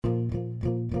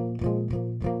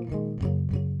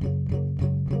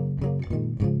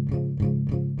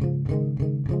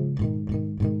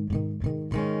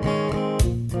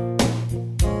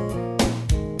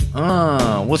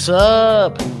What's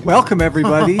up? Welcome,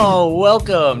 everybody. Oh,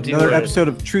 welcome to another episode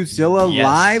of Truthzilla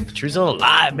Live. Truthzilla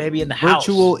Live, baby, in the house.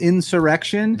 Virtual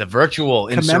insurrection. The virtual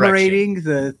insurrection. Commemorating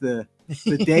the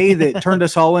day that turned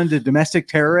us all into domestic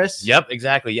terrorists. Yep,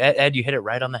 exactly. Ed, you hit it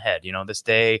right on the head. You know, this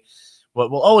day,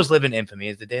 what will always live in infamy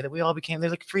is the day that we all became,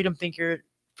 there's like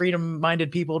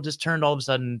freedom-minded people just turned all of a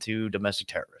sudden to domestic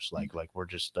terrorists. Like we're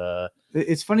just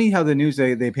It's funny how the news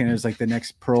they paint it as like the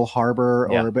next Pearl Harbor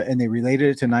and they related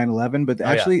it to 9/11, but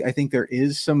actually I think there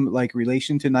is some like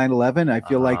relation to 9/11. I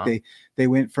feel like they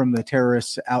went from the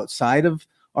terrorists outside of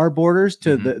our borders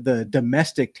to the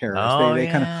domestic terrorists. They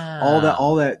kind of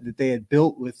all that they had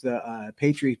built with the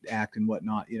Patriot Act and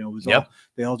whatnot, you know, was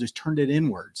they all just turned it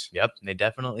inwards. Yep, they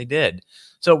definitely did.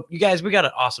 So you guys, we got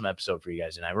an awesome episode for you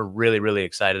guys tonight. We're really, really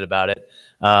excited about it.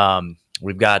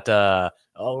 We've got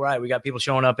we got people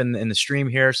showing up in the stream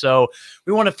here. So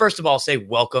we want to first of all say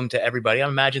welcome to everybody. I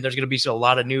imagine there's going to be a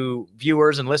lot of new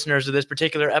viewers and listeners to this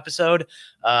particular episode.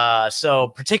 So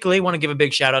particularly want to give a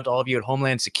big shout out to all of you at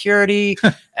Homeland Security,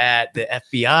 at the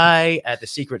FBI, at the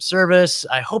Secret Service.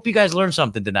 I hope you guys learned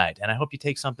something tonight, and I hope you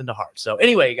take something to heart. So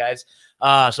anyway, guys,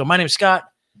 so my name's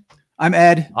Scott. I'm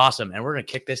Ed. Awesome. And we're going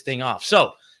to kick this thing off.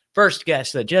 So first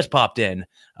guest that just popped in.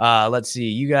 Let's see.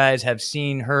 You guys have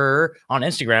seen her on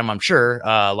Instagram, I'm sure.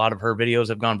 A lot of her videos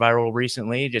have gone viral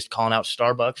recently, just calling out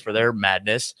Starbucks for their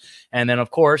madness. And then, of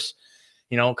course,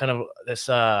 you know, kind of this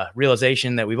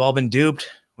realization that we've all been duped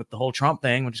with the whole Trump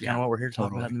thing, which is kind of what we're here to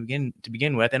talk about to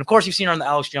begin with. And, of course, you've seen her on the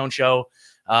Alex Jones Show.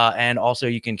 And also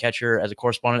you can catch her as a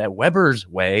correspondent at Weber's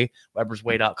Way,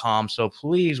 webersway.com. So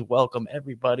please welcome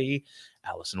everybody,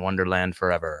 Alice in Wonderland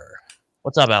Forever.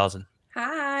 What's up, Allison?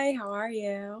 Hi, how are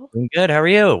you? Doing good. How are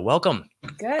you? Welcome.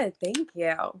 Good, thank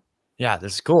you. Yeah,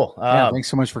 this is cool. Thanks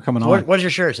so much for coming on. What does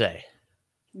your shirt say?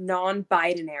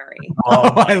 Non-binary.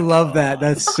 Oh, I love that.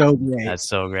 That's so great. That's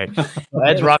so great.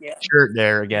 Ed's rocking the shirt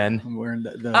there again. I'm wearing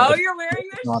you're wearing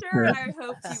this shirt? I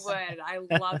hoped you would. I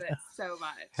love it so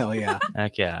much. Hell yeah.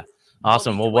 Heck yeah.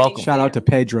 Awesome. Well, welcome. Shout out to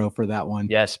Pedro for that one.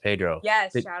 Yes, Pedro.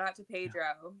 Yes, shout out to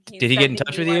Pedro. Did he get in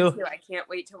touch with you? I can't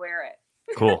wait to wear it.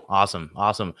 Cool. Awesome.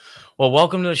 Well,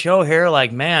 welcome to the show here.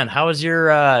 Like, man, how has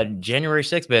your January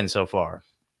 6th been so far?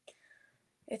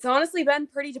 It's honestly been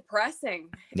pretty depressing.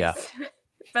 Yeah.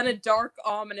 It's been a dark,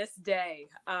 ominous day.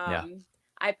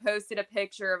 I posted a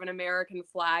picture of an American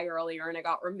flag earlier and it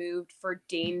got removed for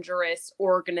dangerous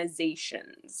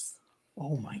organizations.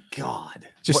 Oh my God.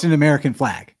 Just an American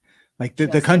flag. Like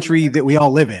the country that we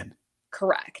all live in.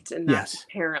 Correct. And that's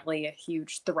apparently a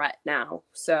huge threat now.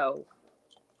 So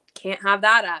can't have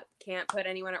that up. Can't put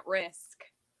anyone at risk.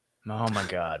 Oh my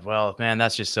God. Well, man,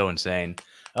 that's just so insane.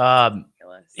 Yeah.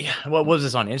 What was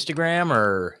this on Instagram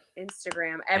or?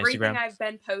 Instagram. Everything I've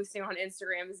been posting on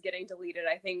Instagram is getting deleted.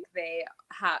 I think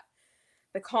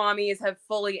the commies have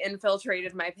fully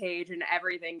infiltrated my page and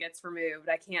everything gets removed.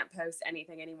 I can't post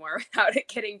anything anymore without it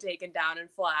getting taken down and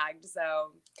flagged.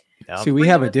 So see, we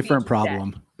have a different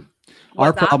problem.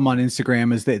 Our problem on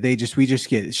Instagram is that we just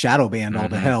get shadow banned all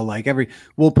to hell. Like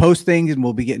we'll post things and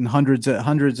we'll be getting hundreds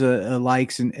of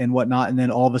likes and whatnot. And then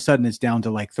all of a sudden it's down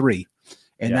to like 3.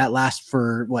 And that lasts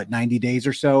for 90 days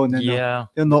or so. And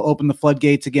then they'll open the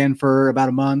floodgates again for about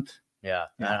a month. Yeah.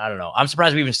 I don't know. I'm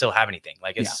surprised we even still have anything.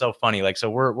 Like, it's so funny. Like, so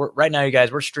we're right now, you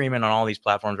guys, we're streaming on all these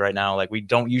platforms right now. Like, we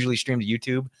don't usually stream to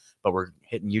YouTube, but we're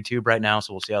hitting YouTube right now.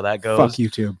 So we'll see how that goes. Fuck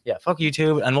YouTube. Yeah. Fuck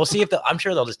YouTube. And we'll see if I'm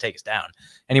sure they'll just take us down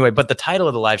anyway. But the title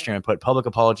of the live stream, I put public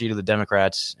apology to the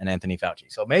Democrats and Anthony Fauci.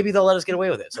 So maybe they'll let us get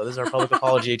away with it. So this is our public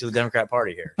apology to the Democrat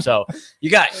Party here. So you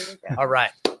guys, all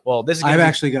right. Well, this is, I've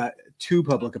actually got 2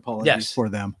 public apologies for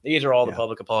them. These are all the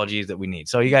public apologies that we need.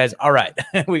 So you guys, all right.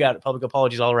 We got public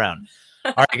apologies all around.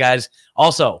 All right, guys.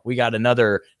 Also, we got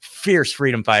another fierce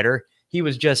freedom fighter. He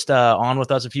was just on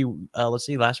with us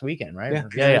last weekend, right?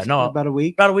 Yeah. No, about a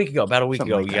week ago, like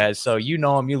you guys. So you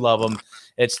know him, you love him.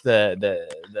 It's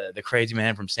the crazy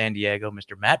man from San Diego,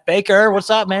 Mr. Matt Baker.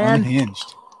 What's up, man?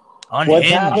 Unhinged. What's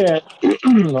happening?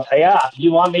 Yeah,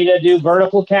 you want me to do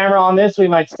vertical camera on this? We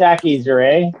might stack easier,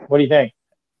 eh? What do you think?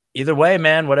 Either way,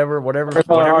 man. Whatever you're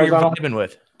vibing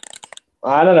with.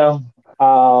 I don't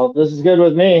know. This is good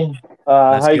with me.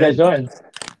 How you guys doing?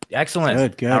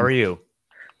 Excellent. Good. How are you?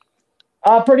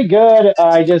 Pretty good.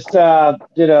 I just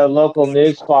did a local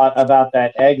news spot about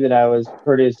that egg that I was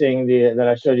producing, that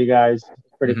I showed you guys.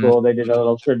 Pretty cool. They did a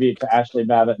little tribute to Ashley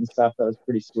Babbitt and stuff. That was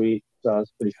pretty sweet. So I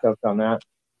was pretty stoked on that.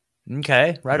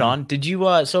 Okay, right on. Did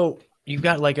you so you've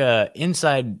got like a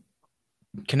inside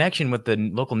connection with the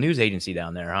local news agency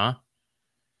down there, huh?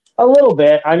 A little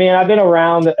bit. I mean, I've been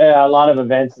around a lot of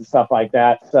events and stuff like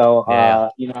that. So,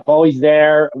 you know, I'm always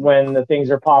there when the things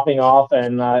are popping off.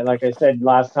 And like I said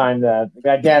last time, the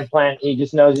goddamn plant, he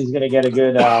just knows he's going to get a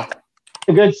good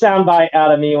soundbite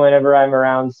out of me whenever I'm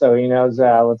around. So he knows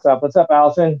what's up. What's up,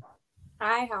 Allison?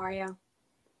 Hi, how are you?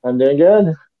 I'm doing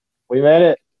good. We made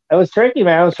it. It was tricky,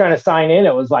 man. I was trying to sign in.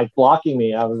 It was like blocking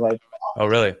me. I was like, oh,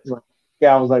 really?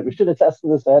 Yeah, I was like, we should have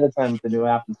tested this ahead of time with the new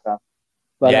app and stuff.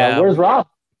 But where's Rob?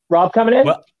 Rob coming in?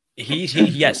 Well,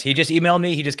 yes, he just emailed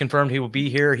me. He just confirmed he will be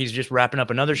here. He's just wrapping up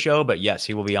another show, but yes,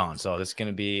 he will be on. So this is going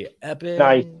to be epic.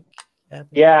 Nice.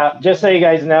 Yeah, just so you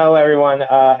guys know, everyone,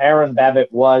 Aaron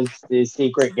Babbitt was the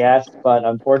secret guest, but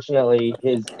unfortunately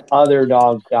his other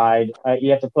dog died.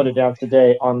 You have to put it down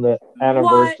today on the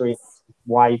anniversary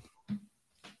wife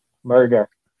murder.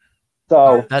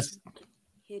 So that's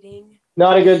kidding.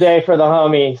 Not a good day for the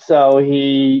homie. So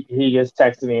he just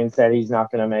texted me and said he's not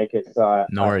going to make it. So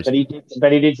no worries.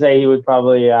 But he did say he would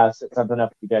probably set something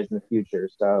up for you guys in the future.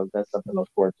 So that's something to look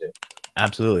forward to.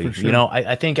 Absolutely. Sure. You know,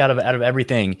 I think out of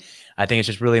everything, I think it's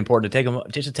just really important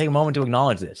to take a moment to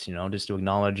acknowledge this, you know, just to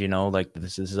acknowledge, you know, like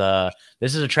this is a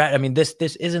I mean, this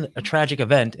isn't a tragic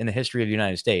event in the history of the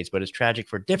United States, but it's tragic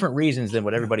for different reasons than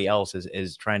what everybody else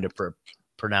is trying to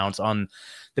pronounce on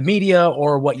the media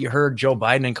or what you heard Joe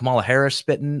Biden and Kamala Harris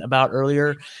spitting about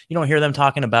earlier. You don't hear them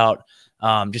talking about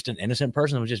just an innocent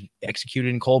person who was just executed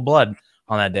in cold blood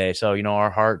on that day. So, you know, our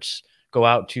hearts go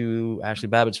out to Ashley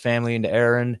Babbitt's family and to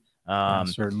Aaron.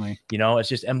 Certainly, you know, it's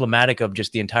just emblematic of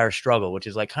just the entire struggle, which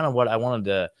is like kind of what I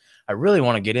really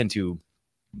want to get into.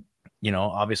 You know,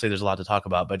 obviously there's a lot to talk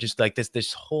about, but just like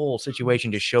this whole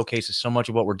situation just showcases so much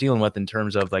of what we're dealing with in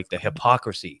terms of like the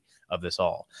hypocrisy of this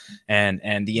all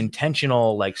and the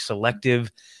intentional, like selective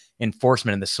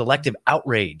enforcement and the selective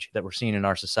outrage that we're seeing in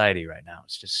our society right now.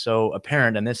 It's just so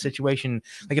apparent in this situation.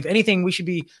 Like, if anything, we should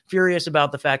be furious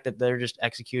about the fact that they're just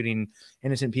executing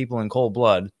innocent people in cold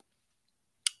blood.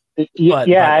 But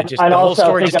the whole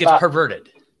story just gets perverted.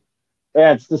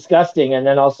 Yeah, it's disgusting. And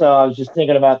then also, I was just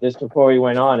thinking about this before we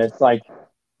went on. It's like,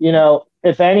 you know,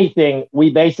 if anything,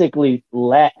 we basically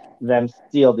let them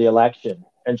steal the election.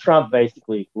 And Trump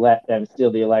basically let them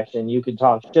steal the election. You can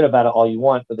talk shit about it all you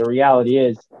want, but the reality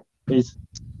is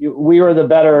we were the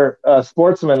better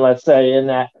sportsmen, let's say, in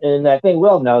that thing.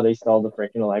 Well, no, they stole the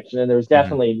freaking election, and there was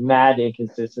definitely mad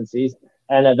inconsistencies.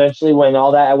 And eventually, when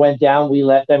all that went down, we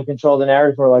let them control the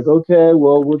narrative. We're like, okay,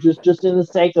 well, we're just in the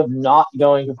sake of not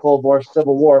going to full-bore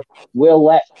civil war, we'll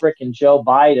let freaking Joe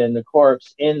Biden, the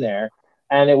corpse, in there.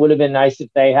 And it would have been nice if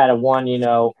they had won, you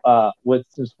know, with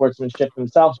some sportsmanship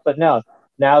themselves. But no,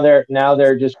 now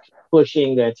they're just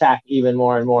pushing the attack even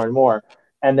more and more and more.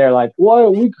 And they're like,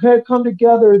 "What? We can't come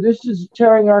together. This is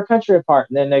tearing our country apart."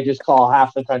 And then they just call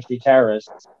half the country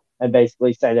terrorists and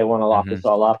basically say they want to lock us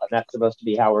all up. And that's supposed to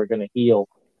be how we're going to heal.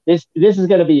 This is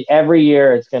going to be every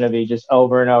year. It's going to be just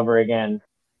over and over again.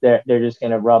 They're just going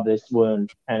to rub this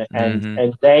wound. And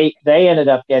they ended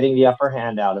up getting the upper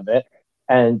hand out of it.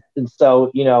 And so,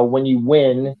 you know, when you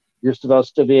win, you're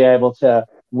supposed to be able to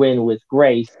win with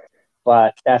grace.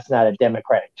 But that's not a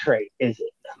democratic trait, is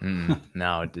it?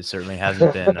 No, it certainly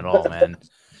hasn't been at all, man.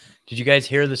 Did you guys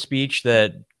hear the speech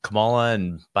that Kamala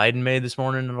and Biden made this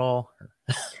morning at all?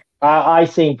 I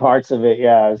seen parts of it.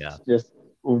 Yeah, it's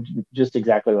just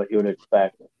exactly what you would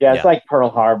expect. Yeah, it's like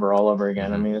Pearl Harbor all over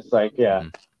again. I mean, it's like,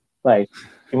 like,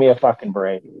 give me a fucking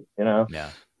break, you know?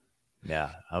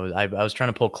 Yeah. I was trying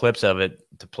to pull clips of it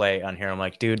to play on here. I'm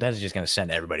like, dude, that's just gonna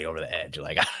send everybody over the edge.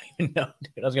 Like, I don't even know,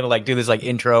 dude. I was gonna like do this like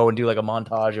intro and do like a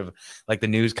montage of like the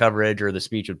news coverage or the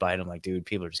speech with Biden. I'm like, dude,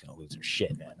 people are just gonna lose their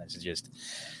shit, man. This is just,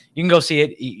 you can go see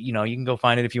it. You know, you can go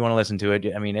find it if you want to listen to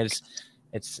it. I mean, it's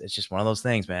just one of those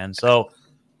things, man. So,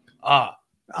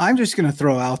 I'm just gonna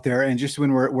throw out there, and just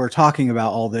when we're talking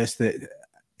about all this, that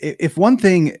if one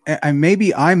thing,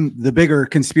 maybe I'm the bigger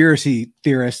conspiracy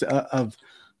theorist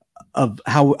of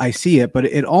how I see it, but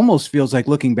it almost feels like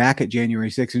looking back at January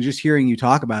 6th and just hearing you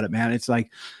talk about it, man, it's like,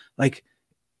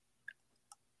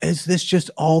 is this just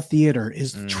all theater?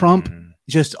 Is Trump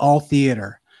just all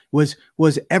theater? Was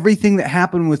everything that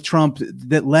happened with Trump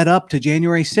that led up to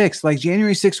January 6th, like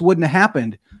January 6th wouldn't have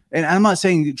happened. And I'm not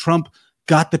saying Trump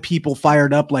got the people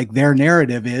fired up like their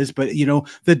narrative is, but you know,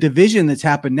 the division that's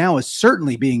happened now is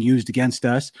certainly being used against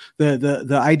us.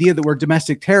 The idea that we're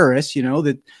domestic terrorists, you know,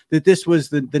 that this was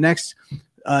the next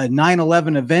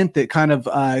 9/11 event that kind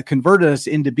of converted us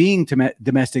into being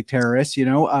domestic terrorists, you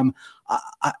know.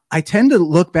 I tend to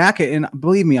look back at, and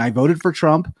believe me, I voted for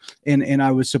Trump and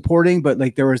I was supporting, but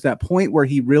like there was that point where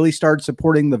he really started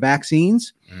supporting the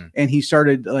vaccines and he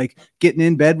started like getting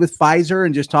in bed with Pfizer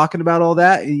and just talking about all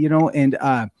that, you know, and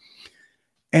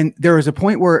And there was a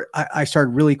point where I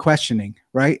started really questioning,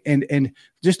 right? And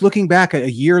just looking back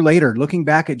a year later, looking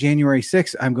back at January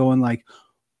 6th, I'm going like,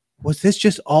 was this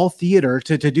just all theater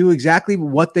to do exactly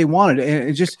what they wanted? And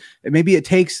it just, maybe it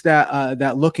takes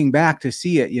that looking back to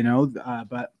see it, you know.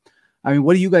 But I mean,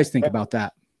 what do you guys think about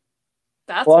that?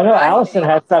 Well, I know Allison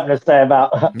has something to say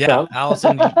about Trump.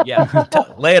 Allison,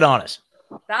 lay it on us.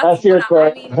 That's your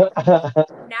I mean,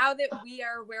 now that we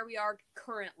are where we are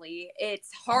currently, it's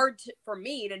hard for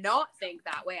me to not think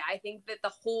that way. I think that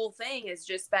the whole thing has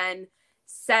just been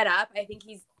set up. I think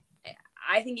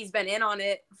he's been in on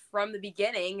it from the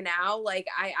beginning now. Like,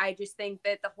 I just think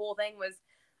that the whole thing was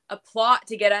a plot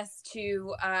to get us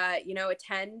to,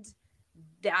 attend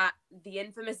the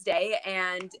infamous day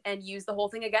and use the whole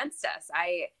thing against us.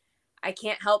 I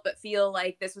can't help but feel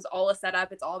like this was all a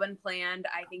setup. It's all been planned.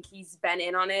 I think he's been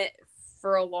in on it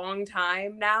for a long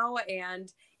time now,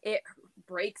 and it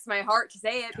breaks my heart to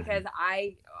say it because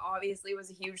I obviously was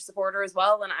a huge supporter as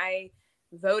well, and I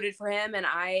voted for him, and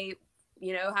I,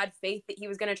 had faith that he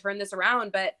was going to turn this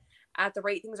around. But at the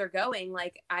rate things are going,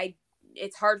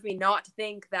 it's hard for me not to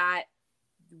think that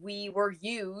we were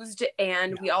used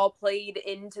and we all played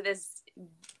into this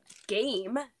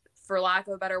game, for lack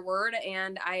of a better word.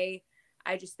 And I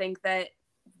just think that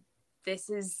this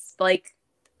is like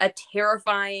a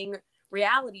terrifying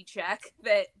reality check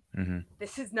that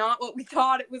this is not what we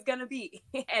thought it was going to be.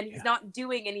 And he's not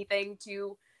doing anything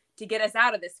to get us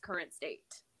out of this current state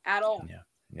at all.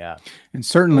 Yeah. And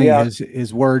certainly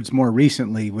his words more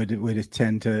recently would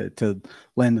tend to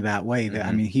lend that way. That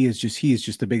I mean, he is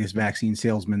just the biggest vaccine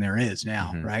salesman there is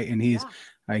now, right? And he's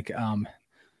like,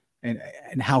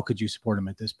 and how could you support him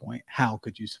at this point? How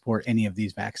could you support any of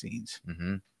these vaccines?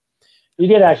 He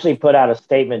did actually put out a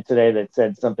statement today that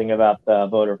said something about the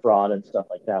voter fraud and stuff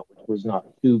like that, which was not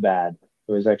too bad.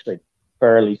 It was actually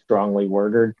fairly strongly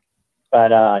worded.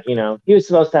 But, he was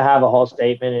supposed to have a whole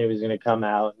statement, and he was going to come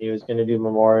out, and he was going to do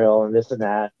memorial and this and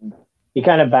that. And he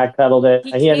kind of backpedaled it.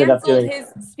 He ended up doing his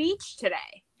speech today.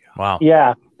 Wow.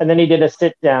 Yeah. And then he did a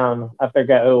sit down. I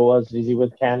forget who it was. Is he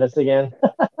with Candace again?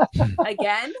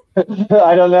 Again?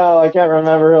 I don't know. I can't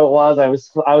remember who it was. I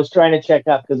was trying to check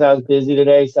up because I was busy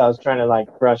today. So I was trying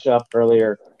to brush up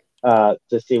earlier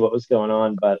to see what was going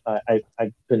on. But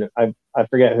I couldn't, I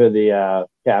forget who the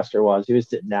caster was he was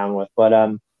sitting down with.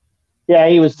 But, yeah,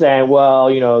 he was saying, well,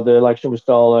 the election was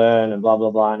stolen and blah,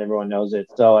 blah, blah, and everyone knows it.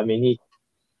 So, I mean,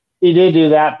 he did do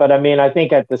that. But, I mean, I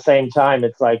think at the same time,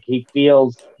 it's like he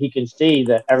feels he can see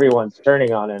that everyone's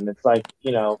turning on him. It's like,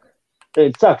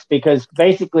 it sucks because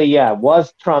basically,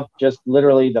 was Trump just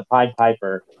literally the Pied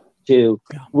Piper to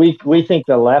we think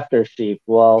the left are sheep?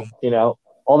 Well,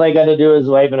 all they got to do is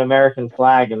wave an American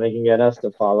flag and they can get us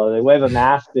to follow. They wave a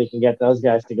mask, they can get those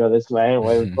guys to go this way, and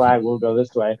wave a flag, we'll go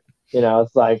this way.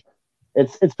 It's like,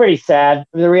 it's pretty sad.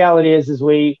 The reality is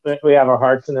we have our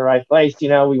hearts in the right place. We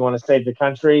want to save the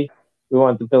country. We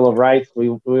want the Bill of Rights. We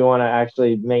want to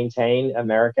actually maintain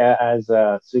America as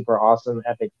a super awesome,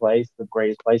 epic place, the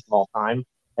greatest place of all time,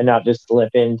 and not just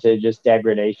slip into just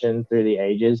degradation through the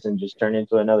ages and just turn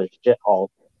into another shithole,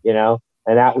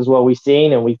 And that was what we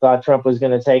seen, and we thought Trump was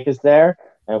going to take us there,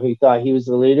 and we thought he was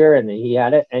the leader, and he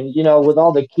had it. And, with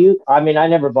all the cute, I mean, I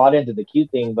never bought into the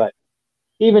cute thing, but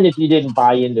even if you didn't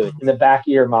buy into it, in the back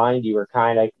of your mind, you were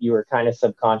kind of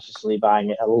subconsciously buying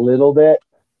it a little bit.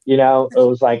 It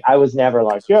was like, I was never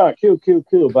like, yeah, cute,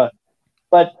 but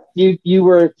you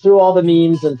were, through all the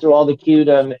memes and through all the cute,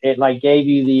 it gave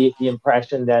you the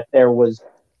impression that there was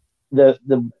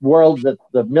the world, that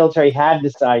the military had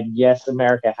decided, yes,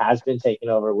 America has been taken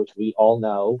over, which we all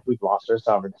know, we've lost our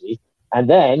sovereignty, and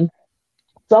then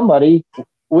somebody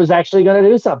was actually going to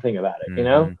do something about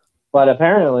it, But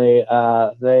apparently,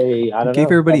 I don't gave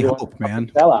know. Everybody hope, man.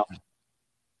 Sellout.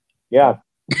 Yeah,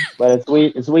 but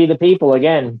it's we the people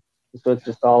again. So it's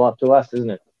just all up to us, isn't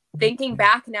it? Thinking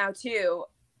back now too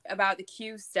about the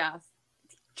Q stuff,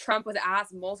 Trump was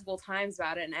asked multiple times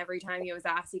about it, and every time he was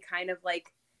asked, he kind of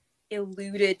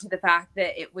alluded to the fact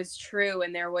that it was true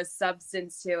and there was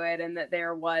substance to it, and that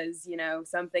there was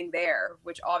something there,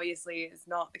 which obviously is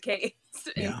not the case.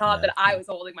 It's not that I was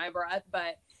holding my breath,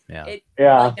 but. Now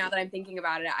that I'm thinking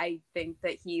about it, I think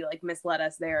that he misled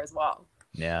us there as well.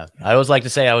 Yeah. I always like to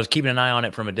say I was keeping an eye on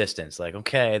it from a distance. Like,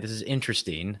 okay, this is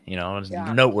interesting, it's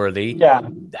noteworthy. Yeah.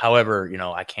 However, we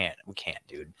can't,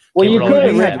 dude. Well,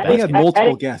 we had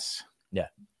multiple guests. Yeah.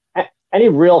 Any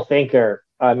real thinker,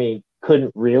 I mean,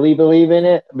 couldn't really believe in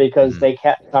it because they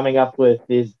kept coming up with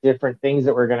these different things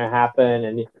that were going to happen.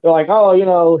 And they're like,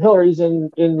 oh, Hillary's in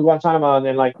Guantanamo. And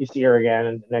then you see her again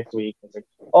and next week. It's like,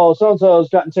 oh, so-and-so's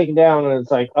gotten taken down. And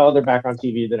it's like, oh, they're back on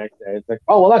TV the next day. It's like,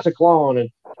 oh, well, that's a clone. And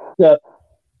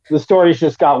the stories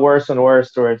just got worse and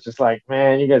worse, where it's just like,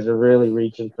 man, you guys are really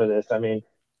reaching for this. I mean,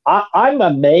 I'm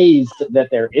amazed that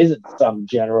there isn't some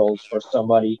generals or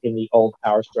somebody in the old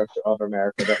power structure of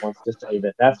America that wants to save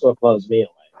it. That's what blows me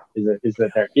away, is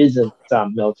that there isn't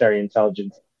some military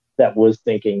intelligence that was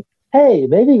thinking, hey,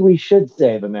 maybe we should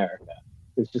save America.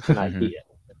 It's just an idea.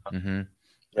 Mm-hmm.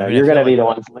 You're going to be the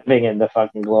ones living in the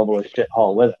fucking globalist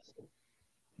shithole with us.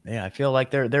 Yeah, I feel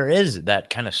like there is that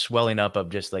kind of swelling up of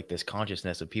just like this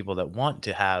consciousness of people that want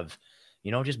to have,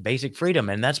 just basic freedom.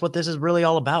 And that's what this is really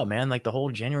all about, man. Like the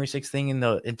whole January 6th thing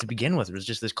to begin with was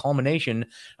just this culmination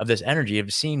of this energy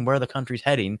of seeing where the country's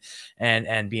heading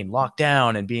and being locked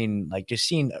down and being like just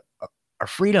seeing our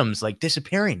freedoms like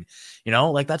disappearing,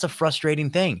 like that's a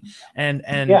frustrating thing. And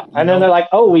then they're like,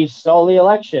 oh, we stole the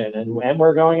election and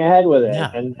we're going ahead with it.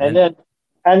 Yeah. And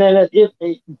then it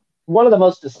one of the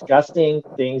most disgusting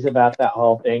things about that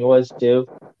whole thing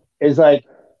is like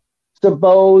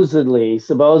supposedly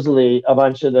a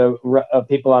bunch of the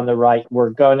people on the right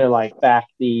were going to like back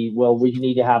we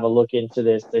need to have a look into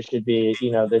this. There should be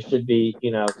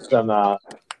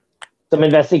some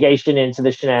investigation into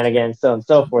the shenanigans, so on and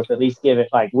so forth, at least give it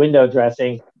like window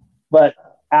dressing. But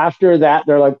after that,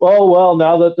 they're like, oh, well,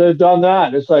 now that they've done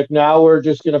that, it's like, now we're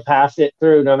just going to pass it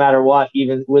through no matter what,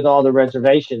 even with all the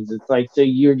reservations. It's like, so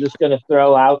you're just going to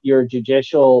throw out your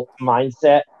judicial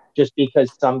mindset just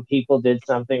because some people did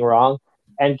something wrong.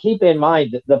 And keep in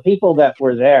mind that the people that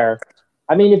were there,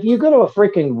 I mean, if you go to a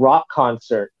freaking rock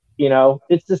concert,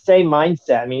 it's the same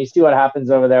mindset. I mean, you see what happens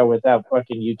over there with that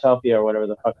fucking Utopia or whatever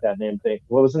the fuck that name thing.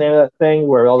 What was the name of that thing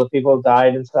where all the people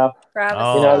died and stuff?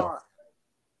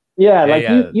 Yeah,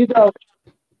 like you go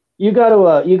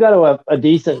to a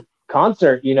decent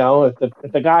concert,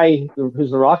 if the guy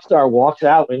who's a rock star walks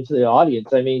out into the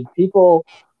audience, I mean, people,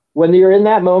 when you're in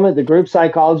that moment, the group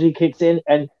psychology kicks in.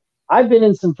 And I've been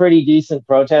in some pretty decent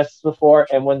protests before,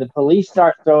 and when the police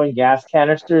start throwing gas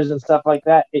canisters and stuff like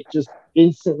that, it just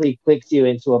instantly clicks you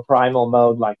into a primal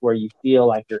mode, like where you feel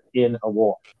like you're in a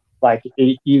war, like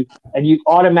you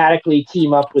automatically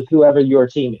team up with whoever your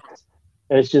team is.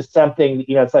 And it's just something,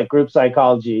 it's like group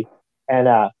psychology. And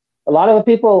a lot of the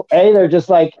people, they're just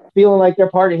like feeling like they're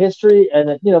part of history.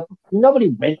 And, nobody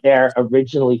went there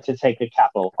originally to take the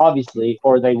Capitol, obviously,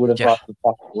 or they would have brought the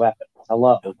fucking weapons.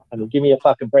 Hello. I mean, give me a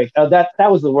fucking break. Oh, that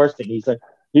was the worst thing. He's like,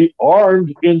 the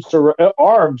armed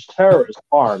terrorists,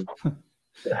 armed.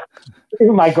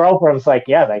 My girlfriend's like,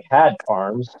 yeah, they had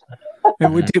arms.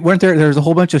 Weren't there's a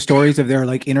whole bunch of stories of they're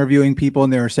like interviewing people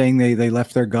and they were saying they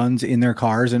left their guns in their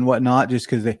cars and whatnot just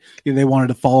because they wanted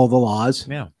to follow the laws.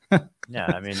 Yeah. Yeah,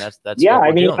 I mean that's yeah.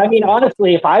 I mean,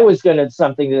 honestly, if I was going to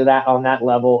something to that on that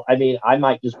level, I mean, I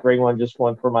might just bring one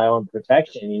for my own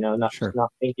protection. Not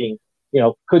thinking,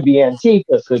 could be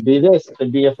Antifa, could be this,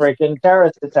 could be a freaking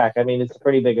terrorist attack. I mean, it's a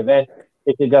pretty big event.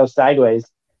 It could go sideways.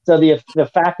 So the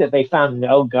fact that they found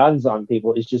no guns on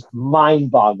people is just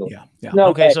mind-boggling. Yeah. No,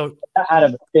 okay, so that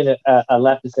had been a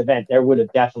leftist event, there would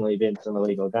have definitely been some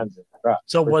illegal guns in the truck.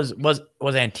 So was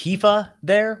Antifa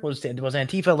there? Was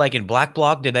Antifa like in Black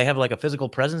Bloc? Did they have like a physical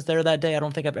presence there that day? I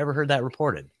don't think I've ever heard that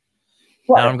reported.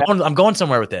 Now, I'm going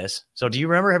somewhere with this. So do you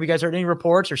remember? Have you guys heard any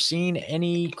reports or seen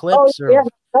any clips? Yeah.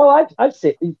 Oh, I've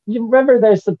seen. You remember?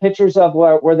 There's the pictures of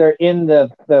where they're in the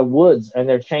woods and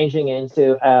they're changing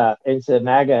into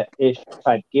MAGA-ish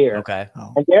type gear. Okay.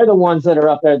 And they're the ones that are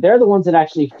up there. They're the ones that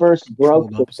actually first broke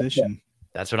the position.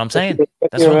 That's what I'm saying.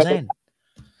 There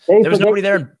was nobody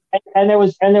there. And there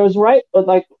was right, but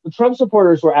like the Trump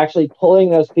supporters were actually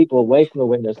pulling those people away from the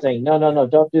window, saying, no,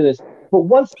 don't do this. But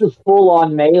once the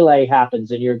full-on melee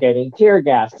happens and you're getting tear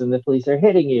gassed and the police are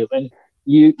hitting you, and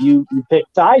you pick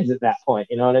sides at that point,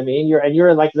 you know what I mean? You're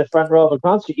in like the front row of a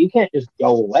concert. You can't just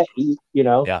go away,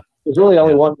 Yeah. There's really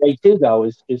only one way to go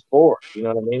is forward, you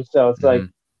know what I mean? So it's like,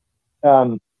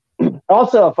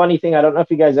 also a funny thing. I don't know if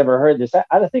you guys ever heard this.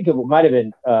 I think it might have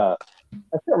been. I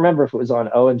can't remember if it was on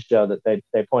Owen's show that they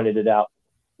pointed it out,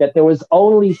 that there was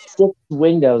only 6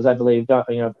 windows, I believe.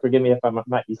 Forgive me if I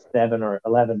might be 7 or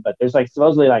 11, but there's like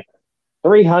supposedly like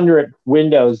 300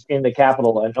 windows in the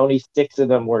Capitol, and only 6 of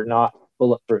them were not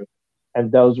bulletproof,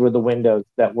 and those were the windows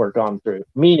that were gone through.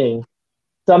 Meaning,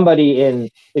 somebody in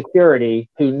security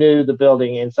who knew the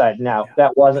building inside and out.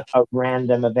 That wasn't a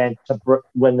random event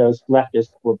when those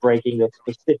leftists were breaking the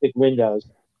specific windows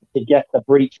to get the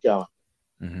breach going.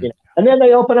 Mm-hmm. And then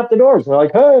they open up the doors and they're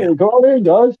like, hey, go on in,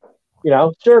 guys.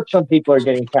 Sure, some people are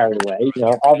getting carried away,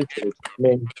 obviously. I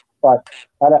mean, but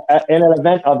in an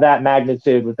event of that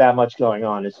magnitude with that much going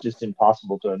on, it's just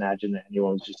impossible to imagine that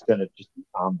anyone's just going to just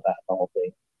combat the whole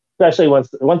thing. Especially once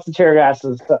the tear gas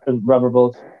and rubber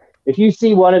bullets. If you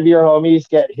see one of your homies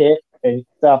get hit and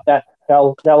stuff, that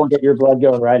that will get your blood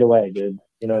going right away, dude.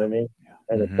 You know what I mean?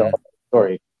 And it's all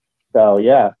story. So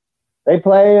yeah, they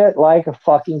play it like a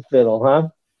fucking fiddle, huh?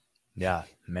 Yeah,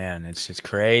 man, it's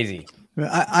crazy.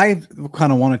 I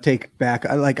kind of want to take back.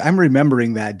 I'm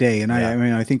remembering that day, and I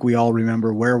mean, I think we all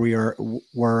remember where we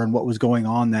were and what was going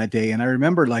on that day. And I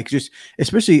remember, like, just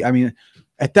especially, I mean,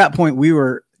 at that point, we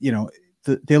were, you know,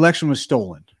 the election was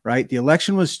stolen, right? The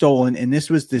election was stolen, and this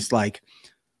was this like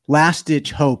last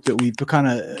ditch hope that we've kind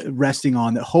of resting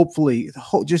on, that hopefully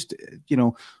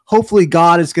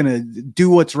God is going to do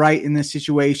what's right in this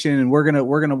situation. And we're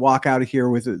going to walk out of here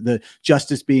with the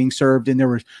justice being served. And there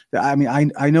was, I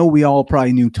mean, I know we all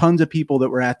probably knew tons of people that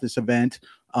were at this event.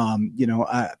 You know,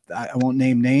 I won't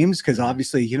name names because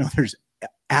obviously, you know, there's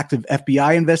active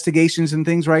FBI investigations and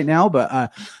things right now,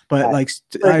 but like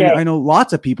I know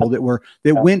lots of people that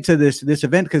went to this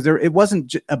event because it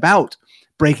wasn't about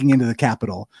breaking into the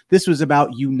Capitol. This was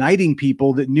about uniting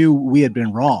people that knew we had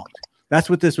been wronged. That's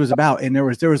what this was about. And there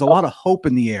was a lot of hope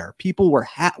in the air. People were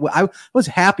I was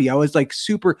happy. I was like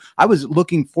I was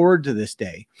looking forward to this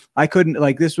day. I couldn't,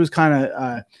 like, this was kind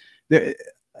of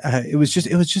it was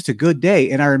just a good day.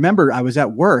 And I remember I was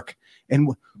at work,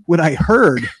 and when I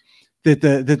heard that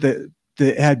that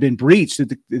had been breached,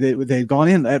 that they had gone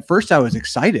in, at first I was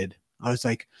excited. I was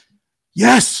like,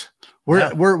 yes,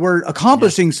 we're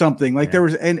accomplishing something. Like there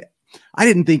was, and I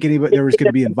didn't think there was going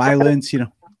to be violence, you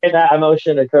know. That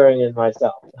emotion occurring in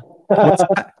myself.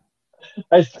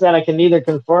 I said I can neither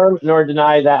confirm nor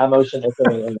deny that emotion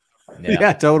occurring in myself.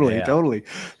 Yeah, totally.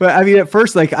 But I mean, at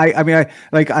first, like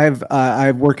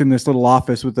I've worked in this little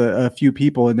office with a few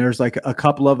people, and there's like a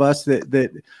couple of us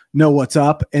that know what's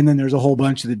up, and then there's a whole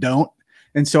bunch that don't.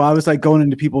 And so I was like going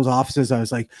into people's offices. I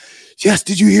was like, "Yes,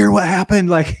 did you hear what happened?"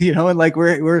 Like, you know, and like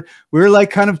we're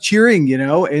like kind of cheering, you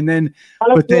know. And then,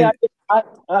 honestly, but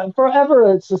then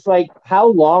forever, it's just like, how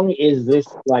long is this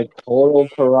like total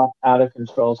corrupt, out of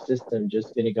control system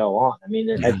just going to go on? I mean,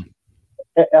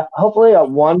 hopefully at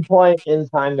one point in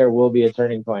time there will be a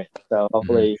turning point. So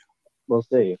hopefully we'll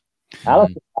see.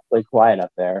 Allison's actually quiet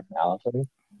up there, Allison.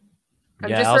 I'm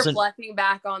just reflecting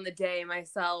back on the day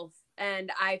myself, and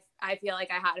I feel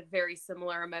like I had very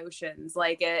similar emotions.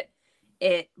 Like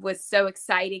it was so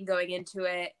exciting going into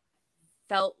it.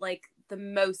 Felt like the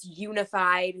most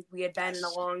unified we had been in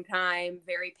a long time.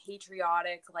 Very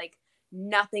patriotic, like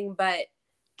nothing but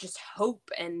just hope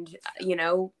and, you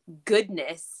know,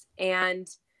 goodness. And,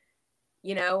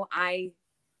 you know, I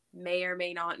may or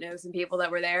may not know some people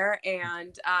that were there,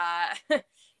 and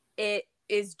it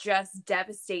was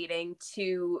devastating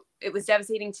to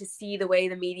see the way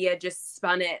the media just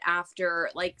spun it after,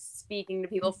 like, speaking to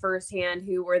people firsthand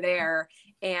who were there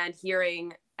and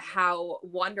hearing how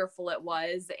wonderful it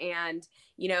was. And,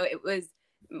 you know,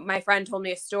 my friend told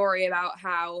me a story about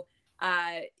how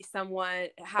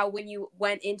when you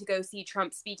went in to go see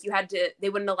Trump speak, they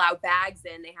wouldn't allow bags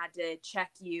in. They had to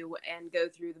check you and go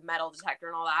through the metal detector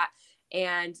and all that.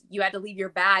 And you had to leave your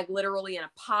bag literally in a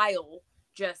pile,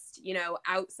 just, you know,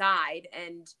 outside.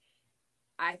 And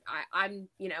I'm,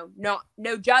 you know,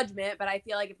 no judgment, but I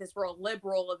feel like if this were a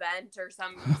liberal event or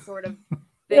some sort of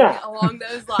thing along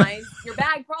those lines, your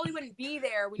bag probably wouldn't be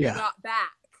there when you got back.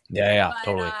 Yeah, but,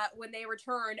 totally. When they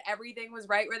returned, everything was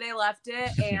right where they left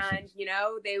it. And, you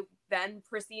know, they then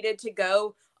proceeded to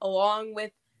go along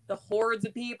with the hordes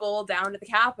of people down to the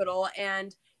Capitol.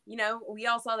 And, you know, we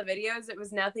all saw the videos. It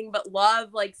was nothing but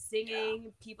love, like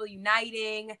singing, people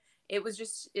uniting.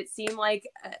 It seemed like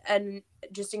an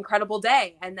just incredible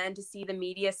day. And then to see the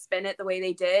media spin it the way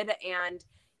they did and,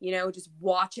 you know, just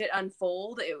watch it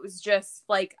unfold. It was just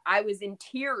like, I was in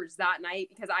tears that night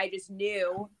because I just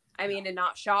knew, I mean, and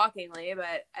not shockingly,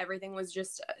 but everything was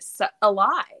just a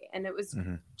lie. And it was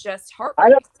just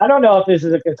heartbreaking. I don't know if this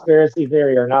is a conspiracy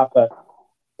theory or not, but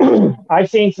I've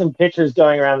seen some pictures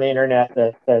going around the internet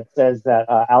that says that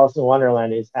Alice in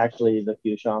Wonderland is actually the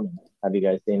Q Shaman. Have you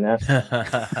guys seen that?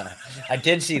 I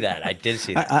did see that.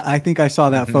 I think I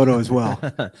saw that photo as well.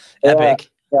 Epic.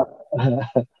 Yeah.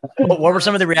 What were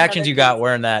some of the reactions you got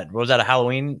wearing that? Was that a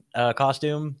Halloween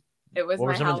costume? It was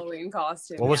my Halloween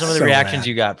costume. What were some of the reactions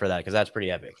you got for that? Because that's pretty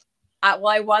epic.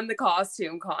 I won the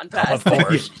costume contest. Of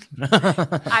course. You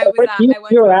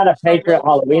were at a Patriot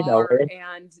Halloween, though, right?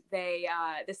 And they,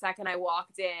 the second I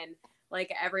walked in,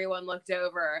 like everyone looked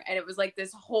over, and it was like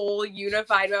this whole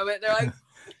unified moment. They're like,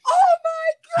 "Oh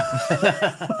my god,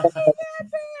 that's so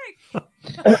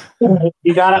epic!"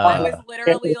 You got it. I was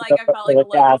literally like, I felt like a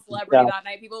local celebrity that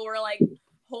night. People were like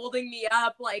holding me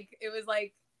up, like it was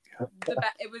like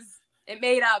it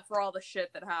made up for all the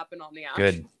shit that happened on the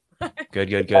action. Good.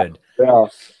 Yeah.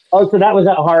 Oh, so that was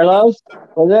at Harlow's,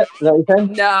 was it? Is that what you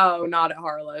said? No, not at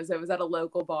Harlow's. It was at a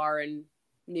local bar in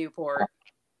Newport.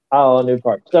 Oh,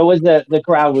 Newport. So was the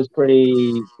crowd was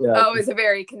pretty? Oh, it was a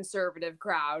very conservative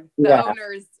crowd. The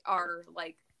owners are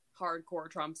like hardcore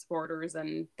Trump supporters,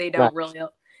 and they don't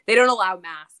allow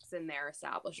masks in their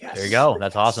establishment. There you go.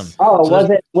 That's awesome. Oh,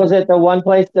 so was it the one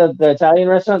place, the Italian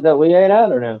restaurant that we ate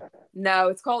at, or no? No,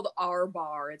 it's called Our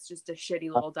Bar. It's just a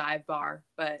shitty little dive bar.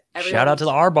 But shout out to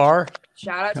the Our Bar.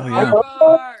 Shout out to Our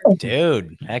Bar,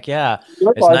 dude. Heck yeah,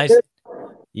 it's nice.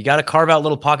 You got to carve out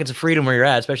little pockets of freedom where you're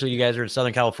at, especially you guys are in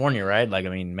Southern California, right? Like, I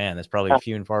mean, man, that's probably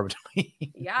few and far between.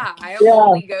 Yeah, I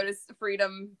only go to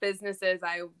freedom businesses.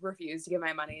 I refuse to give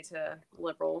my money to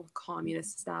liberal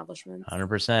communist establishments.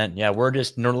 100%. Yeah, we're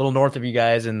just a little north of you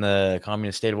guys in the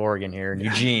communist state of Oregon here in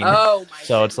Eugene. Oh my!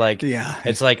 So it's like,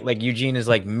 it's like Eugene is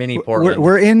like mini Portland.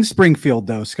 We're in Springfield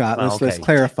though, Scott. Let's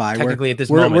clarify. Technically, at this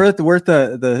moment, we're at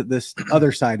the this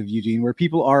other side of Eugene, where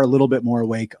people are a little bit more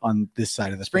awake on this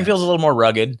side of the Springfield's a little more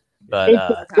rugged. But is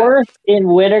it worse in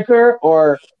Whitaker,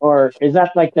 or is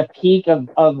that like the peak of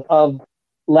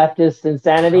leftist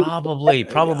insanity? Probably.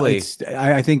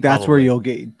 I think that's where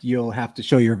you'll have to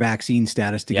show your vaccine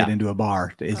status to get into a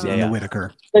bar. Is in the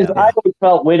Whitaker. Because I always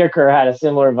felt Whitaker had a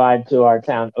similar vibe to our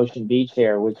town, Ocean Beach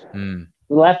here, which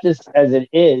leftist as it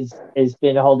is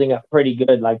been holding up pretty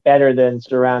good, like better than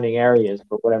surrounding areas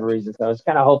for whatever reason. So I was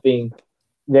kind of hoping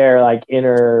their like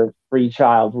inner free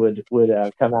child would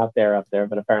come out up there,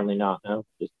 but apparently not. No,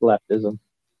 just leftism.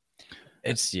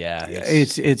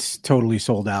 It's totally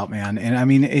sold out, man. And I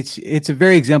mean, it's a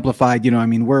very exemplified. I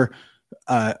mean, we're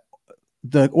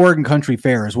the Oregon Country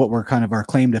Fair is what we're kind of our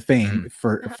claim to fame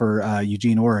for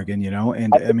Eugene, Oregon.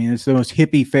 And I mean, it's the most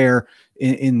hippie fair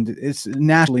in it's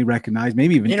nationally recognized,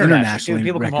 maybe even internationally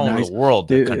people recognized. Come all over the world.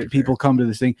 People come to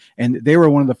this thing, and they were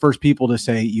one of the first people to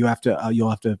say you'll have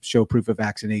to show proof of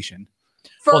vaccination.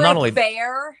 For not only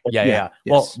fair. Yeah.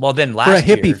 Yes. Well, then for a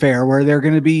hippie fair where they're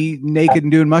going to be naked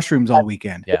and doing mushrooms all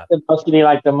weekend. Yeah. It's supposed to be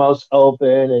like the most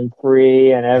open and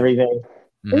free and everything.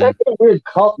 There's like a weird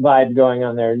cult vibe going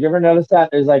on there. You ever notice that?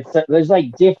 There's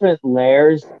like different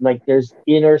layers. Like there's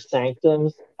inner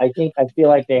sanctums. I feel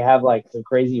like they have like some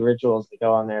crazy rituals that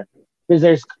go on there. Because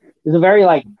there's a very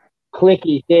like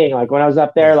cliquey thing. Like when I was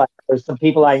up there, like there's some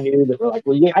people I knew that were like,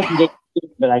 well, yeah, I can get you in,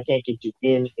 but I can't get you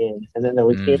in. And then there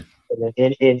was in, and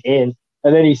then in.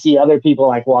 And then you see other people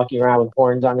like walking around with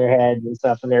horns on their heads and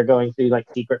stuff, and they're going through like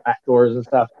secret back doors and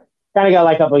stuff. Kind of got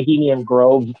like a Bohemian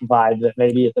Grove vibe that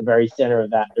maybe at the very center of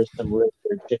that there's some really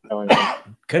weird shit going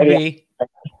on. Could be.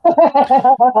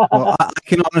 Well, I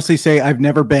can honestly say I've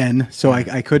never been, so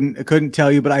I couldn't tell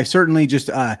you, but I certainly just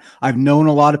I've known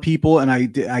a lot of people, and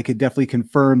I could definitely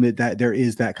confirm that there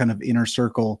is that kind of inner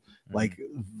circle like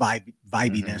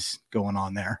vibiness going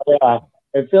on there. Yeah,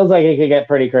 it feels like it could get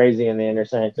pretty crazy in the inner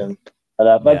sanctum,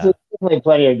 but there's definitely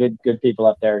plenty of good people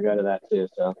up there who go to that too.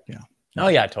 So oh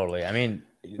yeah, totally. I mean,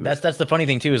 that's the funny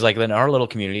thing too, is like in our little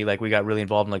community, like we got really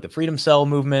involved in like the Freedom Cell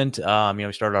movement. We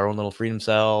started our own little Freedom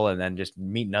Cell, and then just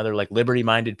meeting other like liberty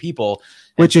minded people.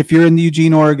 Which, if you're in the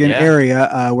Eugene, Oregon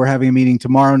area, we're having a meeting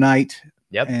tomorrow night.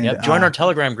 Yep. Join our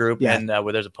Telegram group, and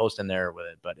where there's a post in there with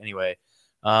it. But anyway,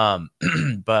 and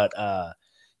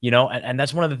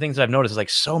that's one of the things I've noticed is like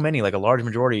so many, like a large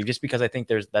majority, just because I think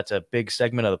that's a big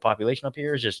segment of the population up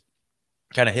here is just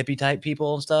kind of hippie type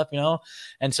people and stuff,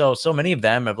 and so many of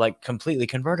them have like completely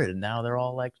converted, and now they're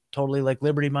all like totally like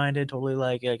liberty minded, totally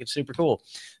like it's super cool.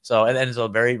 So and so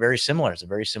very, very similar. It's a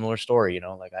very similar story,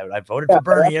 like I voted for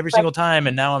Bernie every single time,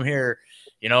 and now I'm here,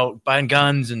 buying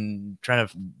guns and trying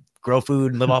to grow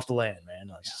food and live off the land,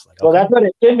 man. It's just like, well, that's what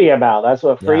it should be about. That's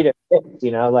what freedom is,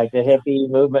 like the hippie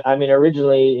movement. I mean,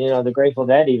 originally, the Grateful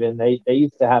Dead, even they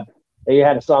used to have. They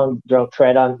had a song "Don't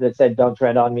Tread On" that said "Don't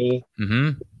tread on me."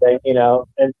 Mm-hmm.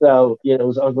 And so it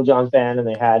was Uncle John's band, and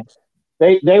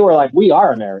they were like, "We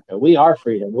are America. We are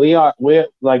freedom. We're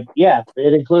like, yeah,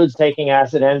 it includes taking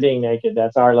acid and being naked.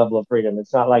 That's our level of freedom.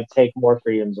 It's not like take more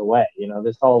freedoms away.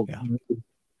 This whole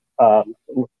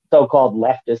so-called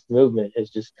leftist movement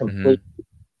is just completely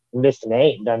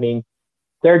misnamed. I mean,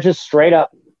 they're just straight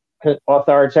up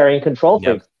authoritarian control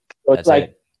freaks. So it's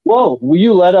like. Whoa, will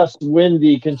you let us win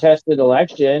the contested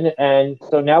election? And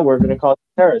so now we're going to call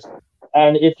you terrorists.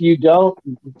 And if you don't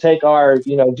take our,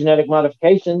 genetic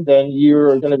modification, then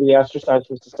you're going to be ostracized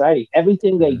from society.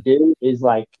 Everything they do is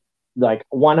like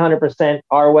 100%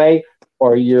 our way,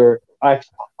 or you're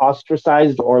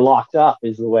ostracized or locked up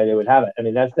is the way they would have it. I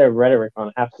mean, that's their rhetoric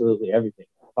on absolutely everything.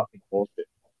 Fucking bullshit.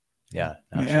 Yeah.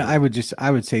 I would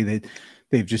say that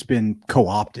they've just been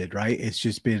co-opted, right? It's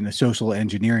just been a social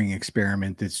engineering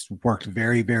experiment that's worked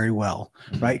very, very well,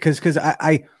 right? Because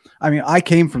I mean, I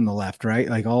came from the left, right?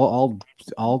 Like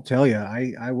I'll tell you,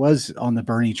 I was on the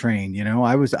Bernie train, you know.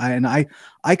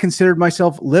 I considered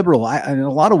myself liberal. In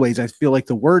a lot of ways, I feel like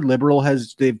the word liberal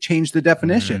they've changed the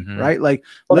definition, right? Like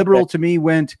liberal to me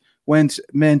meant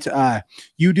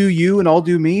you do you and I'll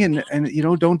do me, and you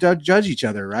know, don't judge each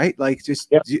other, right? Like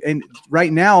just and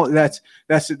right now that's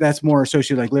more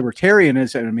associated like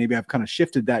libertarianism, and maybe I've kind of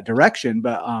shifted that direction,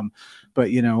 but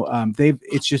you know,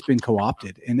 it's just been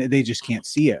co-opted, and they just can't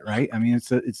see it, right? I mean,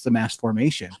 it's the mass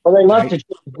formation. Well, they love to change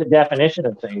the definition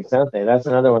of things, don't they? That's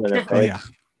another one of their favorites.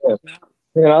 Oh, yeah.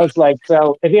 You know, it's like,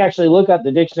 so if you actually look up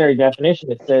the dictionary definition,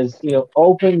 it says, you know,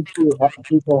 open to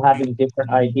people having different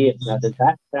ideas. Now, does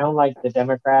that sound like the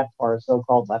Democrats or a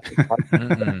so-called leftist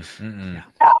party?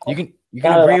 You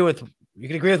can agree with. You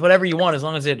can agree with whatever you want as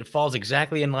long as it falls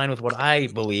exactly in line with what I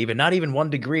believe, and not even 1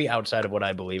 degree outside of what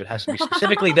I believe. It has to be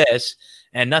specifically this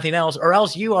and nothing else, or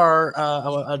else you are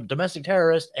a domestic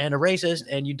terrorist and a racist,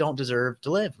 and you don't deserve to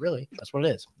live. Really, that's what it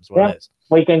is. That's what it is.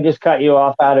 We can just cut you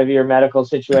off out of your medical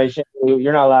situation.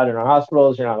 You're not allowed in our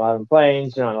hospitals. You're not allowed in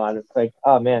planes. You're not allowed to, like,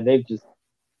 oh man, they've just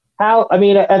I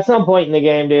mean, at some point in the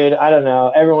game, dude, I don't know.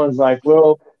 Everyone's like,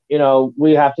 well, you know,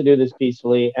 we have to do this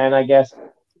peacefully, and I guess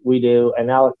we do,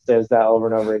 and Alex says that over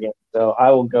and over again. So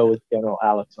I will go with General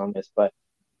Alex on this, but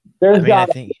there's got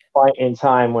to be a point in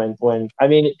time when I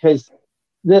mean, because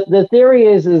the theory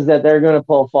is that they're going to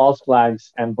pull false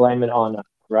flags and blame it on us,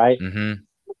 right? Mm-hmm.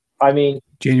 I mean,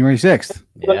 January 6th.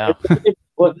 Yeah.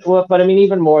 But I mean,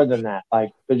 even more than that,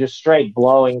 like they're just straight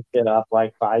blowing shit up,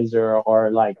 like Pfizer or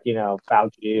like, you know,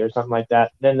 Fauci or something like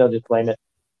that. Then they'll just blame it.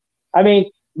 I mean,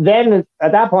 then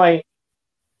at that point,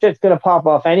 shit's going to pop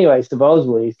off anyway,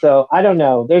 supposedly. So I don't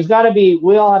know. There's got to be,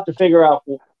 we all have to figure out.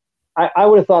 I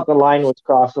would have thought the line was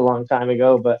crossed a long time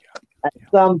ago, but at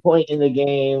some point in the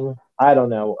game, I don't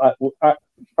know.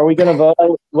 Are we going to vote our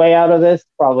way out of this?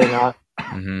 Probably not.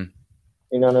 Mm-hmm.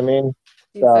 You know what I mean?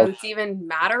 Do votes even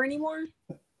matter anymore?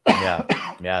 Yeah.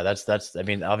 That's. I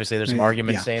mean, obviously, there's some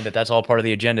arguments saying that that's all part of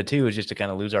the agenda too, is just to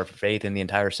kind of lose our faith in the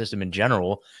entire system in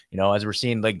general. You know, as we're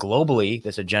seeing like globally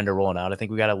this agenda rolling out, I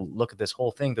think we got to look at this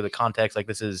whole thing through the context. Like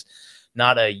this is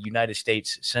not a United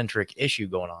States centric issue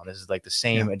going on. This is like the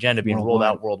same agenda being rolled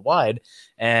out worldwide,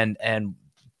 and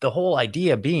the whole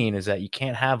idea being is that you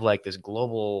can't have like this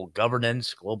global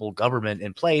governance, global government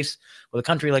in place with a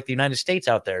country like the United States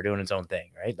out there doing its own thing,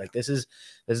 right? Like this is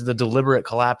the deliberate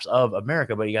collapse of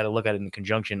America, but you got to look at it in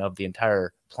conjunction of the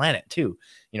entire planet too.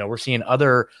 You know, we're seeing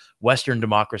other Western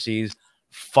democracies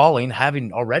falling,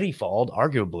 having already fallen,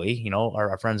 arguably, you know,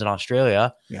 our friends in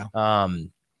Australia. Yeah.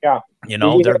 You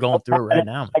know, they're going through it right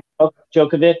now. Like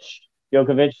Djokovic,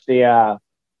 the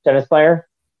tennis player.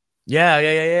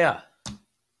 Yeah.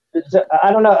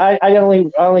 I don't know. I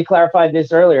only clarified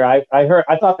this earlier. I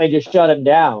thought they just shut him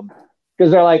down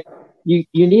because they're like, you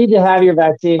need to have your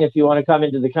vaccine if you want to come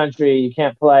into the country. You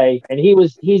can't play. And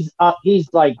he's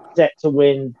like set to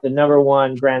win the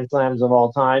 #1 Grand Slams of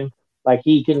all time. Like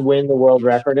he can win the world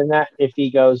record in that if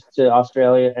he goes to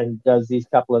Australia and does these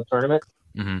couple of tournaments.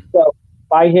 Mm-hmm. So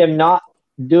by him not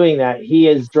doing that, he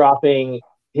is dropping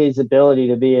his ability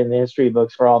to be in the history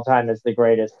books for all time as the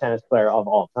greatest tennis player of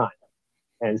all time.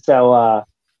 And so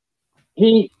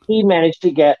he managed to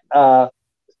get some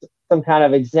kind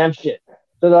of exemption.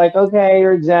 So they're like, okay,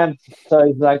 you're exempt. So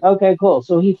he's like, okay, cool.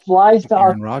 So he flies to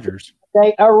Aaron Rodgers.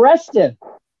 They arrest him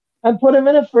and put him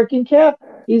in a freaking camp.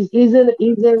 He's in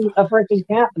a freaking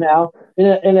camp now, in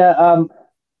a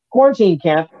quarantine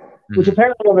camp, which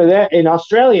apparently over there in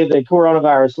Australia the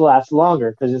coronavirus lasts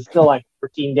longer because it's still like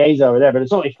 14 days over there, but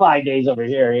it's only 5 days over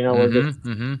here. You know,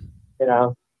 you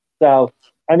know, so.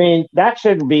 I mean, that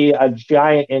should be a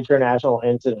giant international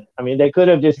incident. I mean, they could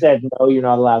have just said, no, you're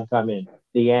not allowed to come in.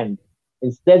 The end.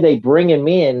 Instead, they bring him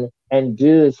in and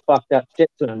do this fucked up shit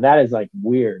to him. That is like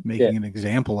weird. Making an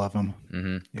example of him.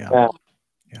 Mm-hmm. Yeah.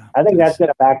 I think that's going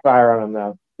to backfire on him,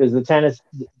 though, because the tennis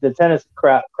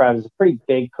crowd is a pretty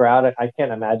big crowd. I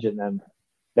can't imagine them.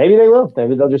 Maybe they will.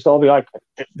 Maybe they'll just all be like.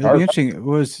 It'll be interesting. It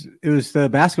was the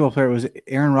basketball player. Was it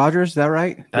Aaron Rodgers? Is that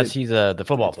right? He's the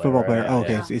football player. Football player. Right? Oh,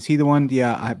 okay. Yeah. Is he the one?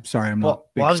 Yeah. I'm sorry. I'm not.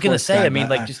 Well, I was gonna say. Guy, I mean,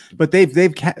 like, but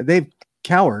they've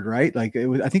cowered, right? Like it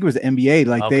was. I think it was the NBA.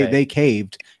 Like they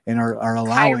caved and are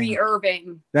allowing. Kyrie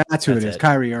Irving. That's who it is.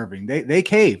 Kyrie Irving. They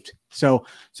caved. So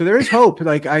there is hope.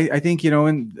 Like I think, you know,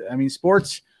 and I mean,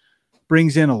 sports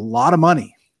brings in a lot of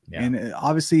money, and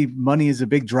obviously money is a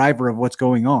big driver of what's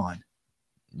going on.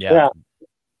 Yeah.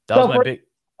 That was my big.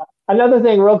 Another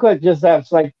thing, real quick, just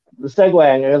that's like the segue.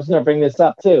 I was going to bring this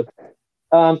up too.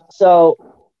 So,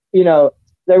 you know,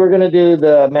 they were going to do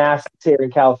the masks here in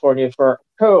California for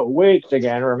 2 weeks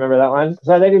again. Remember that one?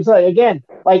 So they just like, again,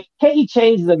 like, can't you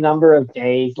change the number of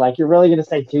days? Like, you're really going to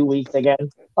say 2 weeks again?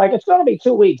 Like, it's going to be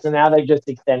 2 weeks, and now they just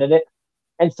extended it.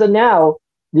 And so now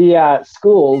the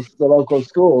schools, the local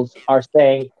schools, are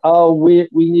saying, oh, we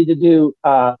need to do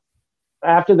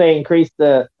after they increase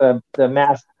the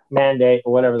mask mandate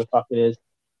or whatever the fuck it is.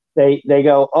 They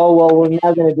go, oh, well, we're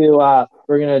now going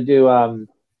to do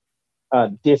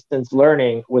distance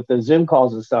learning with the Zoom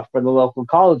calls and stuff for the local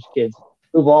college kids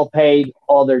who've all paid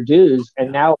all their dues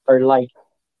and now are like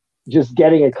just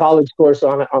getting a college course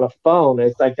on a phone.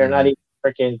 It's like they're not even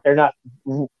they're not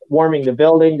warming the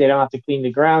building. They don't have to clean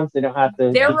the grounds. They don't have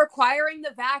to. They're requiring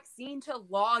the vaccine to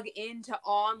log into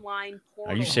online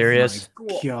portals. Are you serious?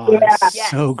 God, yeah.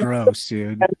 So gross,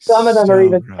 dude. And some of them are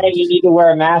even saying you need to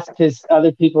wear a mask because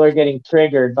other people are getting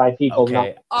triggered by people.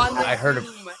 Okay. I heard of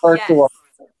virtual.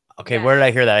 Yes. Okay, where did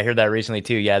I hear that? I heard that recently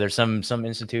too. Yeah, there's some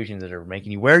institutions that are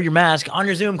making you wear your mask on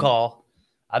your Zoom call.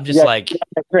 I'm just like, you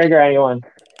can't trigger anyone.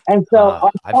 And so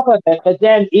on top of it, but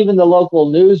then even the local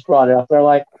news brought it up. They're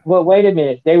like, well, wait a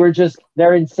minute. They're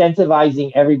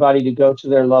incentivizing everybody to go to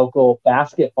their local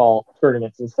basketball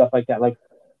tournaments and stuff like that. Like,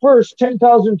 first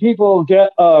 10,000 people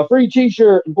get a free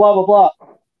T-shirt, blah, blah, blah.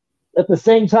 At the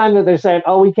same time that they're saying,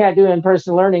 oh, we can't do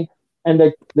in-person learning. And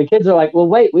the kids are like, well,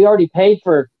 wait, we already paid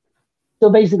for. So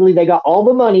basically, they got all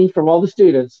the money from all the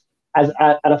students at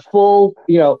a full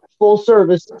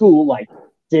service school, like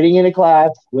sitting in a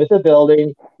class with a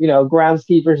building,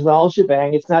 groundskeepers and the whole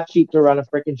shebang. It's not cheap to run a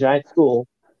freaking giant school.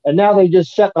 And now they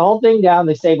just shut the whole thing down.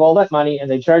 They save all that money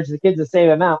and they charge the kids the same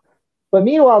amount. But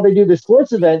meanwhile, they do the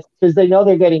sports events because they know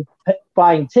they're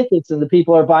buying tickets and the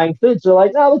people are buying food. So they're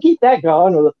like, no, we'll keep that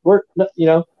going. We're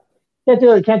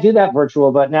can't do that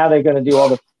virtual. But now they're going to do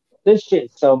all this shit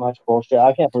is so much bullshit.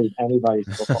 I can't believe anybody's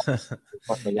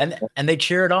and they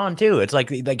cheer it on too. It's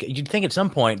like you'd think at some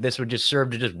point this would just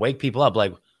serve to just wake people up.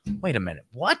 Like, wait a minute,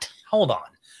 what? Hold on.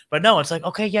 But no, it's like,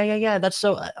 okay, yeah. That's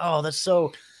so. Oh, that's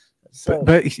so.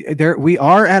 But there we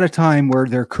are at a time where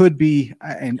there could be,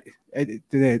 and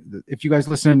if you guys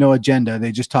listen to No Agenda,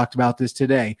 they just talked about this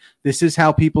today. This is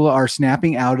how people are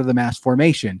snapping out of the mass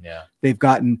formation. Yeah, they've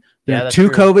gotten their 2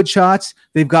 COVID shots,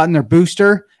 they've gotten their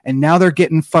booster, and now they're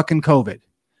getting fucking COVID.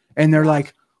 And they're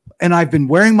like, and I've been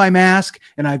wearing my mask,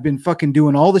 and I've been fucking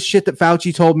doing all the shit that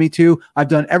Fauci told me to. I've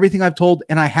done everything I've told,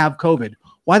 and I have COVID.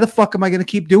 Why the fuck am I going to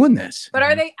keep doing this? But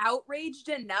are they outraged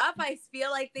enough? I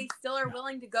feel like they still are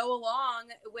willing to go along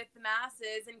with the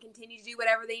masses and continue to do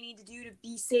whatever they need to do to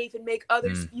be safe and make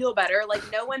others feel better. Like,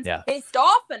 no one's pissed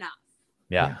off enough.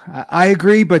 Yeah, I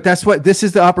agree, but this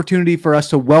is the opportunity for us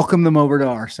to welcome them over to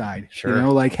our side. Sure.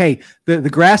 Like, hey, the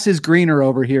grass is greener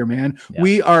over here, man. Yeah.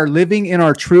 We are living in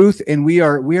our truth, and we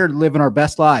are living our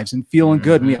best lives and feeling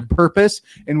good. And we have purpose,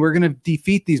 and we're gonna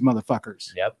defeat these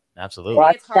motherfuckers. Yep. Absolutely. Well,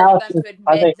 it's hard for them to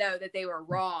admit though that they were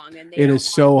wrong, and it is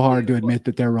so hard to admit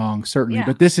that they're wrong, certainly.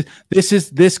 But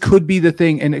this could be the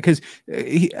thing, and because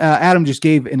Adam just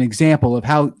gave an example of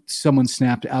how someone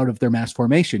snapped out of their mass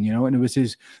formation, and it was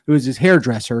his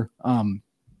hairdresser, who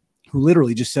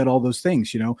literally just said all those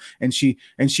things, and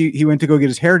he went to go get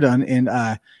his hair done,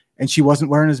 and she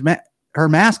wasn't wearing her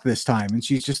mask this time, and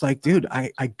she's just like, dude,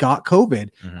 I got COVID.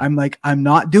 I'm like, I'm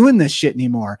not doing this shit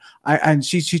anymore. And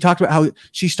she talked about how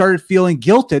she started feeling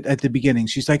guilt at the beginning.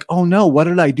 She's like, oh no, what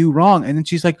did I do wrong? And then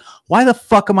she's like, why the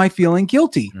fuck am I feeling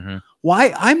guilty?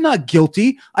 Why? I'm not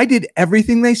guilty. I did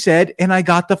everything they said, and I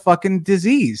got the fucking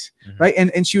disease, right?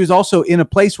 And she was also in a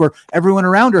place where everyone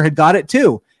around her had got it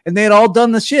too. And they had all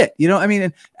done the shit, I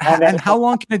mean, and how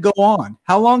long can it go on?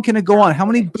 How long can it go on? How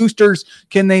many boosters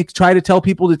can they try to tell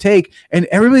people to take? And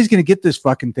everybody's going to get this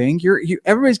fucking thing.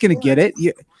 Everybody's going to get it.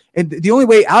 And the only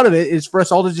way out of it is for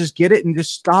us all to just get it and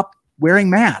just stop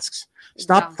wearing masks.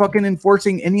 Stop fucking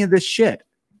enforcing any of this shit.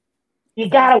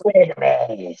 You gotta wear the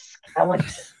mask.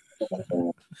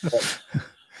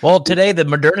 Well, today the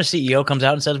Moderna CEO comes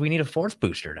out and says we need a 4th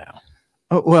booster now.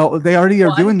 Oh, well, they already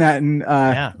are doing that in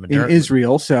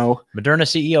Israel. So Moderna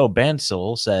CEO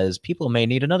Bancel says people may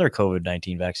need another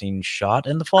COVID-19 vaccine shot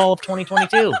in the fall of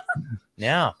 2022.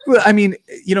 Yeah. Well, I mean,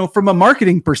 from a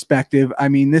marketing perspective, I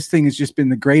mean, this thing has just been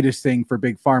the greatest thing for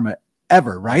Big Pharma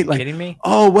ever, right? Are you kidding me?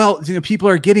 Oh, well, people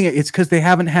are getting it. It's because they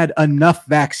haven't had enough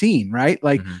vaccine, right?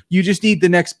 Like you just need the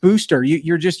next booster.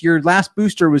 Your last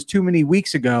booster was too many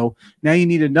weeks ago. Now you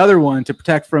need another one to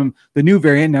protect from the new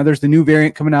variant. Now there's the new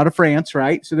variant coming out of France,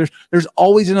 right? So there's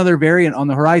always another variant on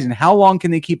the horizon. How long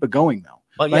can they keep it going though?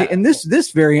 Well, right? And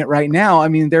this variant right now, I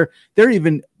mean, they're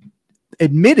even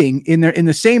admitting in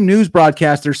the same news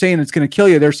broadcast, they're saying it's going to kill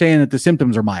you. They're saying that the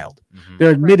symptoms are mild.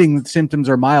 They're admitting that symptoms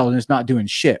are mild and it's not doing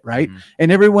shit, right?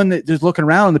 And everyone that is looking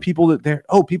around, the people that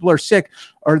people are sick,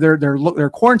 or they're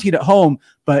quarantined at home,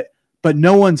 but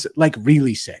no one's like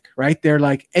really sick, right? They're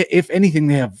like, if anything,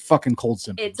 they have fucking cold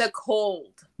symptoms. It's a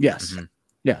cold. Yes.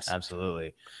 Yes,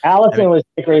 absolutely. Allison was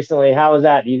sick recently. How was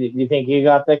that? You think you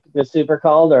got the super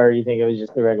cold, or you think it was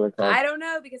just the regular cold? I don't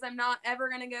know, because I'm not ever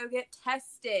going to go get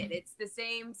tested. It's the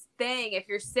same thing. If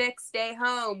you're sick, stay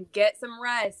home, get some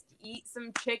rest, eat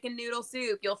some chicken noodle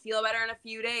soup. You'll feel better in a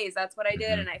few days. That's what I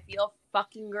did, and I feel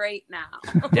fucking great now.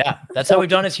 Yeah, that's how we've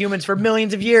done as humans for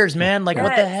millions of years, man. Like,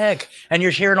 what the heck? And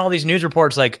you're hearing all these news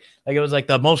reports, like it was like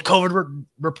the most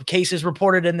COVID cases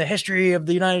reported in the history of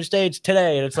the United States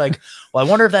today. And it's like, well, I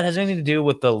wonder if that has anything to do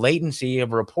with the latency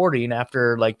of reporting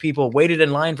after like people waited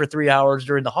in line for 3 hours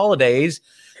during the holidays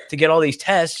to get all these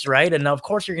tests, right? And of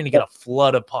course you're going to get a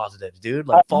flood of positives, dude.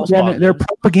 Like false positives. They're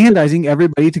propagandizing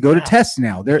everybody to go to tests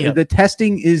now. The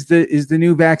testing is the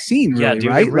new vaccine, really, dude,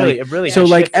 right? It really so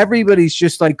like everybody's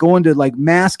just like going to like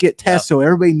mass get tests, so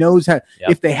everybody knows how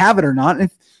if they have it or not.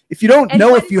 And if you don't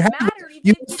know if you have it,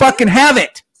 you fucking have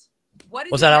it. What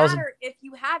does it matter if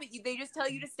you have it? They just tell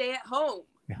you to stay at home.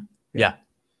 Yeah.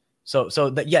 So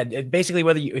basically,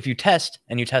 if you test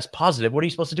and you test positive, what are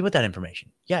you supposed to do with that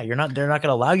information? Yeah, they're not going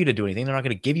to allow you to do anything. They're not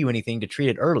going to give you anything to treat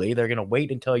it early. They're going to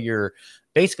wait until you're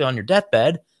basically on your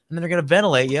deathbed, and then they're going to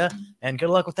ventilate you. And good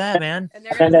luck with that, man. And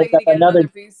they're going to get another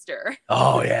booster.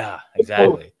 Oh yeah,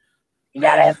 exactly. You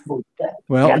gotta have food.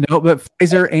 Well, no, but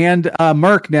Pfizer and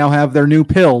Merck now have their new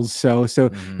pills. So,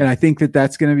 and I think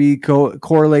that's going to be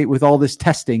correlate with all this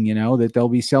testing. You know, that they'll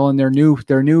be selling their new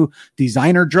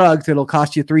designer drugs that'll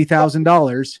cost you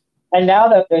 $3,000. And now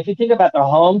that if you think about the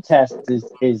home test is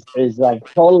like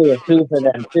totally a coup for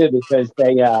them too, because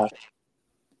they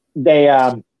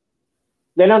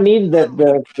don't need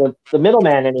the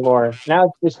middleman anymore. Now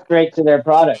it's just straight to their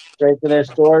product, straight to their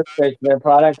store, straight to their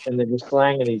product, and they're just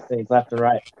slanging these things left and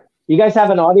right. You guys have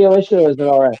an audio issue, or is it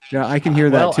all right? Yeah, I can hear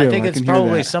that too. I think it's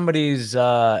probably somebody's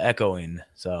echoing.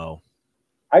 So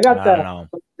I got that. I don't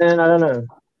know. And I don't know.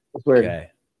 It's weird.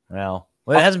 Okay. Well,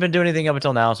 it hasn't been doing anything up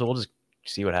until now, so we'll just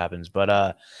see what happens.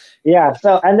 But yeah.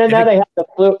 So and then now they have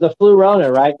the flu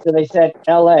Rona, right? So they said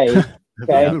LA.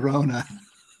 Okay. Flu Rona.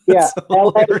 Yeah,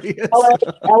 LA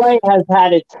has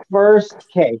had its first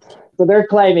case. So they're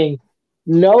claiming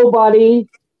nobody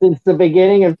since the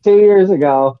beginning of 2 years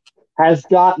ago has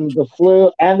gotten the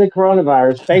flu and the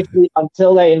coronavirus, basically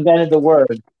until they invented the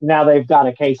word. Now they've got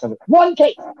a case of it. One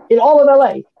case in all of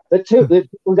LA. The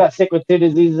people got sick with two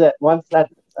diseases at once.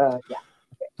 That's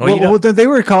Well, they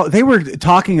were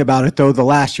talking about it though the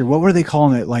last year. What were they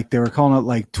calling it? Like they were calling it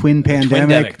like twin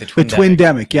pandemic, the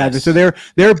twindemic. Yeah. Yes. So they're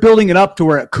building it up to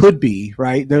where it could be,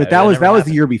 right? That was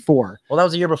the year before. Well, that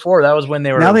was the year before. That was when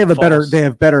they were. Now they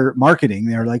have better marketing.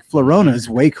 They're like Flurona is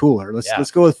way cooler.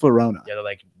 Let's go with Flurona. Yeah, they're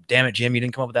like, damn it, Jim, you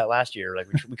didn't come up with that last year. Like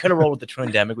we could have rolled with the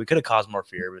twindemic. We could have caused more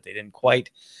fear, but they didn't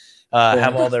quite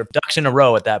have all their ducks in a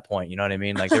row at that point. You know what I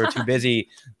mean? Like they were too busy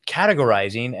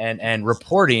categorizing and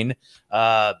reporting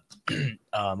all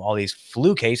these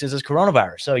flu cases as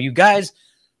coronavirus. So you guys,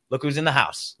 look who's in the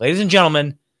house. Ladies and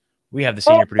gentlemen, we have the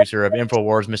senior producer of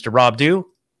InfoWars, Mr. Rob Dew.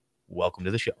 Welcome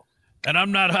to the show. And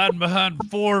I'm not hiding behind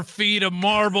 4 feet of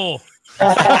marble.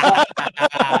 Yeah.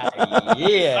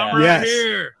 I'm right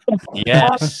here.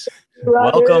 Yes.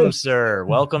 Welcome, sir.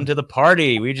 Welcome to the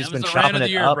party. We've just been chopping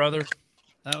it up, brother.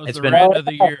 That was the rant of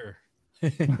the year.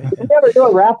 Did you ever do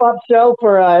a wrap-up show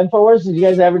for InfoWars? Did you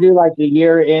guys ever do like the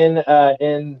year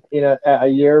a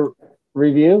year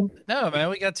review? No,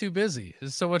 man, we got too busy.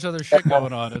 There's so much other shit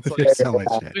going on. It's like so much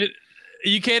shit.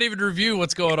 You can't even review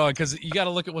what's going on because you got to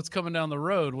look at what's coming down the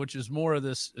road, which is more of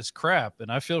this crap.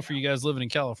 And I feel for you guys living in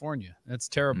California. That's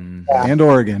terrible. And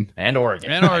Oregon. And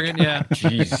Oregon, yeah.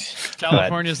 Jeez.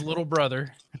 California's little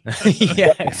brother.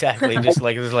 Yeah, exactly. Just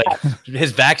like it was like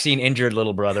his vaccine injured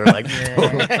little brother. Like,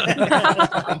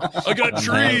 I got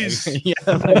trees.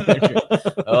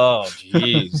 Oh,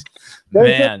 jeez,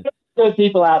 man. There's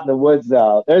people out in the woods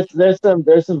though. There's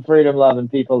some freedom loving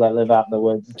people that live out in the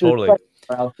woods. Totally.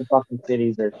 The fucking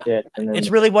cities are shit. And then, it's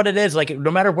really what it is. Like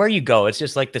no matter where you go, it's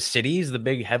just like the cities, the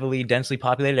big, heavily, densely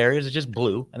populated areas, it's just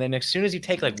blue. And then as soon as you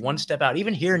take like one step out,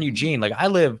 even here in Eugene, like I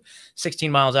live 16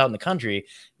 miles out in the country.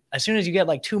 As soon as you get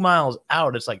like 2 miles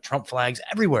out, it's like Trump flags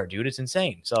everywhere, dude. It's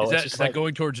insane. So is that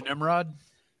going towards Nimrod?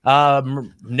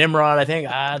 Nimrod, I think.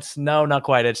 No, not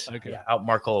quite. It's out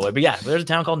Marcola way. But yeah, there's a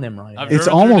town called Nimrod. It's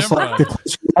almost like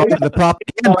the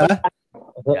propaganda.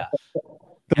 Yeah.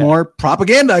 The more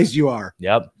propagandized you are.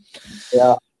 Yep.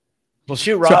 Yeah. Well,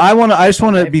 shoot, Rob. So I just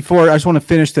want to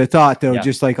finish the thought though,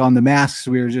 just like on the masks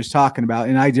we were just talking about,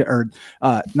 and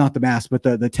not the masks, but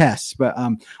the tests. But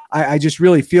I just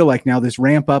really feel like now this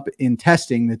ramp up in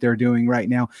testing that they're doing right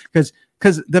now, because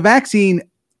the vaccine,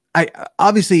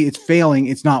 obviously it's failing,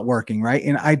 it's not working, right?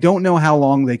 And I don't know how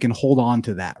long they can hold on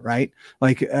to that, right?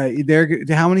 Like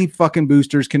how many fucking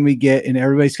boosters can we get, and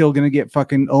everybody's still going to get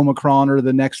fucking Omicron or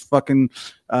the next fucking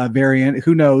variant.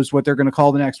 Who knows what they're going to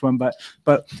call the next one?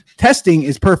 But testing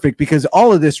is perfect, because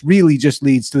all of this really just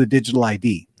leads to the digital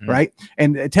ID, right?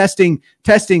 And testing,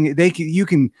 you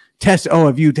can test. Oh,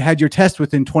 have you had your test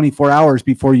within 24 hours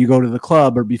before you go to the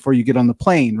club or before you get on the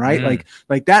plane, right?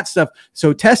 Like that stuff.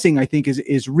 So testing, I think,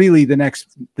 is really the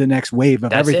next wave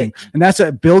of everything. And that's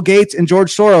Bill Gates and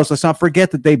George Soros. Let's not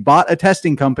forget that they bought a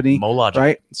testing company, Mologic.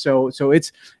 Right? So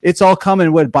it's all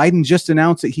coming. What Biden just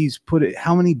announced that he's put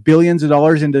how many billions of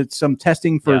dollars into some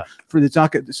testing for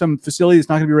some facility that's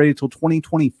not going to be ready until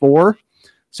 2024.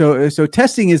 So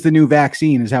testing is the new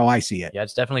vaccine, is how I see it. Yeah,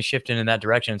 it's definitely shifting in that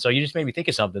direction. So you just made me think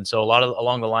of something. So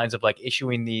along the lines of like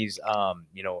issuing these,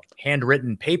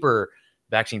 handwritten paper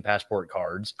vaccine passport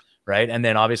cards, right? And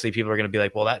then obviously people are going to be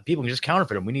like, well, that people can just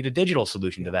counterfeit them. We need a digital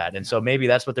solution to that. And so maybe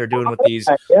that's what they're doing with these.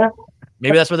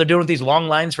 Maybe that's what they're doing with these long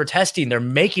lines for testing. They're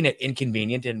making it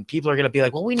inconvenient, and people are going to be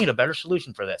like, well, we need a better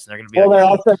solution for this. And they're going to be they're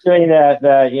also doing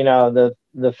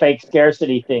the fake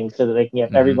scarcity thing so that they can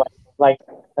get everybody. Like,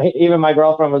 even my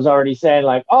girlfriend was already saying,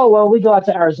 like, oh, well, we go out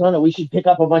to Arizona, we should pick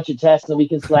up a bunch of tests and we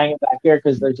can slang it back here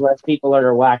because there's less people that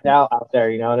are whacked out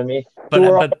there. You know what I mean? But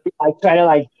we're like trying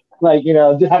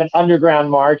to have an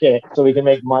underground market so we can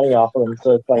make money off of them.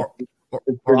 So it's like,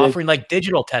 we're offering like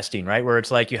digital testing, right? Where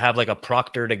it's like you have like a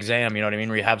proctored exam, you know what I mean?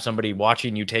 Where you have somebody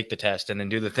watching you take the test and then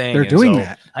do the thing. They're doing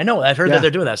that. I know. I've heard that they're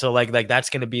doing that. So like that's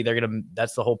going to be,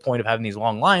 that's the whole point of having these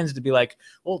long lines, to be like,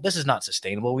 well, this is not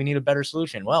sustainable. We need a better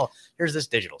solution. Well, here's this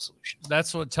digital solution.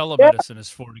 That's what telemedicine is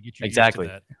for, to get you exactly.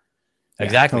 used to that.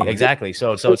 Exactly.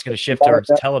 So it's going to shift towards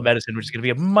telemedicine, which is going to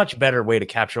be a much better way to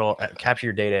capture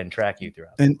your data and track you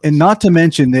throughout. And not to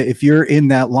mention that if you're in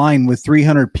that line with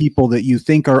 300 people that you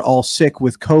think are all sick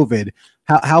with COVID,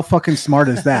 how fucking smart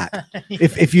is that?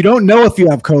 If you don't know if you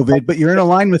have COVID, but you're in a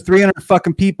line with 300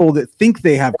 fucking people that think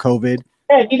they have COVID.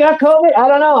 Hey, you got COVID? I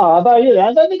don't know. How about you?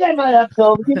 I don't think I might have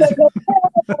COVID. You got COVID?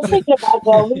 I'm thinking about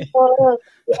COVID.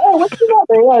 Oh, what you got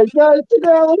there? What you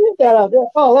got out there?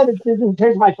 Oh, let me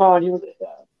change my phone.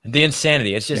 The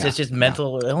insanity. It's just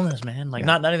mental illness, man. Like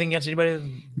not anything against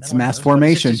anybody. It's mass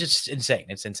formation. It's just insane.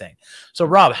 It's insane. So,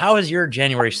 Rob, how has your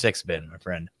January 6th been, my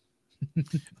friend?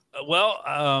 Well,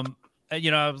 I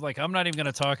was like, I'm not even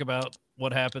going to talk about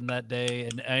what happened that day,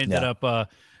 and I ended up.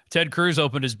 Ted Cruz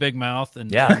opened his big mouth,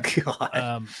 and I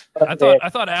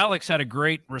thought Alex had a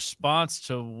great response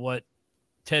to what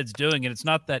Ted's doing, and it's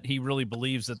not that he really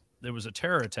believes that there was a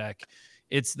terror attack;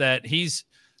 it's that he's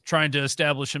trying to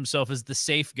establish himself as the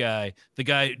safe guy, the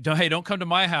guy. Hey, don't come to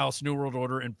my house, New World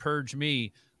Order, and purge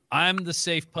me. I'm the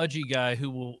safe, pudgy guy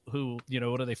who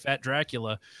what are they, Fat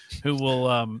Dracula, who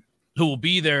will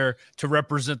be there to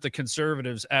represent the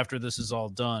conservatives after this is all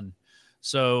done.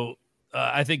 So.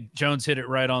 I think Jones hit it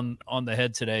right on the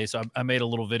head today. So I made a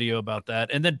little video about that,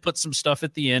 and then put some stuff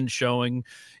at the end showing,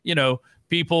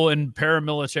 people in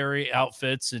paramilitary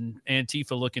outfits and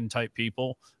Antifa looking type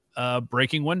people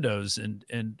breaking windows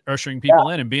and ushering people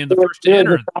in and being the first to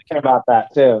enter. Talking about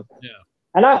that too. Yeah.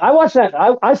 And I watched that.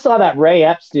 I saw that Ray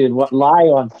Epps dude lie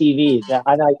on TV.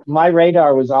 My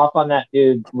radar was off on that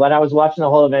dude when I was watching the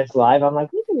whole events live. I'm like,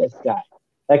 look at this guy.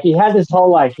 Like, he had this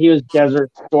whole, he was Desert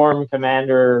Storm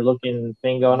Commander looking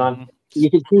thing going on.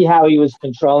 You could see how he was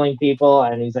controlling people,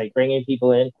 and he's bringing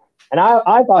people in. And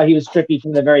I thought he was trippy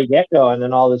from the very get-go, and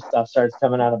then all this stuff starts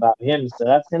coming out about him. So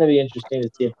that's going to be interesting to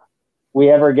see if we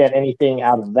ever get anything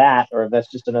out of that, or if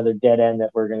that's just another dead end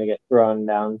that we're going to get thrown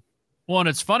down. Well, and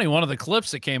it's funny, one of the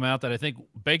clips that came out that I think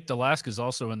Baked Alaska is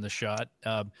also in the shot.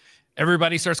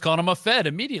 Everybody starts calling him a Fed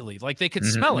immediately. Like, they could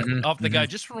smell it off the guy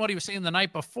just from what he was saying the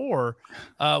night before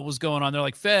was going on. They're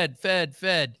like, Fed, Fed,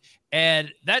 Fed.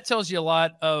 And that tells you a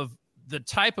lot of the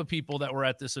type of people that were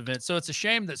at this event. So it's a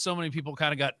shame that so many people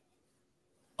kind of got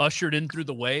ushered in through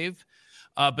the wave.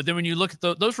 But then when you look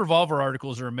at those Revolver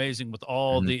articles are amazing with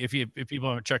all the, if people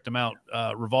haven't checked them out,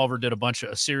 Revolver did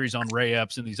a series on Ray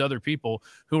Epps and these other people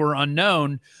who are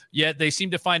unknown, yet they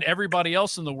seem to find everybody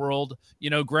else in the world,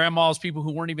 grandmas, people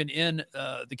who weren't even in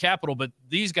the Capitol, but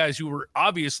these guys who were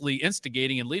obviously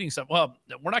instigating and leading something. Well,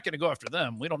 we're not going to go after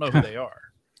them. We don't know who they are.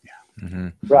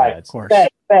 Right. Yeah, of course.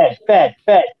 Fed.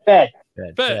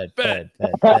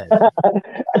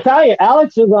 I tell you,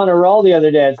 Alex was on a roll the other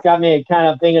day. It's got me kind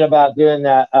of thinking about doing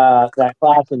that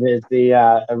class of his,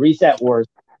 the Reset Wars.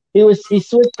 he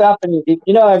switched up, and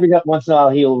every once in a while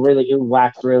he'll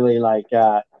wax really like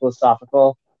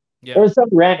philosophical. Yeah. There was some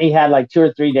rant he had like 2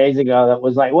 or 3 days ago that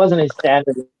was like, it wasn't his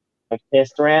standard like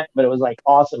pissed rant, but it was like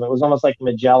awesome. It was almost like the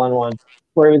Magellan one,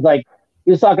 where he was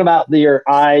talking about your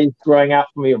eyes growing out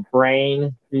from your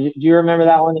brain. Do you remember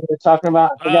that one that you were talking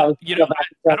about? I don't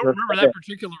remember that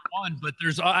particular one, but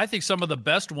I think some of the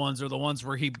best ones are the ones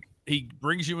where he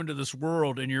brings you into this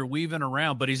world and you're weaving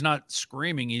around, but he's not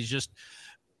screaming. He's just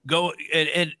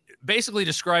and basically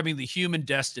describing the human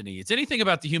destiny. It's anything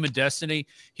about the human destiny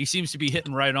he seems to be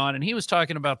hitting right on. And he was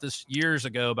talking about this years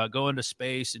ago about going to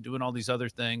space and doing all these other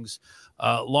things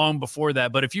long before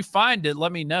that. But if you find it,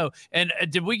 let me know. And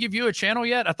did we give you a channel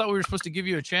yet? I thought we were supposed to give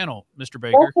you a channel, Mr.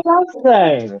 Baker.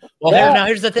 Well, now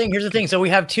here's the thing. So we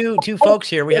have two folks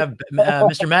here. We have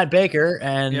Mr. Matt Baker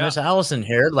and Miss Allison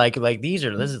here. Like this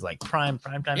is like prime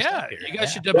time stuff here. You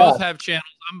guys should both have channels.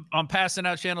 I'm passing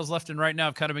out channels left and right now.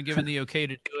 I've kind of been given the okay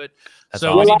to do it. That's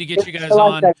so awesome. We need to get you guys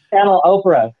on. Channel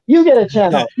Oprah. You get a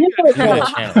channel. You get a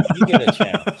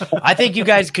channel. I think you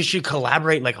guys should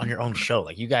collaborate like on your own show.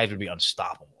 Like you guys would be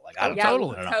unstoppable. Like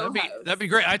totally. That'd be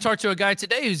great. I talked to a guy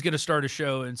today who's going to start a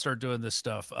show and start doing this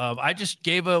stuff. I just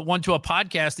gave one to a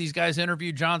podcast. These guys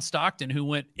interviewed John Stockton, who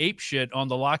went apeshit on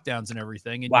the lockdowns and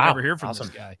everything, and you never hear from this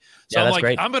guy. So I'm like,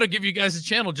 great. I'm going to give you guys a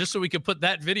channel just so we can put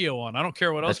that video on. I don't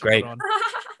care what else we put on.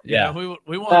 Yeah,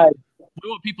 we want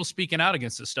people speaking out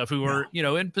against this stuff who are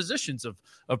in positions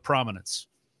of prominence.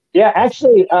 Yeah,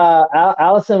 actually,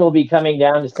 Allison will be coming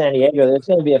down to San Diego. There's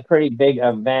going to be a pretty big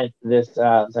event. This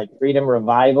it's like Freedom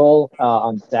Revival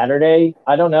on Saturday.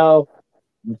 I don't know.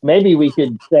 Maybe we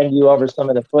could send you over some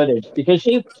of the footage because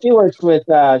she works with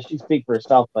she speaks for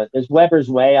herself, but there's Weber's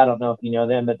Way. I don't know if you know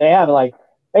them, but they have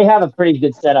a pretty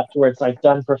good setup to where it's like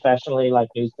done professionally, like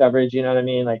news coverage. You know what I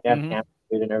mean? Like they have camera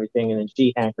and everything, and then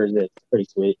she anchors it. It's pretty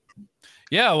sweet.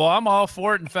 Yeah, well, I'm all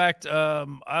for it. In fact,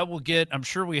 I'm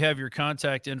sure we have your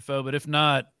contact info, but if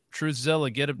not,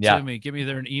 Truthzilla, get them to me. Give me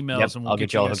their emails, and we'll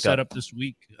get you set up this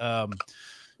week.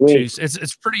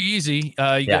 It's pretty easy.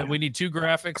 We need 2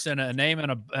 graphics and a name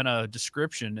and a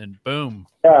description, and boom.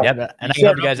 And I can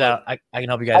help you guys out. I can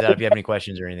help you guys out if you have any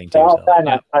questions or anything too.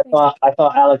 I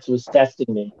thought Alex was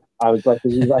testing me. I was like,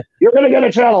 he's like, you're gonna get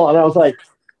a channel, and I was like,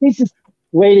 he's just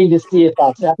waiting to see if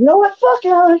that's happening. You know what? Fuck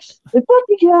Alex. Fuck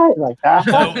you guys. Like,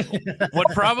 what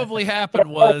probably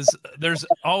happened was there's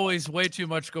always way too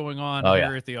much going on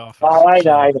here at the office. Oh, I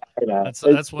know.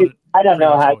 That's what I don't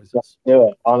know how to do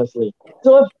it, honestly.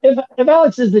 So if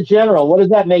Alex is the general, what does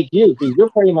that make you? Because you're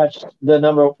pretty much the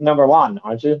number one,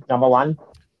 aren't you? Number one?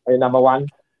 Are you number one?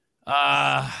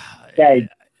 Okay.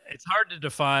 It's hard to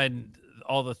define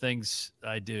all the things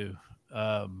I do.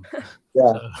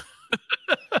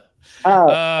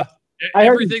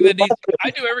 Everything that needs,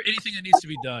 I do anything that needs to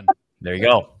be done. There you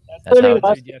go. Including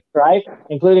mushrooms, right?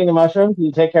 Including the mushrooms.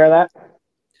 You take care of that.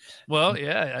 Well,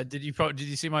 yeah. Did you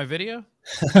see my video?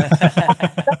 No,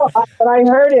 but I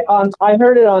heard it on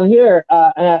here,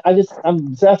 and I'm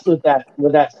obsessed with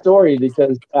that story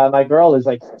because my girl is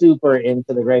like super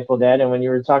into the Grateful Dead, and when you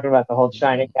were talking about the whole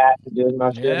China Cat and doing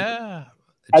mushrooms,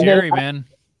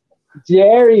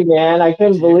 Jerry, man, I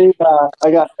couldn't believe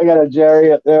I got a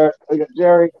Jerry up there. I got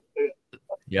Jerry.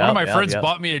 One of my friends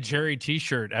bought me a Jerry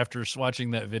T-shirt after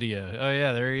watching that video. Oh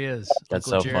yeah, there he is. That's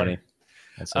so funny.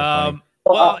 That's so funny.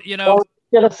 Well,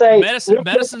 gonna say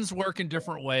medicines work in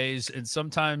different ways, and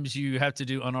sometimes you have to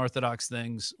do unorthodox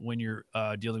things when you're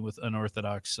dealing with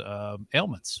unorthodox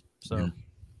ailments. So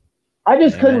I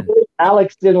just couldn't believe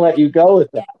Alex didn't let you go with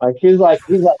that. Like he's like,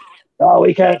 oh,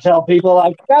 we can't tell people.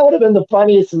 Like that would have been the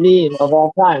funniest meme of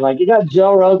all time. Like you got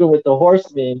Joe Rogan with the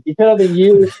horse meme. You could have been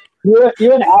you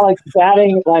and Alex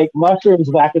batting like mushrooms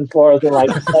back and forth and like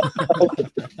that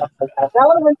would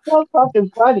have been so fucking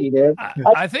funny, dude.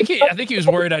 I think he was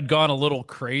worried I'd gone a little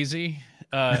crazy.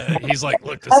 He's like,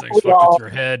 look, this thing's fucked with your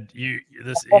head. You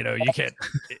can't.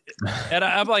 And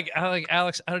I'm like,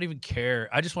 Alex, I don't even care.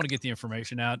 I just want to get the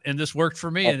information out. And this worked for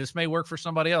me, and this may work for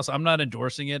somebody else. I'm not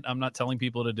endorsing it. I'm not telling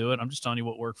people to do it. I'm just telling you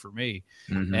what worked for me.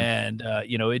 Mm-hmm. And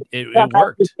it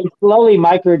worked. It's slowly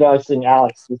microdosing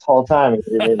Alex this whole time.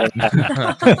 Man, that's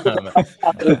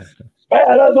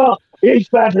all. Each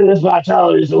factor of this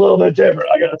vitality is a little bit different.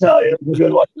 I gotta tell you, it's a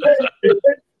good one.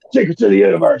 Secret to the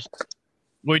universe.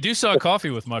 We do sell coffee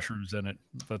with mushrooms in it,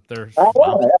 but they're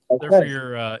for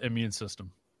your immune system.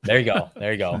 There you go.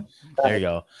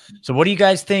 So what do you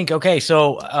guys think? Okay,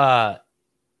 so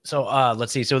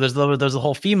let's see. So there's the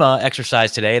whole FEMA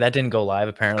exercise today. That didn't go live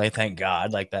apparently. Thank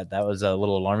God. Like that was a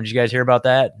little alarming. Did you guys hear about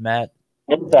that, Matt?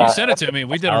 You sent it to me.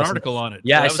 We did an article on it.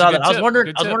 Yeah, I saw that. I was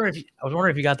wondering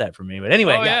if you got that from me. But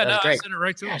anyway, no, I sent it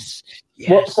right to him.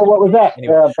 Yes. So what was that?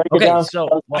 Anyway. Okay,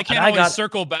 so I can't always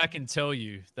circle back and tell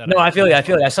you that. No, I feel you.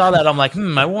 I saw that. I'm like,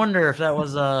 I wonder if that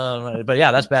was but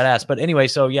yeah, that's badass. But anyway,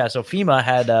 so FEMA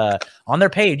had on their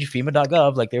page,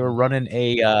 FEMA.gov, like they were running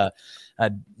a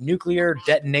nuclear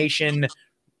detonation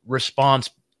response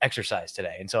exercise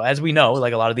today. And so as we know,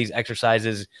 like a lot of these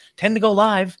exercises tend to go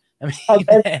live. I mean,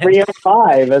 at 3 and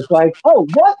 5, it's like, oh,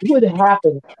 what would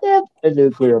happen if a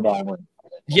nuclear bomb went?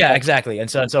 Yeah, exactly. And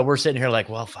so we're sitting here like,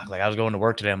 well, fuck, like I was going to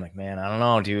work today. I'm like, man, I don't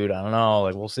know, dude. I don't know.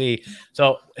 Like, we'll see.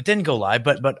 So it didn't go live,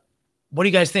 but what do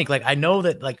you guys think? Like, I know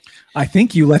that, like, I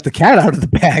think you let the cat out of the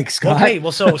bag, Scott. Okay,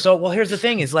 well, here's the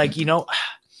thing is, like,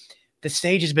 the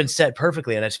stage has been set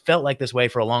perfectly, and it's felt like this way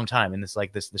for a long time. And this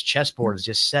chessboard is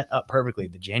just set up perfectly.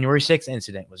 The January 6th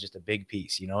incident was just a big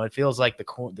piece. It feels like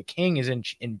the king is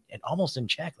in almost in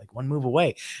check, like one move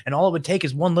away. And all it would take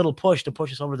is one little push to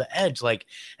push us over the edge. Like,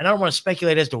 and I don't want to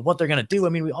speculate as to what they're going to do. I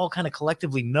mean, we all kind of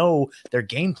collectively know their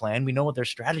game plan. We know what their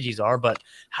strategies are, but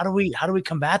how do we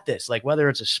combat this? Like, whether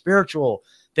it's a spiritual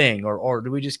thing or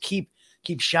do we just keep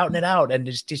shouting it out and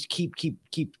just keep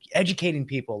educating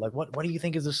people? Like, what do you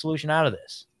think is the solution out of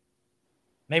this?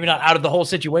 Maybe not out of the whole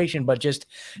situation, but just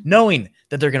knowing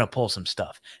that they're going to pull some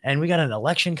stuff. And we got an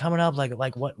election coming up.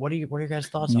 Like what are your guys'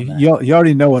 thoughts on that? You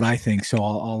already know what I think, so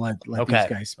I'll let these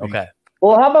guys speak. Okay.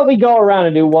 Well, how about we go around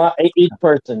and do each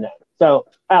person now? So,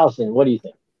 Allison, what do you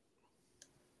think?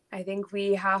 I think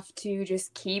we have to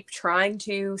just keep trying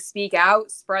to speak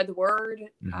out, spread the word,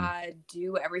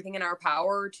 do everything in our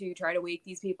power to try to wake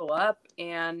these people up.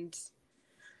 And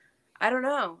I don't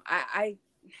know.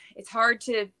 It's hard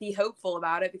to be hopeful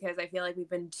about it because I feel like we've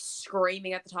been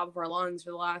screaming at the top of our lungs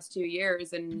for the last 2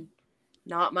 years and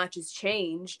not much has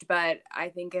changed. But I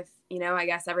think if, I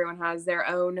guess everyone has their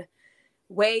own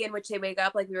way in which they wake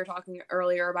up. Like we were talking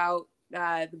earlier about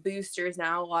the boosters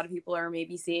now. A lot of people are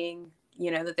maybe seeing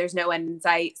that there's no end in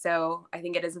sight. So I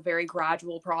think it is a very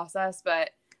gradual process, but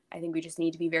I think we just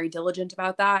need to be very diligent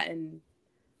about that. And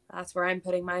that's where I'm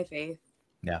putting my faith.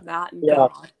 Yeah. That and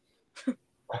God.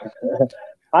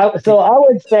 I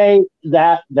would say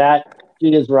that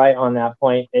she is right on that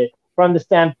point. From the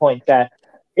standpoint that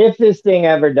if this thing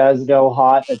ever does go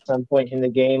hot at some point in the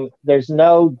game, there's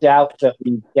no doubt that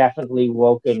we've definitely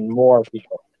woken more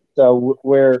people. So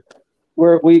we're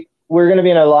going to be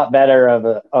in a lot better of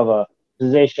a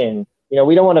position.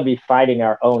 We don't want to be fighting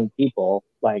our own people.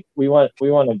 Like we want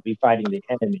to be fighting the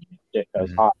enemy if it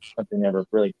goes hot, something never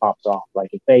really pops off. Like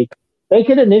if they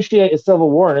could initiate a civil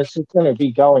war and it's just going to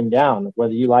be going down,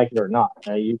 whether you like it or not.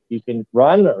 You can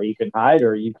run or you can hide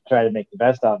or you can try to make the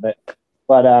best of it.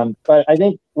 But I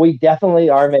think we definitely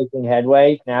are making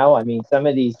headway now. I mean, some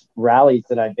of these rallies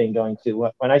that I've been going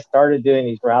to, when I started doing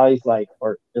these rallies,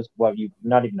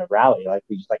 not even a rally, like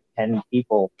we just like 10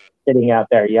 people sitting out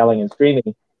there yelling and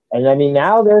screaming. And I mean,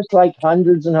 now there's like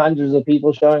hundreds and hundreds of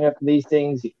people showing up for these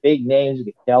things, big names. You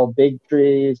can tell Big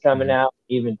Tree is coming out,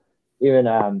 even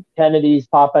Kennedy's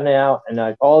popping out, and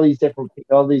like all these different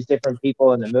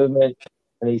people in the movement.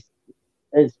 And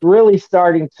it's really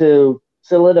starting to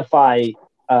solidify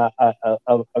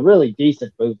a really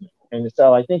decent movement. And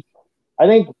so I think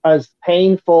as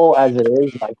painful as it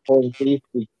is, like pulling teeth,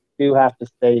 we do have to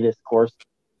stay this course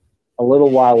a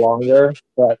little while longer.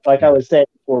 But like I was saying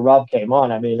before Rob came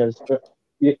on, I mean,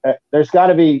 there's got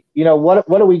to be, what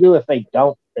do we do if they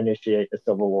don't initiate the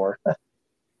civil war?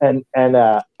 and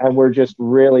we're just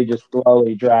really just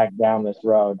slowly dragged down this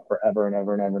road forever and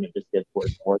ever and ever, and it just gets worse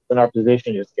and worse. And our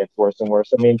position just gets worse and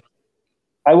worse. I mean,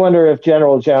 I wonder if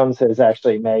General Jones has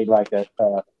actually made like a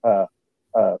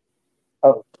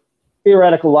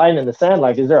theoretical line in the sand.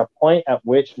 Like, is there a point at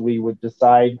which we would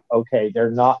decide, okay,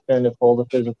 they're not going to pull the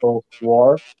physical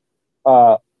war?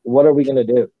 What are we going to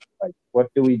do? Like,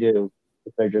 what do we do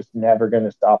if they're just never going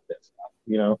to stop this?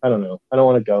 I don't know. I don't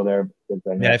want to go there.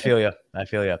 Yeah, I feel you.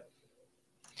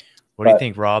 What do you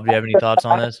think, Rob? Do you have any thoughts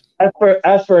on this?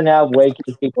 As for now,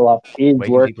 waking people up is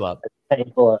as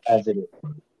painful as it is.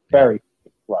 Very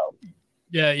slow.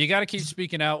 Yeah, you got to keep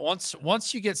speaking out.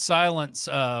 Once you get silence,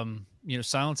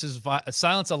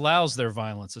 silence allows their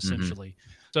violence essentially.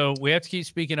 So we have to keep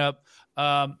speaking up.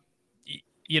 I've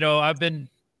been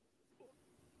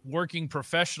working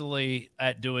professionally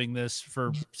at doing this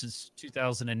since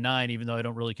 2009, even though I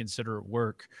don't really consider it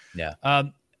work. Yeah.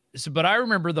 But I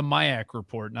remember the MIAC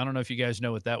report, and I don't know if you guys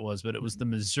know what that was, but it was the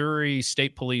Missouri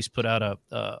State Police put out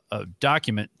a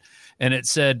document, and it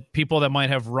said people that might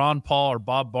have Ron Paul or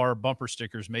Bob Barr bumper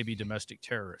stickers may be domestic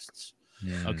terrorists.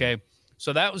 Yeah. Okay.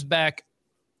 So that was back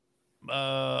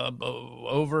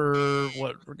over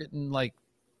what we're getting like,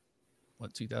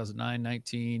 what, 2009,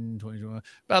 19, 2021,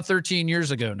 about 13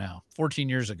 years ago now, 14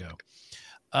 years ago.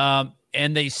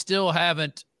 And they still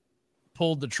haven't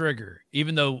pulled the trigger,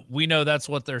 even though we know that's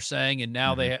what they're saying. And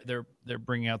now they're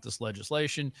bringing out this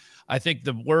legislation. I think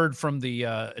the word from the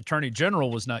Attorney General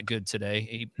was not good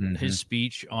today. His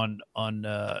speech on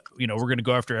we're going to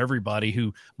go after everybody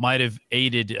who might have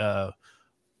aided,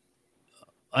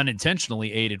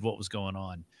 unintentionally aided what was going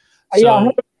on.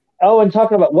 So, and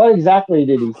talking about what exactly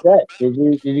did he say?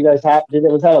 Did you guys have?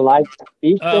 Was that a live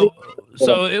speech?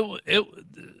 So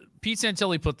Pete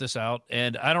Santilli put this out,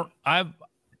 and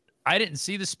I didn't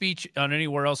see the speech on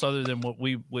anywhere else other than what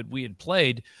we had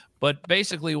played. But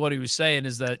basically, what he was saying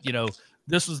is that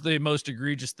this was the most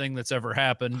egregious thing that's ever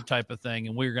happened, type of thing,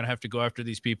 and we're going to have to go after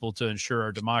these people to ensure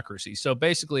our democracy. So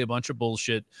basically, a bunch of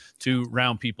bullshit to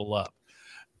round people up,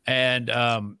 and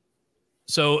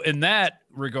so in that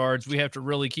regards, we have to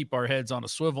really keep our heads on a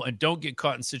swivel and don't get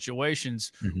caught in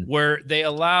situations where they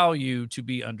allow you to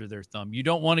be under their thumb. You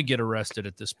don't want to get arrested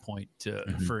at this point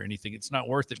for anything. It's not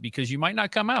worth it because you might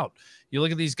not come out. You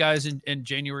look at these guys in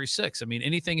January 6th. I mean,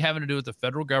 anything having to do with the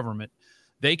federal government,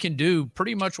 they can do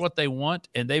pretty much what they want.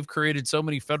 And they've created so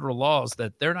many federal laws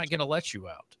that they're not going to let you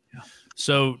out. Yeah.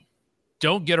 So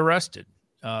don't get arrested.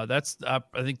 That's, I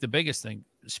think, the biggest thing.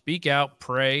 Speak out,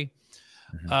 pray.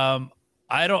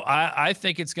 I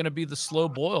think it's going to be the slow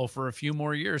boil for a few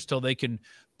more years till they can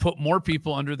put more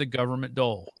people under the government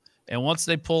dole. And once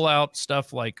they pull out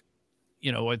stuff like,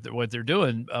 what they're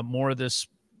doing, more of this,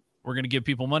 we're going to give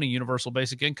people money, universal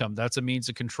basic income. That's a means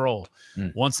of control.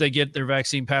 Once they get their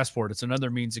vaccine passport, it's another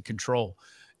means of control.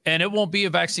 And it won't be a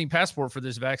vaccine passport for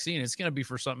this vaccine. It's going to be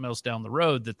for something else down the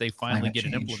road that they finally get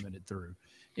it implemented through.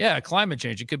 Yeah, climate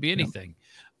change. It could be anything.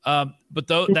 But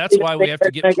that's why we have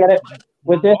to get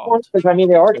with this one, because I mean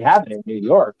they already have it in New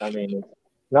York. I mean, it's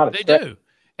not. They do.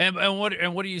 And what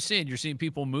are you seeing? You're seeing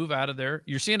people move out of there.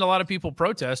 You're seeing a lot of people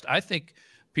protest. I think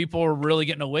people are really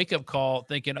getting a wake up call,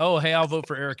 thinking, "Oh, hey, I'll vote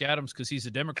for Eric Adams because he's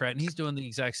a Democrat and he's doing the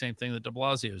exact same thing that De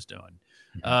Blasio is doing."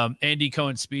 Andy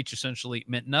Cohen's speech essentially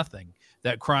meant nothing.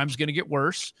 That crime's going to get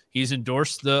worse. He's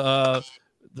endorsed the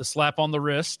slap on the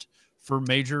wrist for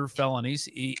major felonies.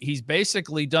 He's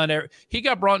basically done. He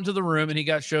got brought into the room and he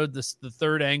got showed the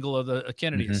third angle of the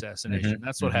Kennedy assassination.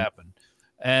 That's what happened.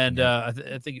 And I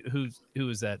think who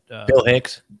was that? Bill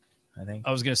Hicks. I think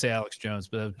I was going to say Alex Jones,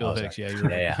 but that was Bill Hicks. Yeah, you're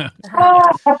right.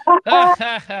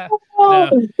 No.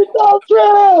 It's all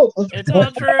true. It's all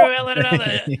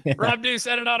true. Rob Dew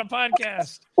said it on a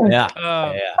podcast. Yeah.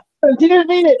 He didn't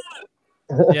mean it.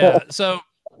 Yeah. So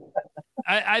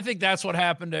I think that's what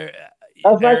happened to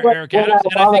Eric Adams.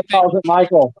 And I think calls it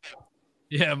Michael.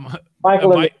 Yeah,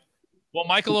 Michael. Well,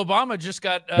 Michael Obama just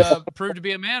got proved to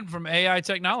be a man from AI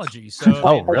technology.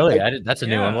 So, really? That's a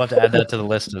new one. We'll have to add that to the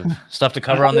list of stuff to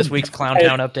cover on this week's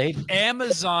Clowntown update.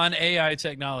 Amazon AI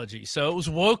technology. So it was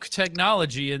woke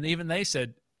technology, and even they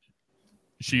said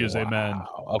she is a man.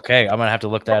 Okay, I'm gonna have to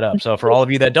look that up. So for all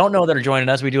of you that don't know that are joining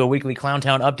us, we do a weekly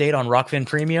Clowntown update on Rockfin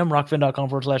Premium,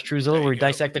 rockfin.com/Truezilla, where we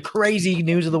dissect the crazy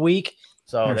news of the week.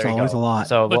 So there's always a lot.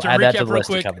 So we'll add that to the list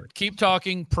to cover. Keep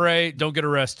talking, pray, don't get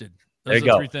arrested. There you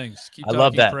go. Three things. Keep I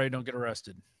love that. Pray, don't get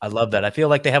arrested. I love that. I feel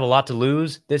like they have a lot to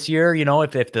lose this year.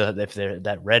 If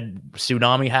that red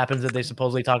tsunami happens that they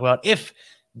supposedly talk about, if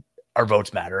our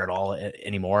votes matter at all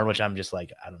anymore, which I'm just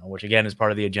like, I don't know, which again is part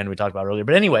of the agenda we talked about earlier.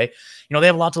 But anyway, they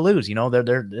have a lot to lose.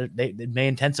 They may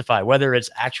intensify, whether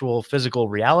it's actual physical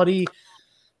reality,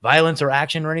 violence or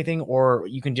action or anything, or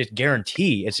you can just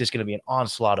guarantee it's just going to be an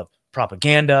onslaught of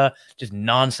propaganda, just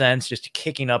nonsense, just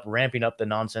ramping up the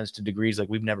nonsense to degrees like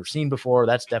we've never seen before.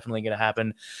 That's definitely going to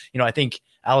happen. I think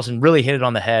Allison really hit it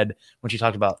on the head when she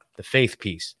talked about the faith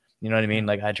piece. You know what I mean?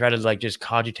 Like I try to just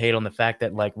cogitate on the fact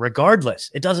that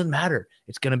regardless, it doesn't matter.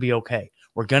 It's going to be okay.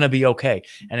 We're going to be okay.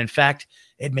 And in fact,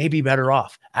 it may be better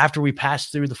off after we pass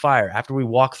through the fire, after we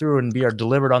walk through and are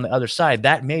delivered on the other side.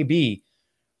 That may be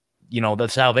the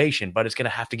salvation, but it's going to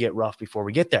have to get rough before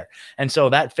we get there. And so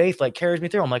that faith carries me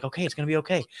through. I'm like, okay, it's going to be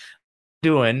okay.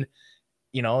 And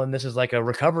this is like a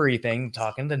recovery thing,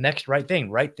 talking the next right thing,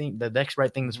 the next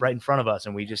right thing that's right in front of us.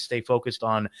 And we just stay focused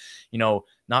on,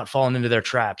 not falling into their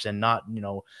traps and not,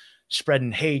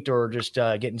 spreading hate or just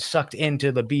getting sucked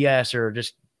into the BS or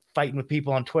just fighting with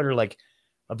people on Twitter.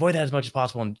 Avoid that as much as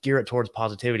possible and gear it towards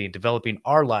positivity and developing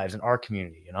our lives and our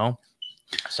community,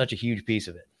 such a huge piece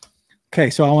of it. Okay,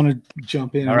 so I want to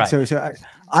jump in. All right. So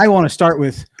I want to start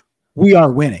with, we are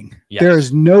winning. Yes. There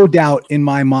is no doubt in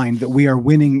my mind that we are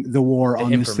winning the war on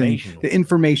this thing, the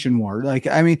information war. I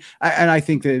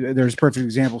think that there's a perfect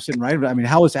example sitting right. I mean,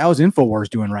 how is InfoWars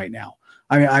doing right now?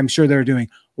 I mean, I'm sure they're doing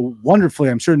wonderfully.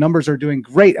 I'm sure numbers are doing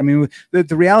great. I mean,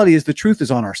 the reality is the truth is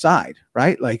on our side,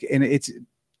 right? Like, and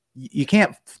you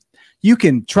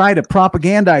can try to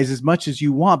propagandize as much as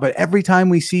you want, but every time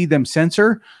we see them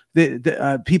censor,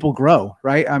 the people grow,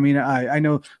 right? I mean, I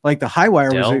know like the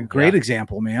Highwire was a great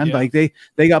example, man. Yeah. Like they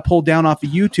got pulled down off of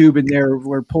YouTube, and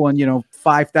we're pulling,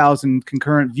 5,000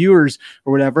 concurrent viewers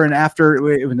or whatever. And after,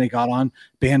 when they got on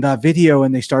Band.video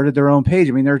and they started their own page,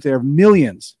 I mean, they're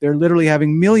millions. They're literally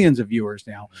having millions of viewers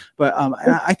now. But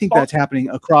I think that's happening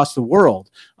across the world.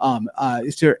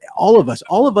 All of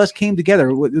us came together.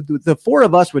 The four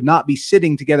of us would not be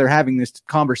sitting together having this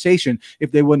conversation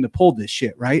if they wouldn't have pulled this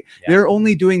shit, right? Yeah. They're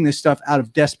only doing this stuff out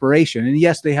of desperation. And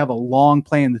yes, they have a long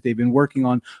plan that they've been working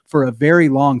on for a very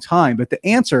long time. But the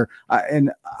answer,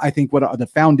 and I think what the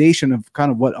foundation of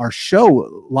kind of what our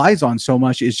show lies on so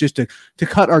much, is just to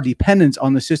cut our dependence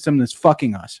on the system that's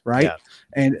fucking us, right? Yeah.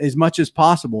 And as much as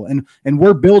possible. And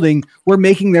we're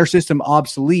making their system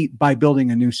obsolete by building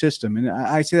a new system. And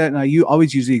I say that, and I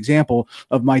always use the example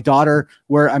of my daughter,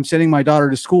 where I'm sending my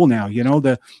daughter to school now.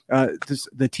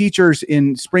 The teachers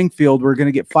in Springfield were going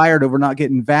to get fired over not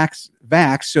getting vax.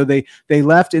 So they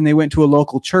left and they went to a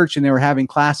local church, and they were having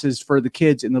classes for the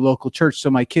kids in the local church. So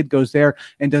my kid goes there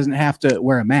and doesn't have to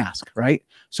wear a mask, right?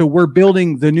 So we're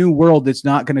building the new world that's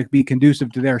not going to be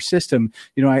conducive to their system.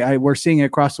 We're seeing it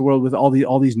across the world with all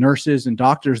these nurses and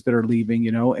doctors that are leaving,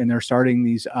 and they're starting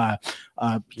these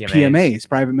PMAs,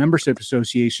 private membership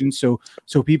associations, so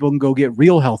people can go get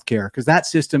real health care, because that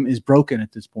system is broken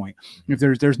at this point. If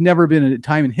there's never been a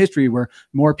time in history where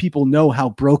more people know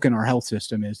how broken our health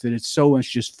system is, that it's so much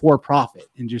just for profit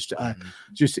and just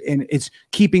and it's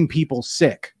keeping people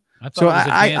sick. So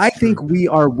I think we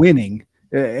are winning.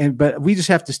 But we just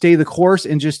have to stay the course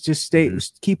and just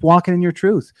keep walking in your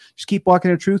truth. Just keep walking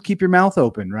in your truth. Keep your mouth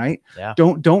open, right? Yeah.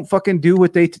 Don't fucking do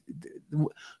what they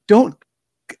don't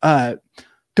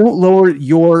lower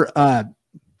your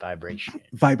vibration,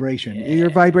 your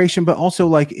vibration. But also,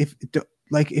 like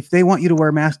if they want you to wear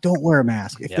a mask, don't wear a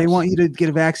mask. If they want you to get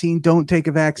a vaccine, don't take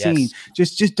a vaccine.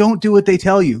 Yes. Just don't do what they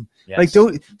tell you. Yes. Like,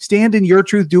 don't stand in your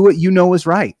truth. Do what you know is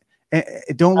right.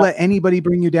 Don't let anybody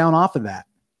bring you down off of that.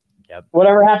 Yep.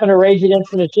 Whatever happened to Rage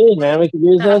Against the Machine, man? We could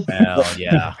use this. Hell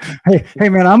yeah. Hey,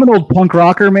 man, I'm an old punk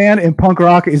rocker, man, and punk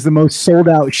rock is the most sold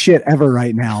out shit ever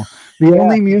right now. The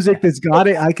only music that's got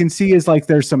it I can see is like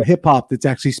there's some hip hop that's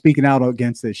actually speaking out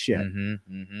against this shit.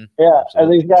 Mm-hmm, mm-hmm. Yeah, at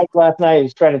least guys last night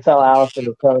he's trying to tell Allison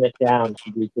to tone it down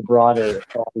to be the broader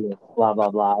audience, blah blah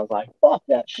blah. I was like, fuck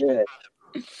that shit.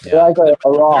 Yeah. Like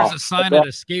there's a sign at a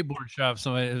skateboard shop,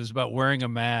 so it was about wearing a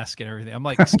mask and everything. I'm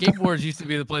like, skateboards used to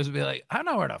be the place to be like, I'm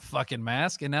not wearing a fucking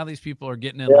mask, and now these people are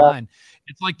getting in line.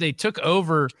 It's like they took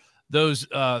over those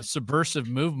subversive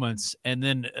movements and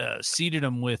then seeded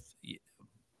them with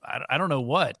I don't know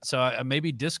what. So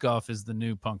maybe disc golf is the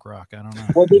new punk rock. I don't know.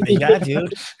 Well, yeah,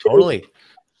 dude, totally.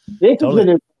 This is the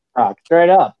new rock, straight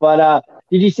up. But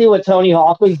did you see what Tony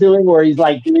Hawk was doing, where he's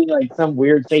like doing like some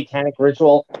weird satanic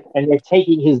ritual, and they're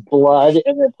taking his blood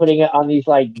and they're putting it on these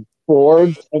like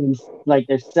boards, and he's like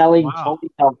they're selling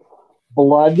Tony Hawk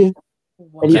blood. And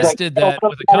Kiss did that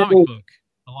with a comic book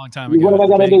a long time ago. What am I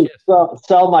going to do?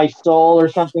 Sell my soul or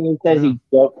something? He says he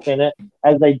jokes in it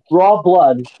as they draw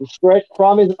blood straight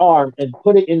from his arm and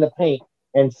put it in the paint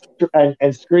and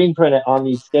screen print it on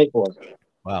these skateboards.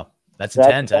 Wow, that's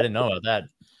intense. I didn't know about that.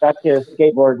 That's your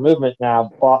skateboard movement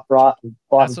now.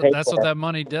 That's what that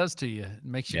money does to you. It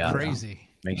makes you crazy.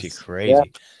 Makes you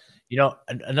crazy. Yeah.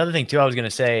 Another thing too, I was going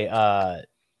to say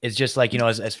is just like,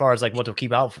 as far as like what to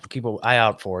keep an eye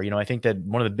out for. I think that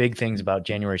one of the big things about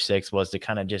January 6th was to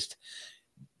kind of just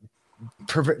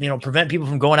prevent people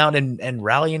from going out and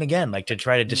rallying again, like to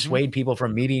try to dissuade people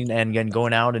from meeting and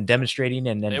going out and demonstrating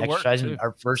and exercising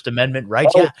our First Amendment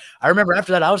rights. Yeah, I remember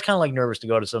after that I was kind of like nervous to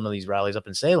go to some of these rallies up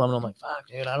in Salem, and I'm like, fuck,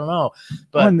 dude, I don't know.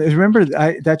 But remember,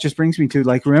 that just brings me to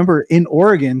remember in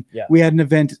Oregon, we had an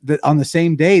event that on the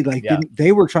same day,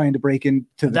 they were trying to break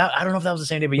into that. I don't know if that was the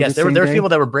same day, but yes, there were people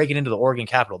that were breaking into the Oregon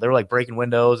Capitol. They were like breaking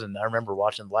windows, and I remember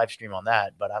watching the live stream on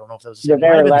that, but I don't know if that was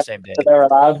the same day. They were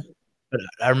allowed. But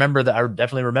I remember that. I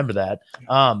definitely remember that.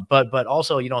 But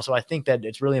also, so I think that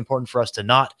it's really important for us to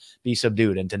not be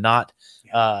subdued and to not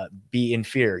be in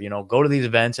fear. Go to these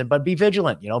events but be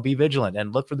vigilant. Be vigilant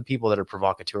and look for the people that are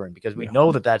provocateuring, because we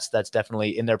know that that's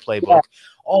definitely in their playbook,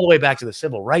 all the way back to the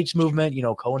civil rights movement.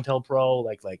 COINTELPRO,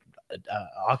 like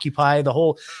Occupy, the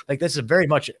whole this is very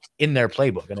much in their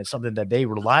playbook, and it's something that they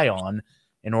rely on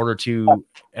in order to.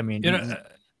 I mean.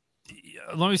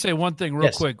 Let me say one thing real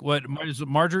quick. What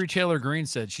Marjorie Taylor Greene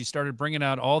said, she started bringing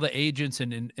out all the agents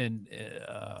and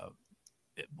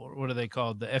what are they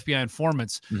called? The FBI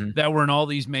informants that were in all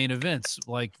these main events,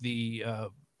 like the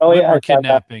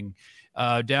kidnapping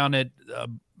down at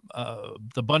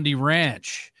the Bundy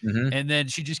Ranch. And then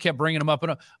she just kept bringing them up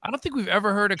and up. I don't think we've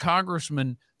ever heard a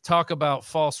congressman talk about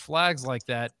false flags like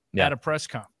that at a press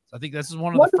conference. I think this is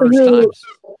one of the first times.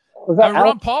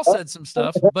 Ron Paul said some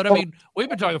stuff, but I mean, we've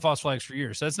been talking false flags for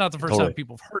years. So that's not the first time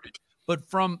people have heard it. But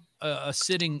from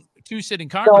two sitting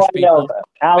Congress people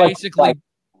basically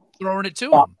throwing it to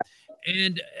them.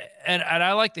 And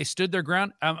I like they stood their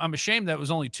ground. I'm ashamed that it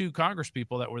was only 2 Congress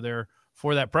people that were there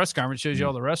for that press conference. Shows you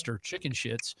all the rest are chicken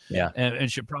shits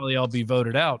and should probably all be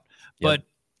voted out. But,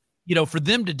 you know, for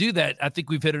them to do that, I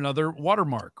think we've hit another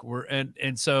watermark.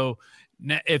 And so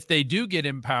if they do get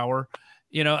in power,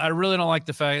 you know, I really don't like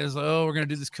the fact is, we're going to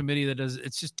do this committee that does.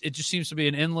 It just seems to be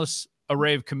an endless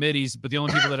array of committees, but the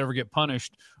only people that ever get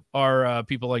punished are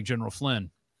people like General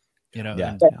Flynn. You know,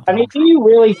 I mean, do you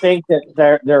really think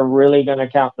that they're really going to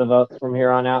count the votes from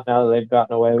here on out now that they've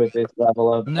gotten away with this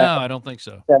level of? No, I don't think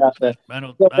so. I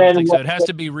don't think so. It has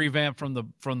to be revamped from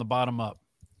the bottom up.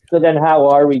 So then, how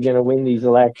are we going to win these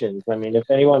elections? I mean, if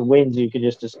anyone wins, you could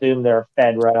just assume they're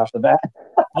fed right off the bat.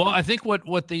 Well, I think what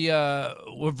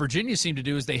Virginia seemed to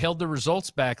do is they held the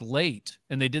results back late,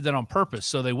 and they did that on purpose,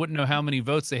 so they wouldn't know how many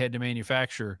votes they had to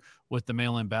manufacture with the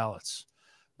mail-in ballots.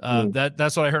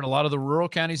 That's what I heard. A lot of the rural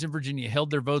counties in Virginia held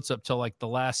their votes up till like the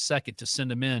last second to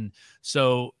send them in.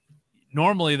 So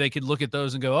normally they could look at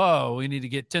those and go, "Oh, we need to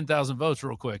get 10,000 votes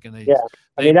real quick," and they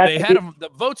had them. The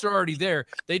votes are already there.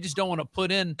 They just don't want to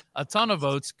put in a ton of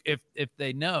votes if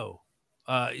they know.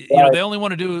 You know, they only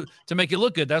want to do to make it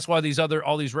look good. That's why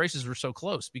all these races were so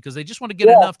close, because they just want to get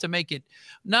enough to make it,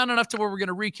 not enough to where we're going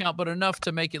to recount, but enough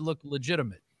to make it look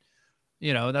legitimate.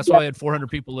 You know, that's why I had 400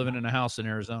 people living in a house in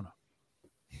Arizona.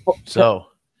 So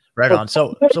right on.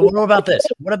 So what about this?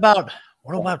 What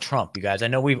about Trump, you guys? I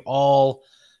know we've all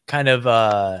kind of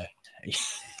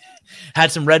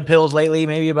had some red pills lately,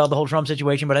 maybe about the whole Trump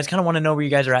situation, but I just kind of want to know where you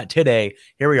guys are at today.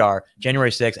 Here we are,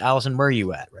 January 6th. Allison, where are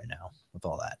you at right now with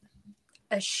all that?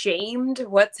 Ashamed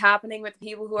what's happening with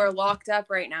people who are locked up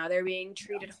right now. They're being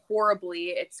treated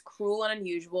horribly. It's cruel and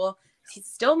unusual. He's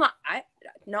still not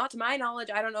to my knowledge,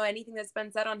 I don't know anything that's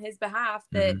been said on his behalf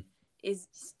that is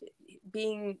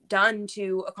being done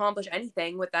to accomplish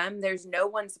anything with them. There's no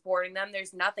one supporting them.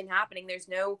 There's nothing happening. There's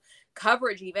no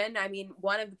coverage even. I mean,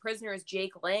 one of the prisoners,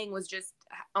 Jake Lang, was just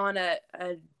on an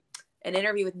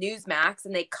interview with Newsmax,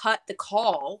 and they cut the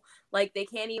call. Like, they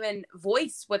can't even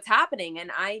voice what's happening.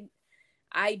 And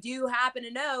I do happen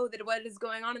to know that what is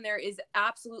going on in there is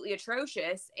absolutely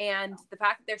atrocious. And the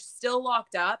fact that they're still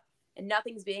locked up and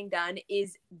nothing's being done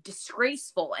is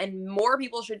disgraceful. And more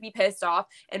people should be pissed off,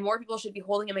 and more people should be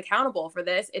holding him accountable for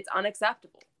this. It's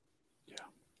unacceptable. Yeah.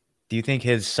 Do you think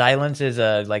his silence is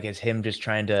is him just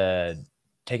trying to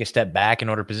take a step back in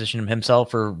order to position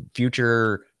himself for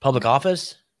future public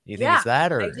office? Do you think it's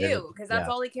that? Or I do, because that's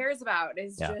all he cares about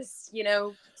is just, you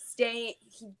know, stay.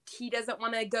 He doesn't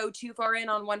want to go too far in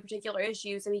on one particular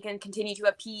issue so he can continue to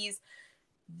appease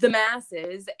the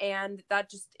masses, and that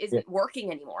just isn't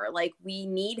working anymore. Like, we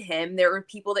need him. There were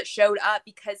people that showed up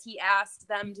because he asked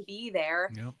them to be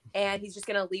there, and he's just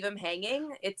going to leave them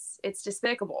hanging. It's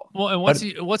despicable. Well, and what's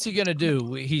he going to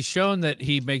do? He's shown that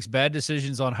he makes bad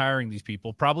decisions on hiring these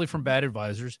people, probably from bad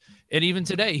advisors. And even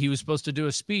today, he was supposed to do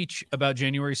a speech about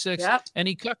January 6th, and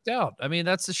he cucked out. I mean,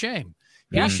 that's a shame.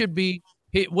 He should be.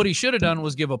 What he should have done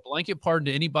was give a blanket pardon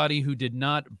to anybody who did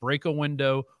not break a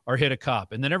window or hit a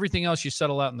cop, and then everything else you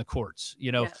settle out in the courts,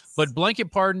 you know. But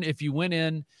blanket pardon if you went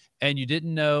in and you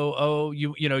didn't know,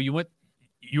 you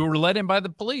were let in by the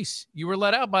police, you were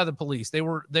let out by the police. They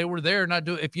were there not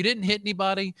doing. If you didn't hit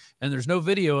anybody and there's no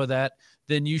video of that,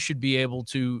 then you should be able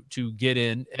to get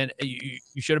in, and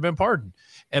you should have been pardoned.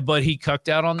 But he cucked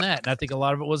out on that. And I think a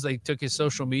lot of it was they took his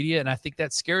social media, and I think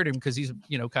that scared him because he's,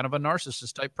 you know, kind of a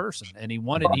narcissist type person, and he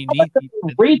needs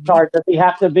retard that he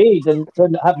have to be to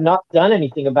have not done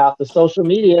anything about the social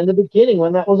media in the beginning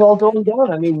when that was all going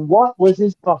down. I mean, what was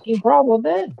his fucking problem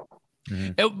then?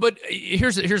 But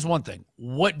here's one thing.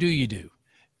 What do you do?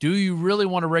 Do you really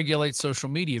want to regulate social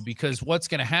media? Because what's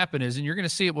going to happen is, and you're going to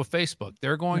see it with Facebook,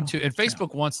 they're going to, and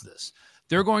Facebook wants this,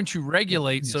 they're going to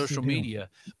regulate social media,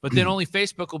 but then only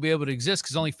Facebook will be able to exist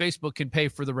because only Facebook can pay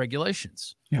for the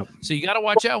regulations. So you got to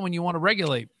watch out when you want to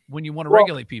regulate,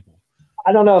 regulate people.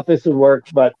 I don't know if this would work,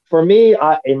 but for me,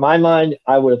 in my mind,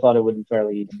 I would have thought it would be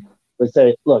fairly easy. Would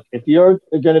say, look, if you're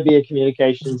going to be a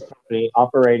communications company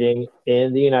operating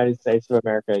in the United States of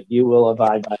America, you will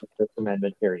abide by the Fifth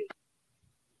Amendment, period.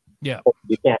 Yeah.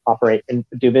 You can't operate and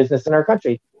do business in our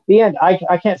country. The end.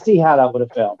 I can't see how that would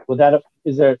have failed.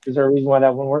 Is there a reason why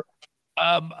that wouldn't work?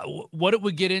 What it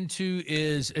would get into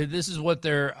is this is what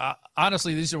they're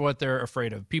honestly, these are what they're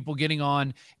afraid of. People getting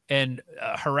on and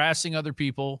harassing other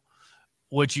people,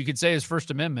 which you could say is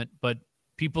First Amendment, but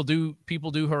people do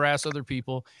harass other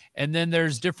people. And then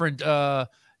there's different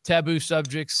taboo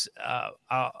subjects.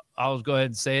 I'll go ahead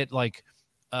and say it, like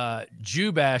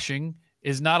Jew bashing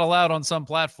is not allowed on some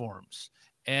platforms.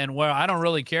 And where I don't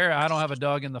really care, I don't have a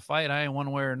dog in the fight. I ain't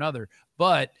one way or another.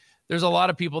 But there's a lot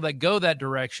of people that go that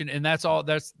direction, and that's all.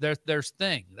 That's their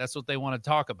thing. That's what they want to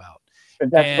talk about.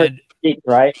 But that's freedom of speech,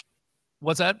 right?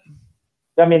 What's that?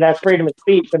 I mean, that's freedom of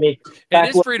speech. I mean,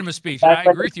 it is freedom of speech. I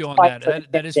agree with you on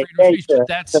that. That is freedom of speech.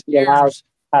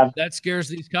 But that scares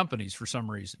these companies for some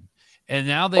reason. And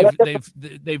now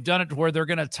they've done it to where they're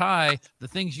going to tie the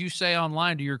things you say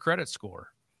online to your credit score.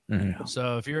 Mm-hmm.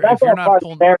 So if you're not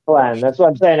pulling their plan, that's what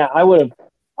I'm saying.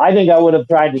 I think I would have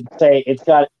tried to say it's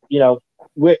got,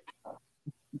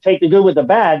 take the good with the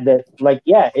bad, that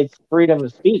it's freedom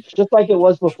of speech, just like it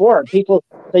was before. People,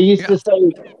 they used to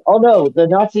say, oh no, the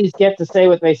Nazis get to say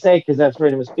what they say because that's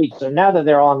freedom of speech. So now that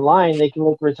they're online, they can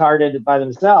look retarded by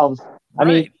themselves. I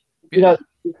mean,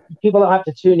 people don't have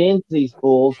to tune into these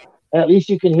fools, and at least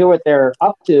you can hear what they're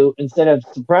up to instead of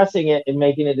suppressing it and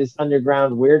making it this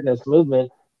underground weirdness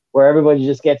movement where everybody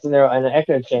just gets in there in the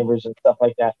echo chambers and stuff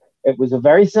like that. It was a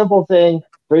very simple thing.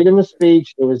 Freedom of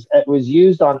speech. It was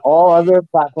used on all other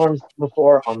platforms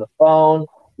before, on the phone,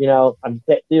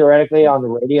 theoretically on the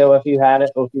radio if you had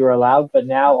it, or if you were allowed. But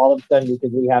now all of a sudden,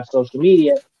 because we have social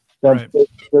media, the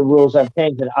rules have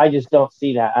changed, and I just don't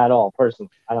see that at all. Personally,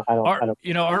 I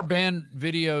don't. Our banned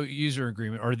video user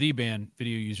agreement, or the banned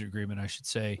video user agreement, I should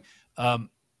say,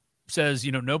 says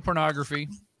no pornography,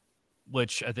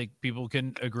 which I think people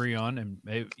can agree on. And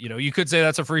maybe, you could say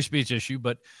that's a free speech issue,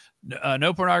 but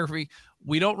no pornography.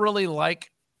 We don't really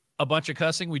like a bunch of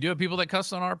cussing. We do have people that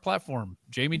cuss on our platform.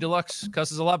 Jamie Deluxe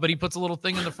cusses a lot, but he puts a little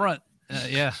thing in the front.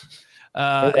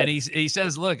 And he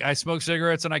says, look, I smoke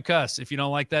cigarettes and I cuss. If you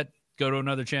don't like that, go to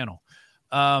another channel.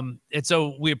 And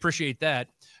so we appreciate that.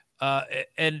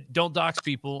 And don't dox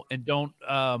people, and don't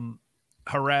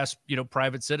harass,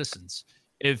 private citizens.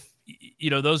 If,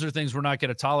 those are things we're not going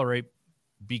to tolerate,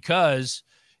 because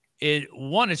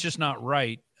it's just not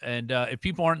right. And if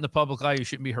people aren't in the public eye, you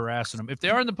shouldn't be harassing them. If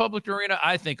they are in the public arena,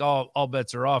 I think all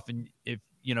bets are off. And if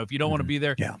you don't want to be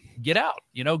there, get out.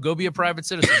 Go be a private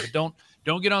citizen. But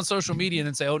don't get on social media and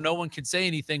then say, oh, no one can say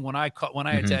anything when I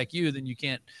attack you. Then you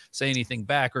can't say anything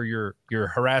back, or you're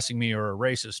harassing me or a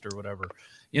racist or whatever.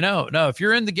 No. If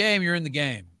you're in the game, you're in the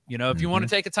game. If you want to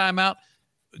take a timeout,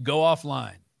 go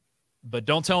offline. But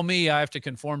don't tell me I have to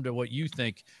conform to what you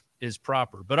think is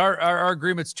proper. But our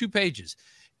agreement's 2 pages.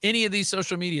 Any of these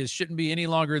social medias shouldn't be any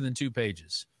longer than 2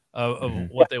 pages of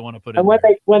what they want to put in. And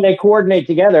when they coordinate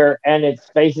together, and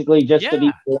it's basically just to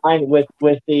be aligned with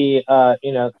the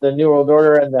the New World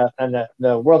Order and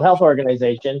the World Health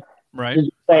Organization. Right.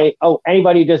 To say, oh,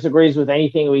 anybody who disagrees with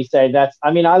anything we say,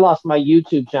 I lost my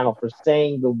YouTube channel for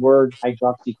saying the word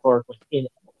hydroxychloroquine in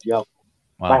a joke.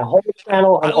 Wow. My whole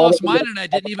channel. I lost mine, and I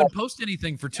didn't even post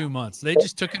anything for 2 months. They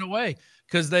just took it away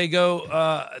because they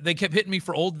kept hitting me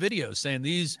for old videos saying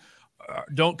these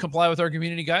don't comply with our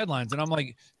community guidelines. And I'm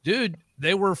like, dude,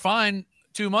 they were fine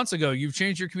 2 months ago. You've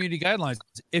changed your community guidelines.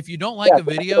 If you don't like a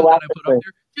video that I put up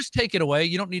there, just take it away.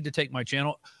 You don't need to take my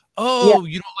channel. Oh,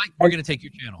 you don't like, we're going to take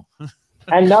your channel.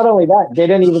 And not only that, they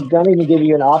don't even give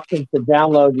you an option to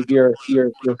download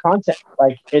your content.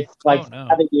 Like it's like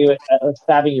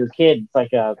stabbing your kid. It's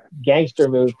like a gangster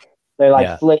move. They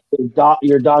slit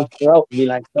your dog's throat and be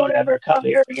like, "Don't ever come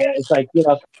here again." It's like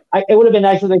it would have been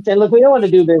nice if they said, "Look, we don't want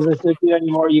to do business with you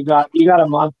anymore. You got a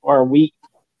month or a week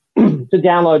to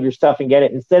download your stuff and get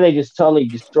it." Instead, they just totally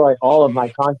destroy all of my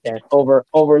content over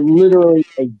literally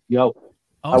a joke.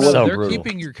 Oh, no, they're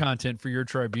keeping your content for your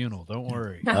tribunal. Don't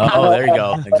worry. Oh, there you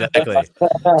go. Exactly.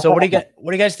 So what do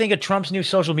you guys think of Trump's new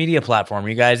social media platform? Are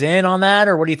you guys in on that,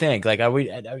 or what do you think? Like,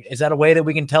 is that a way that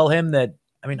we can tell him that?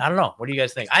 I mean, I don't know. What do you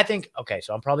guys think? I think, okay,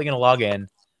 so I'm probably going to log in.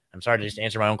 I'm sorry to just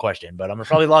answer my own question, but I'm going to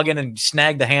probably log in and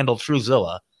snag the handle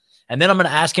Truezilla. And then I'm going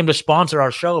to ask him to sponsor our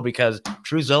show, because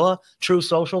Truezilla, True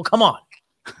Social, come on.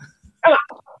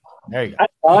 There you go.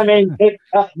 I mean, the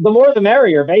more the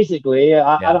merrier, basically.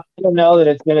 I don't know that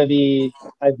it's going to be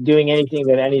doing anything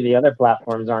that any of the other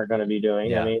platforms aren't going to be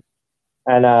doing. Yeah. I mean,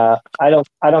 and I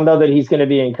don't know that he's going to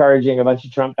be encouraging a bunch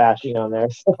of Trump bashing on there.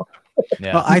 So.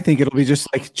 Yeah. Well, I think it'll be just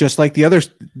like the other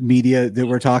media that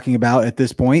we're talking about at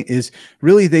this point. Is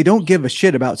really, they don't give a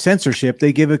shit about censorship.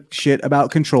 They give a shit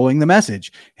about controlling the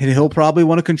message, and he'll probably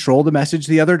want to control the message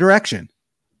the other direction.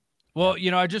 Well,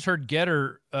 I just heard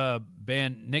Getter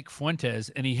ban Nick Fuentes,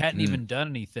 and he hadn't even done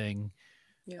anything.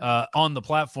 on the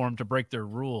platform to break their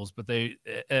rules. But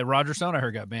Roger Stone, I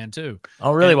heard, got banned too.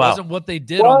 Oh, really? It wasn't what they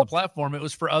did on the platform. It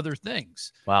was for other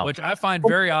things. Wow. Which I find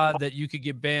very odd that you could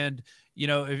get banned. You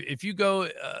know, if you go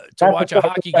to watch a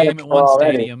hockey game at one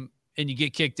stadium and you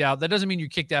get kicked out, that doesn't mean you're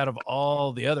kicked out of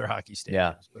all the other hockey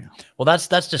stadiums. Yeah. Well, that's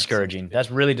discouraging.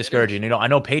 That's really discouraging. You know, I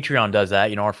know Patreon does that.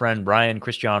 You know, our friend Brian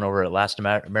Christian over at Last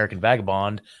American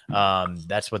Vagabond,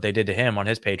 that's what they did to him on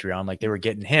his Patreon. Like, they were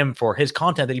getting him for his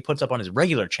content that he puts up on his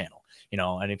regular channel. You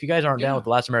know, and if you guys aren't down with The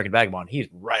Last American Vagabond, he's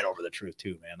right over the truth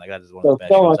too, man. Like, that is one of the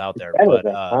best shows out there.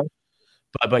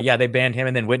 But yeah, they banned him,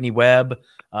 and then Whitney Webb,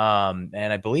 and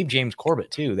I believe James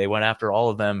Corbett too. They went after all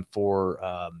of them for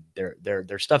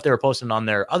their stuff they were posting on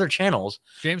their other channels.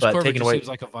 James Corbett just seems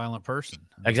like a violent person.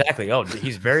 Exactly. Oh,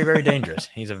 he's very, very dangerous.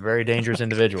 He's a very dangerous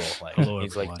individual. Like,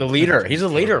 he's like the leader. He's the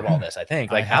leader of all this, I think.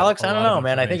 Like Alex, I don't know,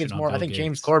 man. I think it's more. I think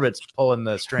James Corbett's pulling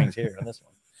the strings here on this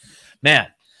one. Man.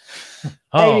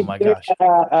 Oh my gosh.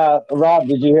 Rob,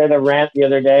 did you hear the rant the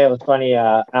other day? It was funny.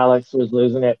 Alex was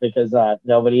losing it because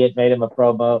nobody had made him a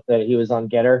promo that he was on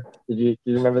Getter. Did you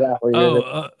remember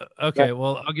that? Okay.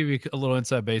 Well, I'll give you a little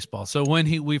inside baseball. So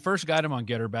when we first got him on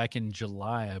Getter back in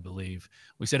July, I believe,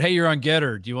 we said, "Hey, you're on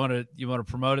Getter. Do you want to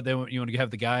promote it? You want to have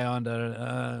the guy on?"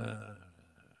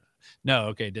 No,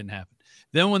 okay, it didn't happen.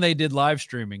 Then when they did live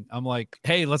streaming, I'm like,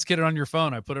 "Hey, let's get it on your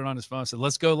phone." I put it on his phone. I said,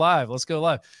 "Let's go live. Let's go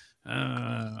live."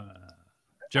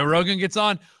 Joe Rogan gets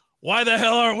on. Why the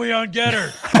hell aren't we on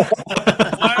Getter?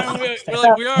 Why aren't we? We're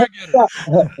like, we are Getter.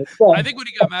 I think what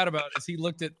he got mad about is he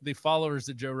looked at the followers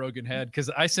that Joe Rogan had, because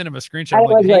I sent him a screenshot. I'm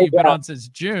like, hey, you've been on since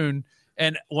June.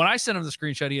 And when I sent him the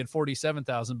screenshot, he had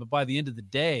 47,000. But by the end of the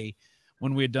day,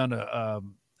 when we had done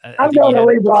I'm going to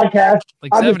rebroadcast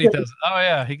like 70,000. Oh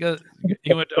yeah, he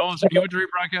went to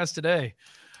rebroadcast today.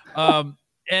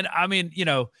 And I mean, you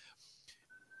know,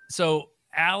 so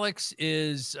Alex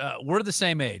is we're the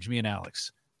same age, me and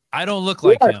Alex. I don't look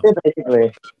like him.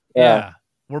 Basically. Yeah.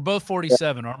 We're both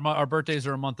 47. Our birthdays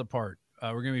are a month apart.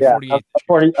 We're gonna be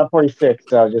 48. I'm 46,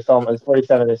 so just almost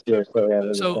 47 this year. So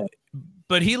yeah.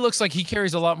 But he looks like he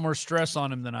carries a lot more stress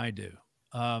on him than I do.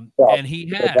 And he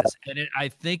has, and I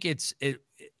think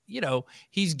you know,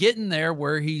 he's getting there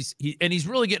where he's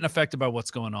really getting affected by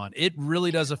what's going on. It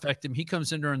really does affect him. He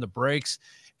comes in during the breaks,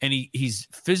 and he's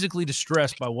physically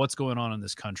distressed by what's going on in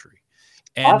this country,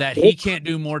 and that he can't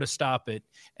do more to stop it,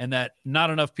 and that not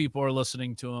enough people are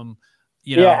listening to him.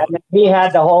 You know, and he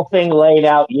had the whole thing laid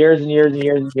out years and years and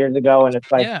years and years ago, and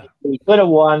it's like he could have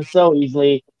won so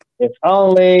easily. If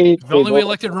only we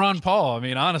elected Ron Paul. I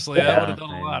mean, honestly, that would have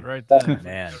done a lot right there.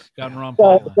 Man, gotten Ron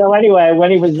Paul. So anyway, when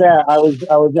he was there, I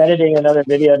was editing another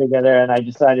video together, and I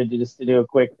decided to do a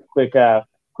quick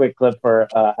clip for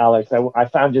Alex. I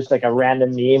found just like a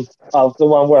random meme of the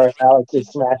one where Alex is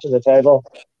smashing the table.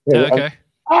 Okay.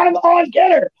 I'm on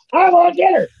Getter. I'm on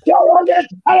Getter. Joe Rogan.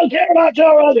 I don't care about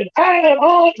Joe Rogan. I am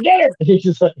on Getter. He's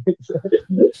just like,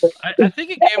 I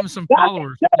think it gave him some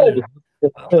followers too.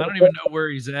 I don't even know where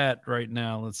he's at right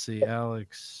now. Let's see,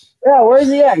 Alex. Yeah, where is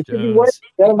he at?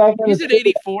 He's at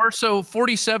 84, so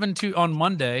 47 on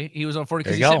Monday. He was on 40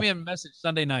 because he sent me a message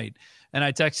Sunday night, and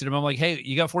I texted him. I'm like, hey,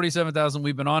 you got 47,000.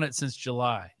 We've been on it since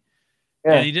July.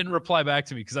 Yeah. And he didn't reply back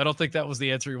to me because I don't think that was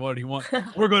the answer he wanted.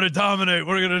 We're going to dominate.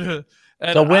 We're going to.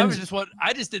 And so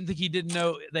I just didn't think he didn't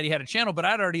know that he had a channel, but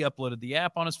I'd already uploaded the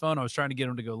app on his phone. I was trying to get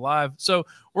him to go live. So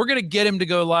we're going to get him to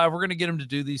go live. We're going to get him to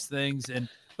do these things.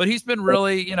 But he's been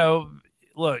really, you know,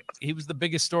 look, he was the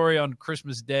biggest story on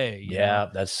Christmas Day. Yeah,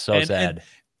 that's so sad.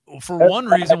 And for one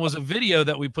reason was a video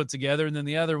that we put together, and then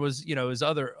the other was, you know, his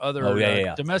other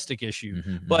domestic issue.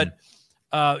 Mm-hmm, but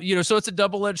you know, so it's a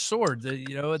double-edged sword.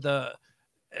 The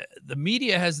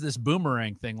media has this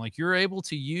boomerang thing. Like, you're able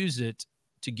to use it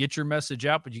to get your message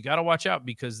out, but you got to watch out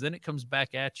because then it comes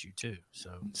back at you too.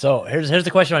 So here's the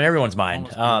question on everyone's mind.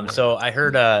 So I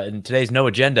heard in today's No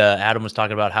Agenda, Adam was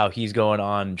talking about how he's going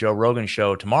on Joe Rogan's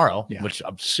show tomorrow, which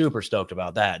I'm super stoked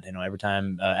about that. You know, every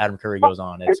time Adam Curry goes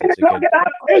on, it's a good.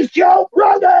 It's Joe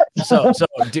Rogan. So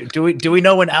do we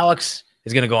know when Alex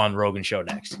is going to go on Rogan's show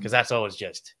next? Because that's always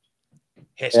just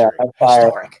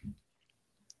historic.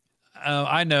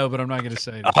 I know, but I'm not going to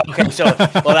say it. Okay, so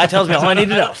that tells me all I need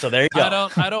to know. So there you go.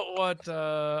 I don't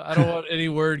want any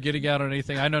word getting out on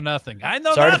anything. I know nothing.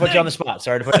 Sorry to put you on the spot.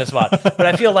 But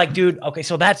I feel like, dude. Okay,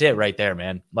 so that's it right there,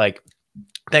 man. Like,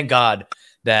 thank God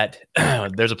that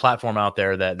there's a platform out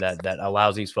there that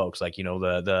allows these folks, like, you know,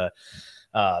 the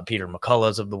Peter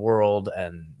McCulloughs of the world,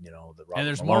 and, you know, the Robert and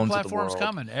there's Malones more platforms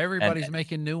coming. Everybody's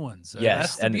making new ones.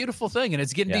 Yes, that's the beautiful thing, and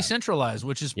it's getting decentralized,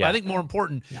 which is I think more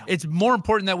important. Yeah. It's more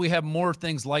important that we have more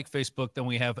things like Facebook than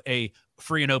we have a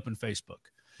free and open Facebook.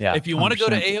 Yeah, if you want to go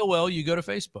to AOL, you go to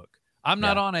Facebook. I'm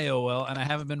not on AOL, and I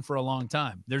haven't been for a long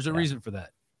time. There's a reason for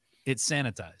that. It's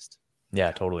sanitized.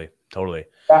 Yeah, totally. Man.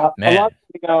 A lot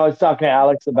of I was talking to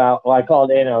Alex about. Well, I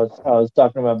called in. I was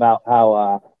talking about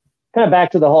how kind of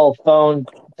back to the whole phone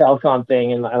telecom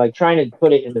thing, and like trying to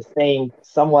put it in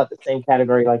somewhat the same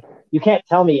category. Like, you can't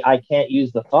tell me I can't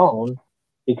use the phone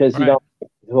because you don't know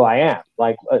who I am.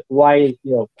 Like, why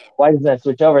doesn't that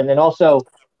switch over? And then also,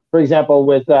 for example,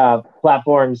 with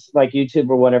platforms like YouTube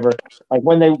or whatever, like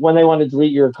when they want to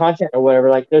delete your content or whatever,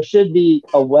 like there should be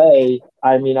a way.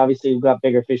 I mean, obviously we've got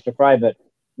bigger fish to fry, but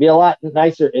it'd be a lot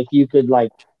nicer if you could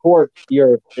like port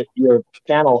your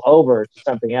channel over to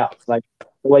something else, like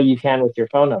the way you can with your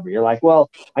phone number. You're like, well,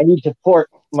 I need to port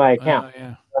my account. You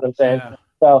know what I'm saying? Yeah.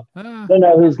 So I don't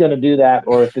know who's going to do that,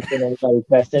 or if it's in anybody's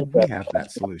best interest. We have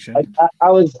that solution. I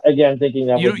was again thinking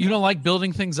that you don't like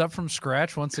building things up from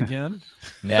scratch once again.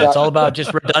 Yeah, it's all about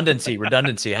just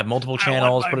redundancy. Have multiple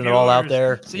channels, put it all out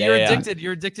there. So you're addicted.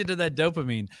 You're addicted to that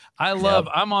dopamine.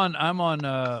 I'm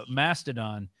on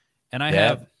Mastodon, and I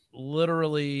have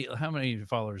literally, how many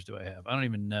followers do I have? I don't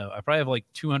even know. I probably have like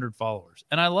 200 followers,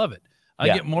 and I love it. I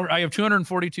get more. I have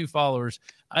 242 followers.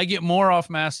 I get more off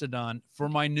Mastodon for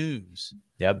my news.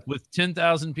 With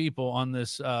 10,000 people on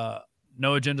this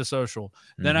No Agenda Social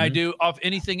than I do off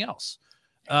anything else.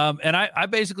 And I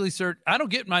basically search. I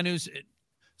don't get my news.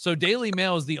 So Daily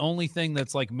Mail is the only thing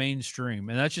that's like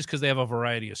mainstream, and that's just because they have a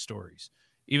variety of stories,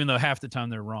 even though half the time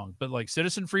they're wrong. But like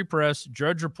Citizen Free Press,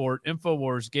 Drudge Report,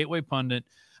 InfoWars, Gateway Pundit.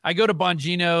 I go to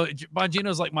Bongino.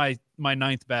 Bongino's like my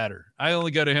ninth batter. I only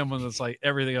go to him when it's like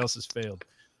everything else has failed.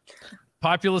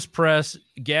 Populist Press,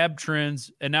 Gab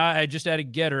Trends, and now I just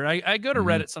added Getter. I go to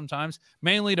Reddit sometimes,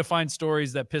 mainly to find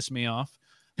stories that piss me off.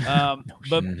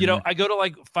 But I go to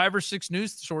like 5 or 6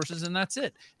 news sources, and that's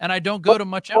it. And I don't go to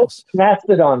much else.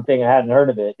 Mastodon thing, I hadn't heard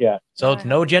of it yet. So it's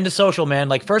No Agenda Social, man.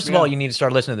 Like, first of all, you need to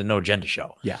start listening to the No Agenda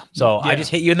Show. So I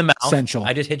just hit you in the mouth. Essential.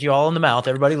 I just hit you all in the mouth.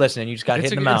 Everybody listening, you just got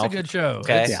hit in the mouth. It's a good show.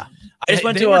 Okay. I just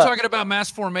went to. We're talking about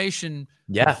mass formation.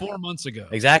 4 months ago.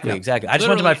 Exactly. I just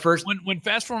went to my first. When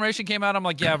Fast Formation came out, I'm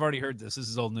like, I've already heard this. This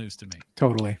is old news to me.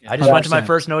 Totally. I just went to my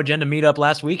first No Agenda meetup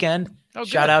last weekend.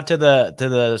 Shout out to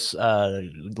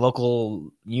the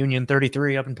local Union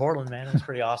 33 up in Portland, man. It was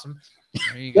pretty awesome.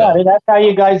 There you go. I mean, that's how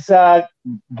you guys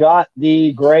got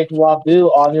the Great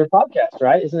Wapoo on your podcast,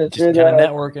 right? Isn't it just kind of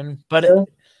networking? But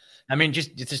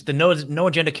it's just the No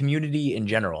Agenda community in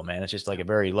general, man. It's just like a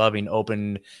very loving,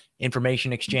 open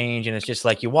information exchange, and it's just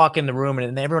like you walk in the room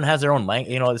and everyone has their own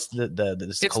language. It's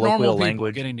this colloquial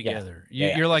language getting together.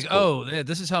 You're like, cool.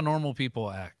 This is how normal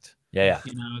people act.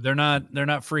 They're not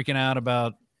freaking out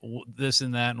about this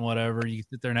and that and whatever. You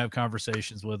sit there and have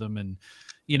conversations with them, and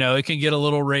it can get a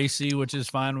little racy, which is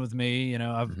fine with me.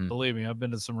 Believe me, I've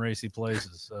been to some racy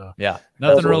places. So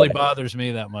nothing really bothers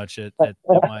me that much at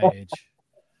my age.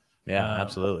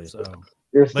 Absolutely.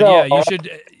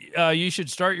 You should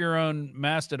start your own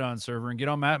Mastodon server and get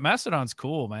on. Mastodon's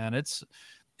cool, man. It's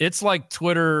like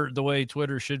Twitter, the way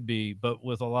Twitter should be, but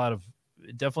with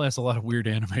it definitely has a lot of weird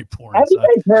anime porn. Have you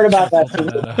guys heard about that?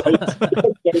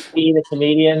 JP the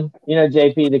comedian,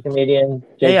 JP the comedian.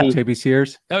 JP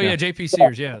Sears. Oh yeah, JP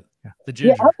Sears. Yeah, the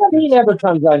ginger. How come he never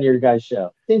comes on your guys'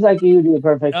 show? Seems like he would be a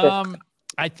perfect fit.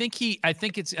 I think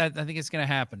it's going to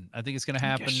happen. I think it's going to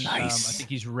happen. Nice. I think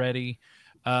he's ready.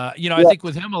 I think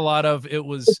with him, a lot of it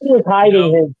was. He was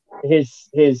hiding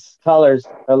his colors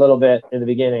a little bit in the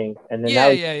beginning, and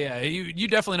then You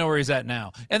definitely know where he's at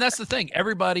now, and that's the thing.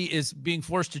 Everybody is being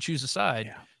forced to choose a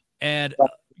side, and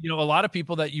a lot of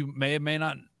people that you may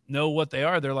not know what they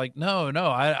are. They're like, no,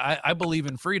 I believe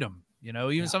in freedom.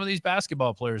 Even some of these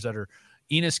basketball players that are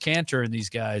Enes Kanter and these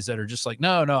guys that are just like,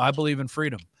 no, I believe in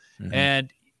freedom.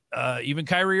 And even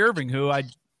Kyrie Irving, who I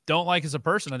don't like as a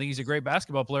person. I think he's a great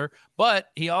basketball player,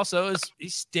 he's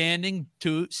sticking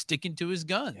to his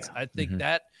guns. I think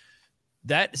that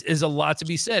is a lot to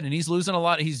be said, and he's losing a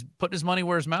lot. He's putting his money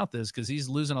where his mouth is because he's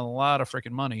losing a lot of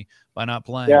freaking money by not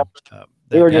playing.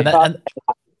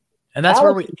 And that's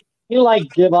where you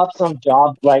give up some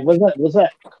job. Like was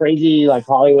that crazy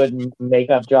Hollywood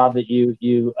makeup job that you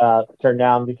turned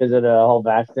down because of the whole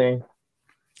vax thing?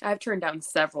 I've turned down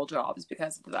several jobs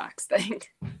because of the vax thing.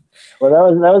 Well,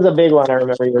 that was a big one. I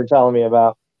remember you were telling me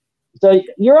about. So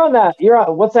you're on that.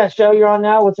 What's that show you're on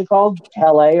now? What's it called?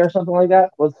 LA or something like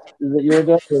that? What's that you were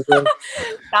doing?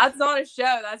 That's not a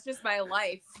show. That's just my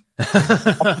life.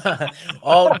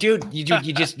 Oh, dude, you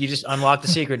just unlocked the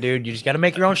secret, dude. You just got to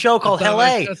make your own show called Hell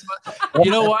A. You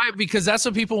know why? Because that's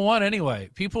what people want anyway.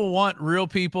 People want real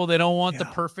people. They don't want the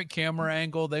perfect camera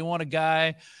angle. They want a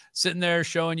guy sitting there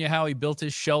showing you how he built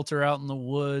his shelter out in the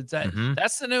woods.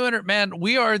 That's the new man.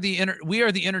 We are the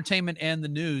entertainment and the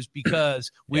news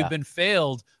because we've been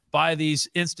failed by these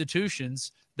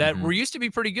institutions that were used to be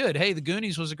pretty good. Hey, The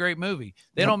Goonies was a great movie.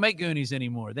 They don't make Goonies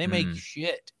anymore. They make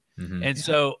shit. And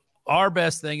so our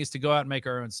best thing is to go out and make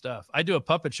our own stuff. I do a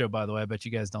puppet show, by the way. I bet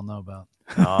you guys don't know about.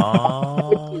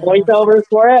 Oh, voiceovers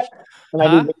for it.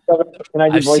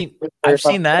 I've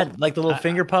seen that, like the little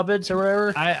finger puppets or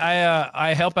whatever.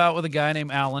 I help out with a guy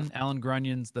named Alan. Alan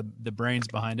Grunyon's the brains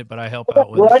behind it, but I help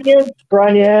out with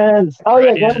Grunions. Oh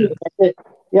yeah, Grunions.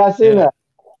 Yeah, I've seen that.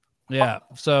 Yeah.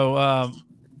 So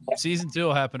season 2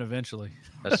 will happen eventually.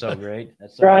 That's so great.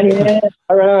 That's so great.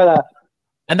 I remember that.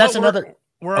 And that's another.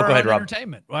 We're our own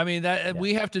entertainment. I mean,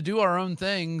 we have to do our own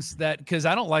things because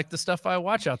I don't like the stuff I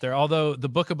watch out there. Although the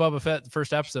Book of Boba Fett, the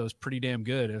first episode, was pretty damn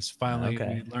good. It's finally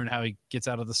we learn how he gets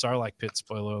out of the Sarlacc pit.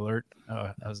 Spoiler alert.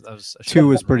 That was 2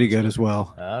 was pretty good as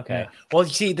well. Okay. Well, you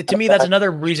see, to me, that's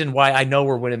another reason why I know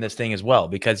we're winning this thing as well.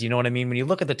 Because you know what I mean? When you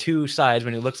look at the two sides,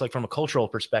 when it looks like from a cultural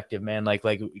perspective, man, like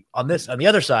on the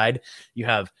other side, you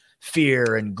have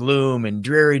fear and gloom and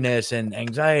dreariness and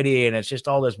anxiety, and it's just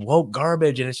all this woke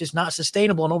garbage, and it's just not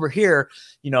sustainable. And over here,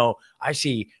 you know, I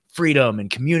see freedom and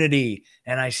community,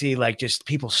 and I see like just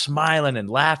people smiling and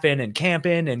laughing and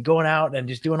camping and going out and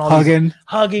just doing all hugging,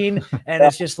 and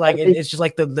it's just like it's just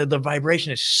like the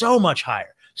vibration is so much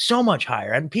higher,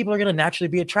 and people are going to naturally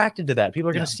be attracted to that.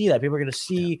 People are going to see that. People are going to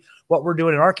see what we're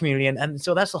doing in our community, and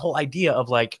so that's the whole idea of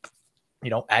like, you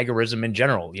know, agorism in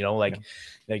general, you know, like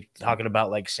talking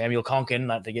about like Samuel Conkin,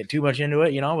 not to get too much into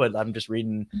it, you know, but I'm just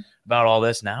reading about all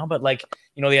this now. But like,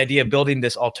 you know, the idea of building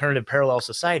this alternative parallel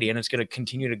society, and it's going to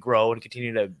continue to grow and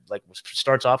continue to like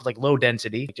starts off like low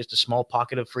density, just a small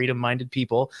pocket of freedom minded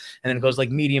people. And then it goes like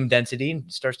medium density and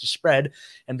starts to spread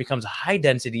and becomes high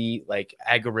density, like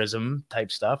agorism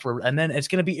type stuff. And then it's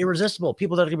going to be irresistible.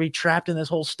 People that are going to be trapped in this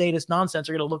whole status nonsense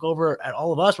are going to look over at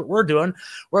all of us, what we're doing.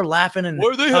 We're laughing and why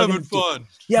are they having fun?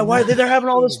 Yeah. Why they're having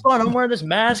all this fun? I'm wearing this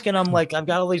mask and I'm like, I've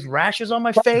got all these rashes on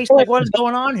my face. Like, what is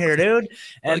going on here, dude?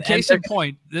 And case in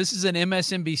point, this is an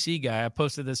MSNBC guy. I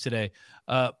posted this today.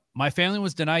 My family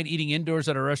was denied eating indoors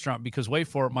at a restaurant because, wait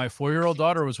for it, my 4-year-old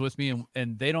daughter was with me,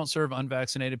 and they don't serve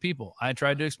unvaccinated people. I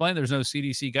tried to explain there's no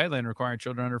CDC guideline requiring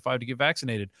children under 5 to get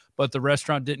vaccinated, but the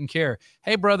restaurant didn't care.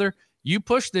 Hey, brother, you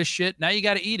push this shit. Now you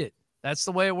got to eat it. That's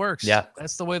the way it works. Yeah.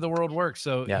 That's the way the world works.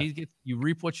 So you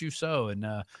reap what you sow. And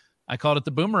I called it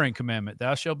the boomerang commandment.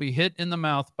 Thou shalt be hit in the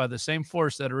mouth by the same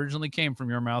force that originally came from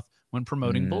your mouth when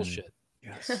promoting bullshit.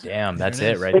 Yes. Damn, that's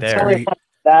it right there.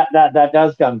 That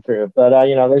does come true, but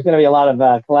you know, there's going to be a lot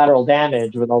of collateral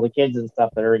damage with all the kids and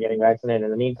stuff that are getting vaccinated in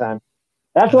the meantime.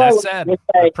 That's why that's sad.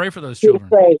 I pray for those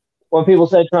children. When people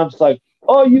say Trump's like,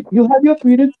 "Oh, you have your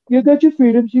freedoms, you got your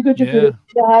freedoms, you got your freedoms."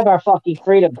 We don't have our fucking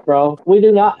freedoms, bro. We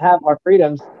do not have our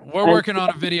freedoms. We're working on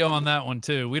a video on that one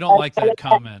too. We don't like that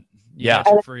comment. You got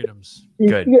your freedoms.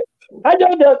 Good. I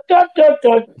don't know.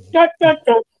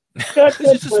 It's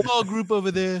just a small group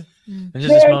over there. It's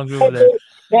just a small group over there.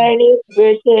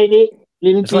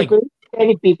 It's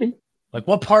like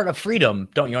what part of freedom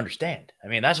don't you understand? I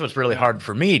mean, that's what's really hard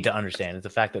for me to understand is the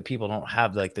fact that people don't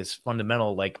have like this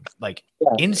fundamental like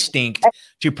instinct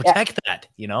to protect that,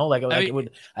 you know,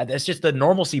 that's just the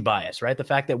normalcy bias, right? The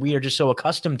fact that we are just so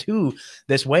accustomed to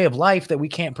this way of life that we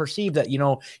can't perceive that, you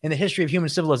know, in the history of human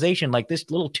civilization, like this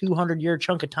little 200-year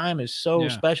chunk of time is so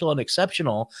special and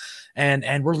exceptional,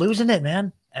 and we're losing it,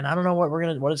 man. And I don't know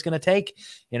what it's gonna take,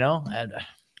 you know.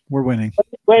 We're winning.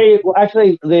 Wait,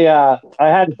 actually, I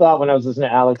had a thought when I was listening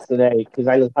to Alex today, because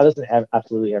I listen to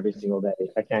absolutely every single day.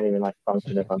 I can't even like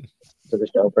function if I'm to the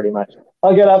show. Pretty much,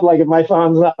 I'll get up like if my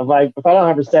phone's not, like if I don't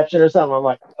have reception or something, I'm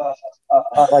like,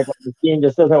 like the team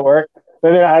just doesn't work.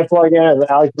 But then I plug in, and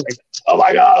Alex is like, oh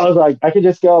my god! I was like, I could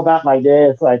just go about my day.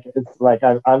 It's like it's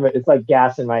like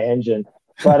gas in my engine.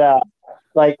 But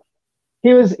like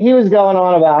he was going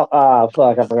on about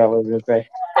fuck, I forgot what I was gonna say.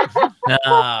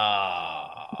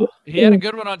 He had a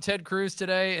good one on Ted Cruz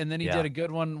today, and then he did a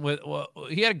good one with. Well,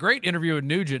 he had a great interview with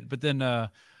Nugent, but then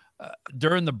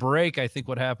during the break, I think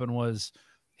what happened was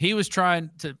he was trying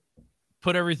to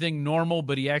put everything normal,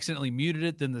 but he accidentally muted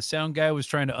it. Then the sound guy was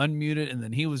trying to unmute it, and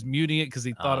then he was muting it because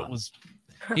he thought it was.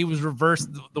 He was reversed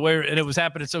the way, and it was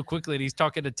happening so quickly. And he's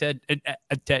talking to Ted, and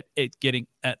Ted getting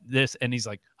at this, and he's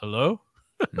like, "Hello."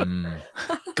 Go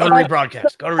to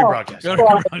rebroadcast.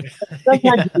 Sometimes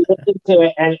you listen to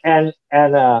it and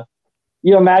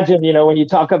you imagine, you know, when you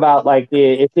talk about like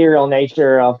the ethereal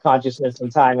nature of consciousness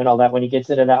and time and all that, when he gets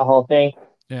into that whole thing,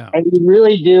 and you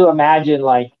really do imagine,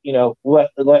 like, you know,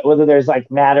 whether there's like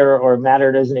matter or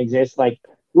matter doesn't exist, like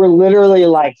we're literally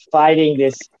like fighting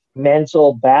this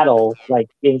mental battle like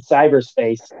in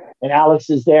cyberspace, and Alex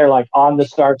is there like on the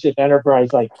Starship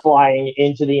Enterprise, like flying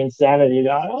into the insanity,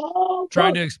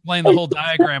 trying to explain the whole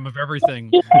diagram of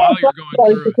everything while you're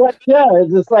going through it.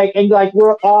 It's just like, and like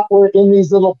we're in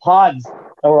these little pods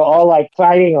and we're all like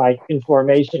fighting like in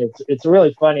formation. It's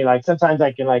really funny. Like sometimes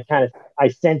I can like kind of I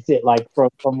sense it like from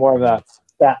more of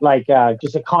that like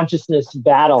just a consciousness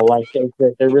battle. Like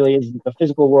there really is, the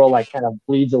physical world like kind of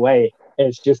bleeds away, and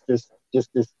it's just this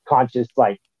conscious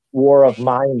like war of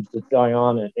minds that's going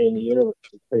on in the universe.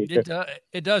 It's pretty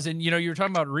it does. And you know, you were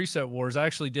talking about Reset Wars. I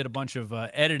actually did a bunch of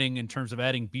editing in terms of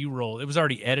adding B-roll. It was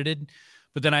already edited,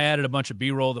 but then I added a bunch of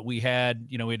B-roll that we had.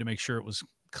 You know, we had to make sure it was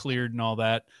cleared and all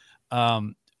that.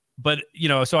 But you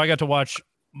know, so I got to watch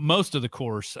most of the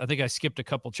course. I think I skipped a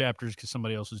couple chapters because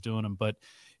somebody else was doing them, but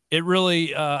it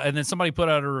really and then somebody put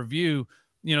out a review.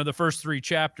 You know, the first 3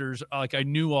 chapters, like I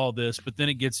knew all this, but then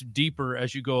it gets deeper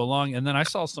as you go along. And then I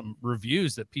saw some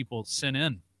reviews that people sent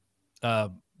in.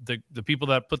 The people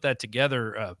that put that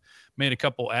together made a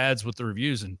couple ads with the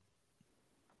reviews, and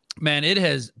man,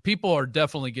 people are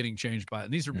definitely getting changed by it.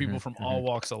 And these are people from all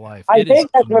walks of life. I think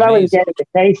that's what I was getting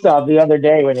a taste of the other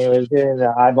day when he was doing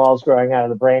the eyeballs growing out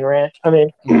of the brain rant. I mean,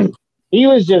 he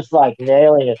was just like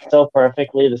nailing it so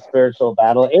perfectly, the spiritual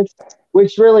battle.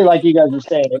 Which really, like you guys were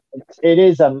saying, it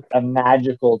is a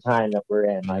magical time that we're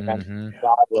in. Like, I'm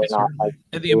God, we're not like.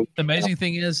 And the amazing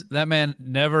thing is that man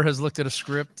never has looked at a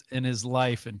script in his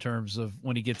life in terms of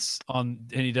when he gets on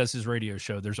and he does his radio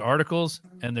show. There's articles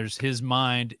and there's his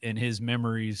mind and his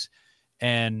memories,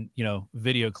 and you know,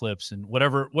 video clips and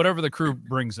whatever the crew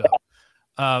brings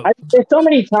up. There's so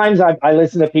many times I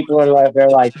listen to people who are like, they're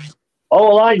like,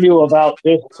 oh, well, I knew about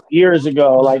this years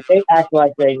ago. Like, they act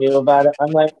like they knew about it.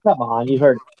 I'm like, come on, you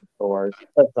heard it before.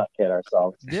 Let's not kid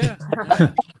ourselves. Yeah.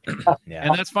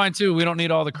 And that's fine, too. We don't need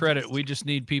all the credit. We just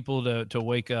need people to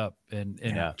wake up and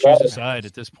choose a side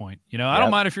at this point. You know, I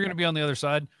don't mind if you're going to be on the other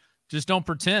side. Just don't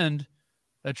pretend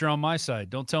that you're on my side.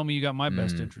 Don't tell me you got my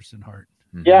best interest in heart.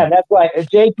 Yeah, that's why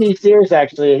JP Sears,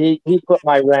 actually, he put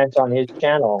my rant on his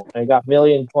channel and got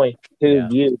 1.2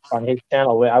 views on his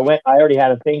channel. I already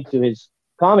had a thing to his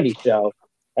comedy show,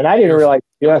 and I didn't realize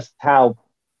just how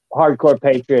hardcore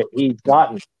patriot he's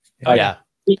gotten. Like,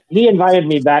 he invited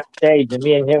me backstage, and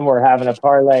me and him were having a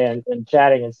parlay and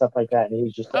chatting and stuff like that, and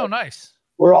he's just like, oh, nice.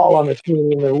 We're all on the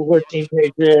team, and we're Team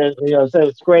Patriot, you know, so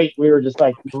it's great. We were just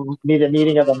like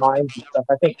meeting of the minds and stuff.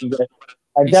 I think he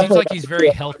seems like he's very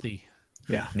healthy.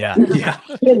 Yeah.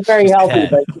 He's very healthy,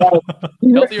 but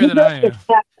healthier than I am.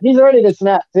 He's ready to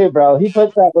snap too, bro. He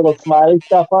puts that little smiley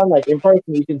stuff on, like in person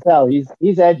you can tell he's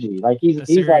edgy. Like he's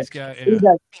like guy,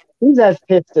 he's as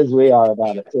pissed as we are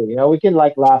about it too. You know, we can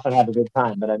like laugh and have a good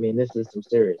time, but I mean, this is some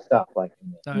serious stuff. Like,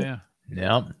 yeah.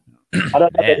 I don't know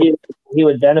that he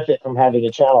would benefit from having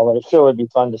a channel, but it sure would be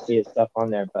fun to see his stuff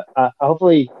on there. But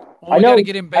hopefully, I know to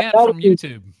get him banned from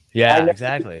YouTube. Yeah,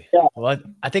 exactly. Yeah. Well,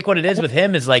 I think what it is with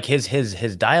him is like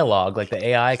his dialogue, like the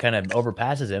AI kind of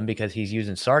overpasses him because he's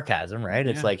using sarcasm, right?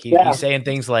 It's like he's saying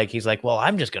things like, he's like, well,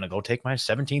 I'm just going to go take my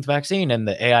 17th vaccine. And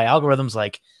the AI algorithm's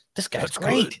like, this guy's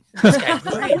great. This guy's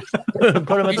great.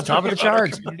 Put him at the top of the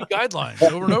charts. Community guidelines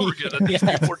over and over again that these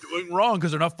people are doing wrong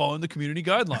because they're not following the community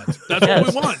guidelines. That's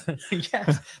what we want.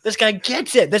 Yes. This guy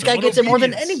gets it. This guy gets it more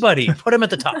than anybody. Put him at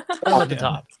the top. Put him at the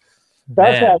top.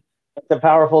 It's a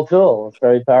powerful tool. It's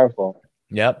very powerful.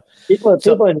 Yep.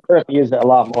 People in Europe use it a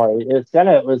lot more. It was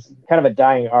kind of a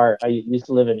dying art. I used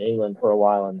to live in England for a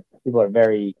while, and people are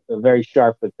very, very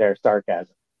sharp with their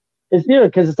sarcasm. It's new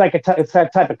because it's like it's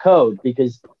that type of code,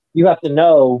 because you have to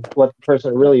know what the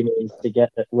person really means to get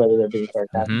whether they're being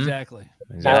sarcastic. Exactly.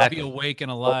 You have to be awake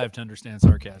and alive to understand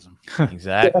sarcasm.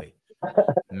 Exactly.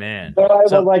 Man. So I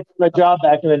was like my job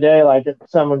back in the day, like if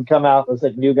someone would come out and was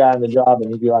like new guy on the job,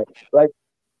 and he'd be like,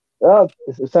 oh,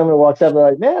 someone walks up and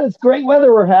they're like, man, it's great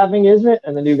weather we're having, isn't it?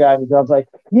 And the new guy on the job's like,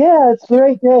 yeah, it's a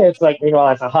great day. It's like,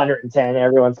 meanwhile, it's 110,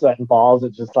 everyone's sweating balls.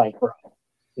 It's just like, bro.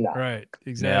 No. Right.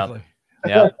 Exactly.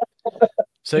 Yeah.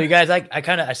 So you guys,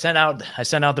 I sent out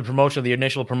the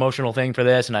initial promotional thing for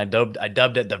this, and I dubbed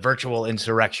it the virtual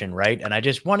insurrection, right? And I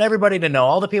just want everybody to know,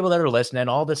 all the people that are listening,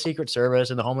 all the Secret Service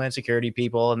and the Homeland Security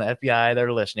people and the FBI that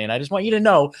are listening, I just want you to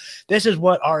know this is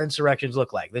what our insurrections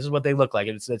look like. This is what they look like.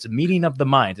 It's a meeting of the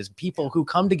minds. It's people who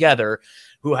come together,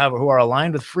 who are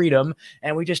aligned with freedom,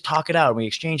 and we just talk it out. We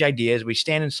exchange ideas, we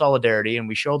stand in solidarity, and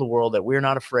we show the world that we're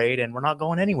not afraid and we're not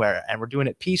going anywhere, and we're doing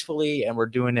it peacefully, and we're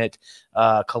doing it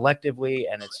collectively.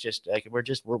 And it's just like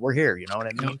we're here, you know what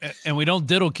I mean? And we don't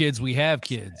diddle kids, we have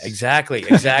kids. Exactly.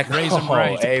 Raise them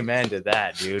right. Amen to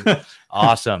that, dude.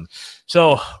 Awesome.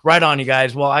 So right on, you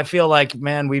guys. Well, I feel like,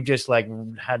 man, we've just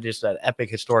had just an epic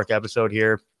historic episode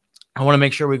here. I want to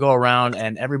make sure we go around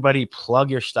and everybody plug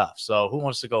your stuff. So who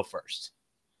wants to go first?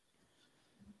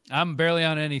 I'm barely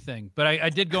on anything, but I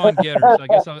did go on Getter, so I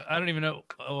guess I don't even know.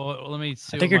 Let me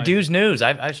see. I think you're Dues News.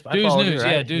 I Dues News,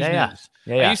 right? Dues News.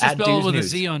 Yeah. I used to spell it with a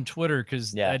Z on Twitter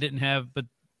because I didn't have, but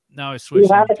now I switched.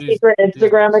 You have a secret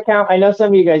Instagram account? I know some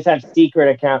of you guys have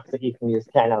secret accounts that you can use,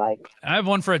 kind of like. I have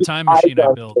one for a time machine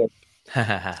I built.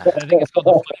 I think it's called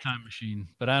the Flip Time Machine,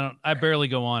 but I barely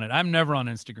go on it. I'm never on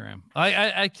Instagram.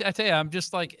 I tell you, I'm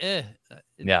just like, yeah.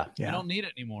 I don't need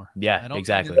it anymore. Yeah,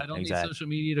 exactly. I don't need social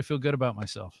media to feel good about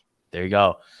myself. There you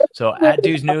go. So at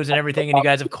Dues News and everything, and you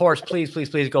guys, of course, please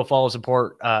go follow,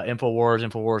 support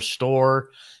InfoWars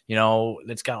store. You know,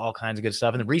 it's got all kinds of good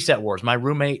stuff. And the Reset Wars, my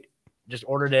roommate just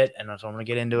ordered it, and so I'm gonna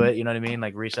get into it. You know what I mean?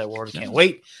 Like Reset Wars, can't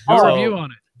wait. Do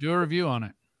a review on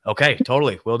it. Okay,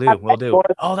 totally. We'll do.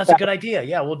 Oh, that's a good idea.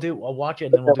 Yeah, we'll watch it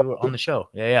and then we'll do it on the show.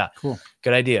 Yeah. Cool.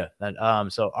 Good idea.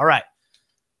 So all right.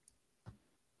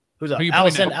 Who's up?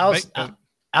 Allison.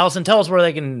 Allison, tell us where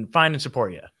they can find and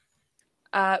support you.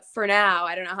 For now,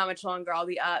 I don't know how much longer I'll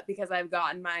be up because I've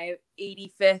gotten my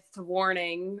 85th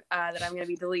warning that I'm going to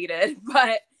be deleted.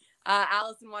 But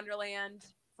Alice in Wonderland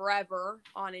Forever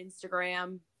on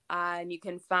Instagram, and you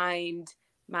can find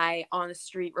my on the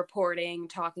street reporting,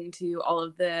 talking to all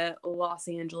of the Los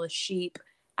Angeles sheep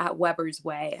at Weber's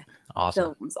Way.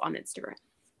 Awesome. Films on Instagram.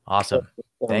 Awesome.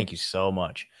 Thank you so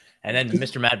much. And then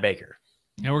Mr. Matt Baker.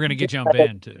 And we're going to get you on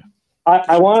band too.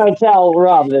 I want to tell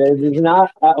Rob that it is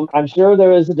not, I'm sure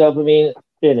there is a dopamine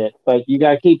in it, but you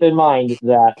got to keep in mind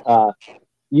that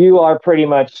you are pretty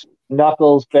much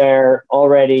knuckles bare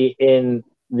already in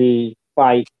the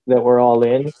fight that we're all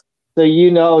in. So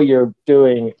you know you're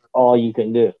doing all you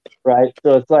can do, right?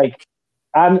 So it's like,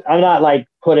 I'm not like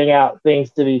putting out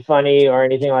things to be funny or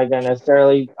anything like that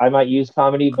necessarily. I might use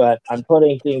comedy, but I'm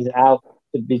putting things out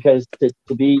because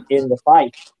to be in the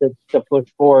fight, to push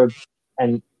forward,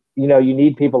 and you know, you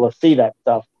need people to see that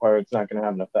stuff or it's not going to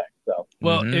have an effect. So,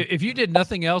 well, if you did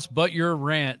nothing else but your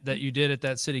rant that you did at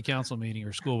that city council meeting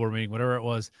or school board meeting, whatever it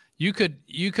was, you could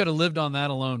have lived on that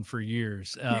alone for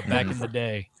years back in the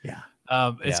day. Yeah.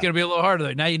 It's going to be a little harder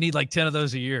though. Now you need like 10 of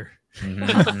those a year.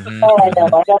 Oh, I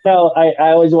know.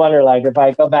 I always wonder, like, if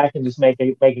I go back and just make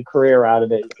a career out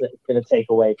of it, it's going to take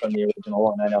away from the original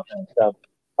one. I don't think so.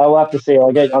 I'll have to see.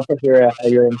 I'll take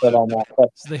your input on that. But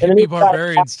it's the hippie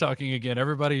barbarians talking again.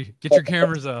 Everybody, get your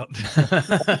cameras out.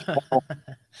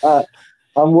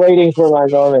 I'm waiting for my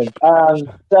moment.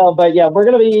 But yeah, we're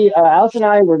gonna be Alice and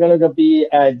I. We're gonna be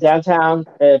downtown.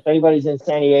 If anybody's in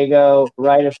San Diego,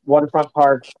 right at Waterfront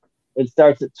Park, it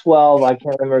starts at 12. I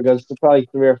can't remember. It goes to probably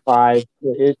 3 or 5.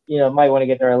 Might want to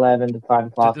get there 11 to 5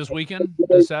 o'clock. This weekend,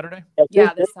 this Saturday.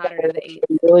 Yeah, this Saturday the 8th.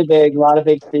 It's really big. A lot of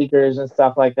big speakers and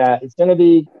stuff like that. It's gonna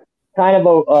be kind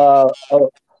of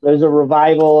there's a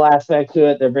revival aspect to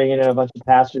it. They're bringing in a bunch of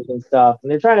pastors and stuff, and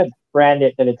they're trying to brand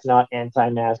it that it's not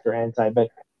anti-mask or but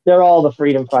they're all the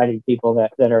freedom fighting people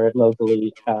that are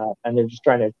locally, and they're just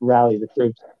trying to rally the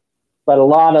troops. But a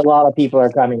lot of people are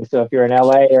coming. So if you're in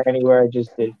LA or anywhere, just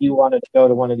if you wanted to go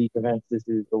to one of these events, this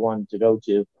is the one to go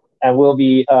to. And we'll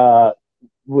be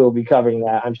covering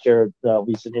that. I'm sure there'll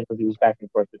be some interviews back and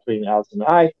forth between Alice and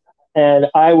I. And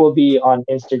I will be on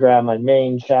Instagram. My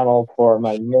main channel for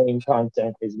my main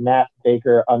content is Matt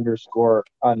Baker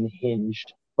 _unhinged.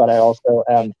 But I also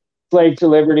am Slave to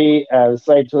Liberty,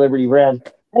 Slave to Liberty Ren.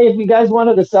 Hey, if you guys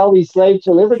wanted to sell these Slave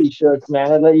to Liberty shirts,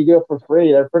 man, I'd let you do it for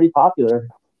free. They're pretty popular.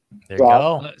 There you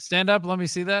go. Stand up. Let me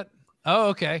see that. Oh,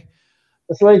 okay.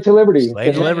 The Slave to Liberty.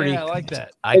 Slave to Liberty. Yeah, I like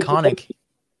that. Iconic.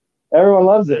 Everyone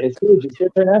loves it. It's huge. It's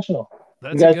international.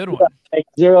 That's a good one. Make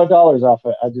 $0 off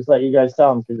it. I just let you guys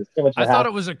sell them because it's too much. I thought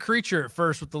it was a creature at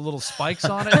first with the little spikes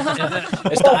on it.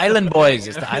 It's the Island Boys.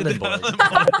 It's the Island Boys. It's the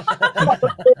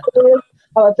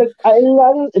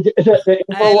Island Boys.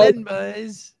 Island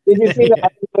Boys. Did you see the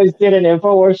always did an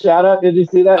InfoWars shout out. Did you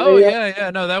see that? Oh, video? yeah.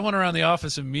 No, that went around the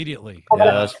office immediately. Yeah,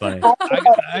 that's funny.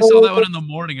 I saw that one in the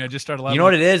morning. I just started laughing. You know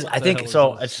what it is? I think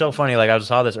so. It's so funny. Like I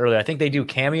saw this earlier. I think they do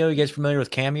Cameo. You guys familiar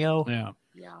with Cameo? Yeah.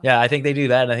 Yeah, I think they do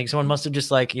that. And I think someone must have just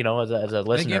like, you know, as a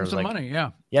listener, they give him some like, money. Yeah.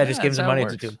 Yeah, just give him some money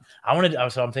to do.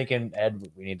 So I'm thinking, Ed,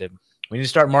 we need to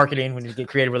start marketing. We need to get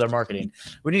creative with our marketing.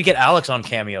 We need to get Alex on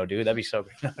Cameo, dude. That'd be so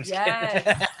great. No,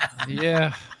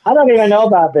 Yeah. I don't even know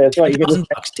about this. What,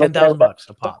 $10,000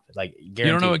 a pop. Like, guaranteed.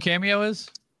 You don't know what Cameo is?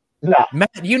 No. Matt,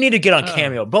 you need to get on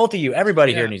Cameo. Both of you,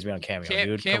 everybody here needs to be on Cameo,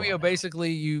 dude. Cameo,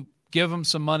 basically, you give them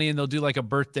some money and they'll do like a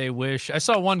birthday wish. I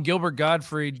saw one, Gilbert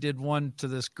Gottfried did one to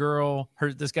this girl,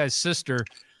 this guy's sister,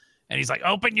 and he's like,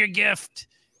 open your gift.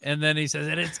 And then he says,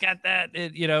 and it's got that,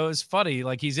 it's funny.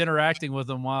 Like he's interacting with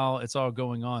them while it's all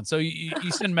going on. So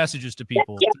you send messages to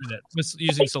people through that,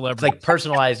 using celebrities. It's like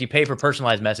personalized. You pay for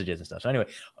personalized messages and stuff. So anyway,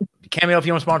 Cameo, if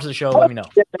you want to sponsor the show, let me know.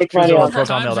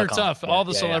 Times are tough. All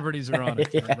the celebrities are on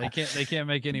it. They can't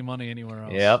make any money anywhere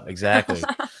else. Yep, exactly.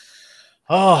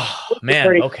 Oh,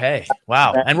 man. Okay.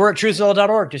 Wow. And we're at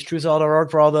truthzilla.org. Just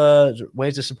truthzilla.org for all the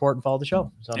ways to support and follow the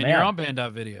show. So, and you're on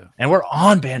Band.video. And we're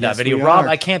on Band.video. Yes, Rob,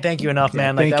 I can't thank you enough,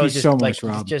 man. Like, that was just so much,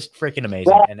 Rob. Just freaking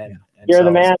amazing. Well, and you're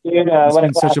the man, dude. It's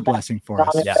been such a blessing for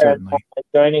us. Yeah. Certainly.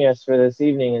 Joining us for this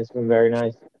evening has been very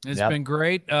nice. It's been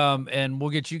great. And we'll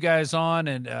get you guys on,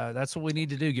 and that's what we need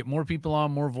to do. Get more people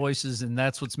on, more voices, and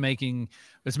that's what's making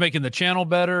the channel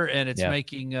better, and it's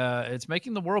making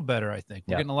the world better, I think.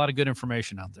 We're getting a lot of good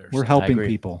information out there. We're helping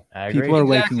people. People are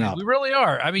waking up. We really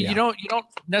are. I mean, you don't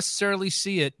necessarily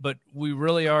see it, but we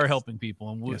really are helping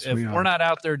people. And if we're not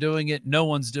out there doing it, no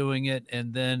one's doing it,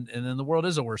 and then the world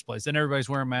is a worse place. Then everybody's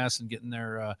wearing masks and getting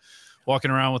their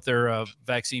walking around with their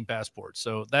vaccine passports.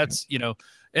 So that's,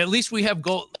 at least we have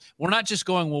goal. We're not just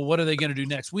going, well, what are they going to do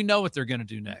next? We know what they're going to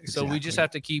do next. So we just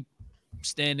have to keep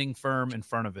standing firm in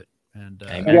front of it. And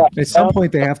at some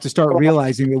point, they have to start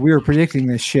realizing that we were predicting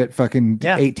this shit fucking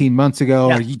 18 months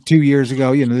ago or 2 years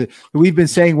ago. We've been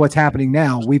saying what's happening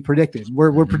now. We predicted.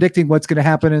 We're predicting what's going to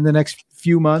happen in the next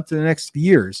few months, in the next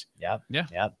years. Yep.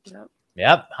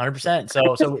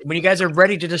 100%. So when you guys are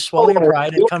ready to just swallow your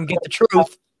pride and come get the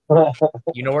truth,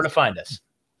 you know where to find us.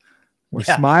 We're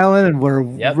smiling and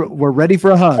we're ready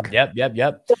for a hug. Yep.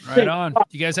 Right on.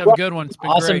 You guys have a good one. It's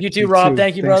been awesome. Great. You too, Rob.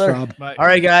 Thank you, brother. Rob. All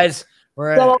right, guys.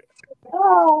 We're at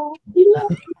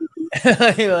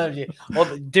he loves you.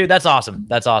 Well, dude, that's awesome.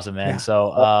 That's awesome, man. Yeah.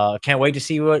 So can't wait to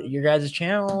see what your guys'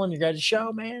 channel and your guys'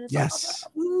 show, man. It's yes.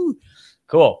 Awesome.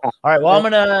 Cool. All right. Well,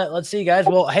 let's see, guys.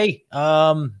 Well, hey,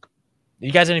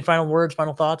 you guys any final words,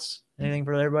 final thoughts? Anything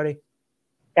for everybody?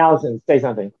 Allison, say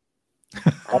something.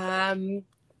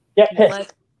 Get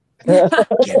pissed.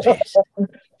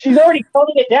 She's already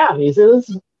toning it down. He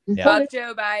says, fuck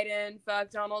Joe Biden. Fuck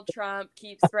Donald Trump.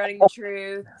 Keep spreading the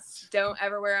truth. Don't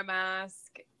ever wear a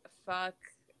mask. Fuck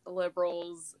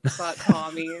liberals. Fuck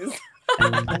commies.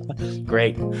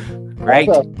 Great.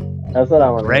 That's what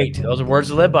I want. Great. Those are words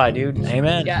to live by, dude.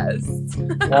 Amen. Yes.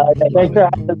 Thanks for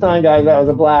having the time, guys. That was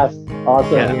a blast.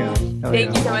 Awesome. Yeah.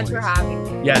 Thank you so much for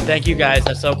having me. Yeah, thank you guys.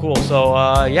 That's so cool. So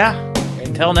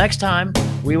until next time,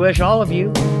 we wish all of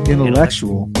you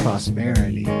intellectual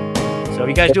prosperity. So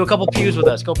you guys do a couple pews with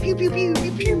us. Go pew pew pew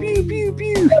pew pew pew pew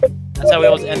pew. That's how we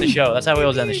always end the show.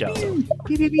 So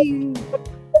pew pew pew.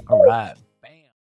 All right.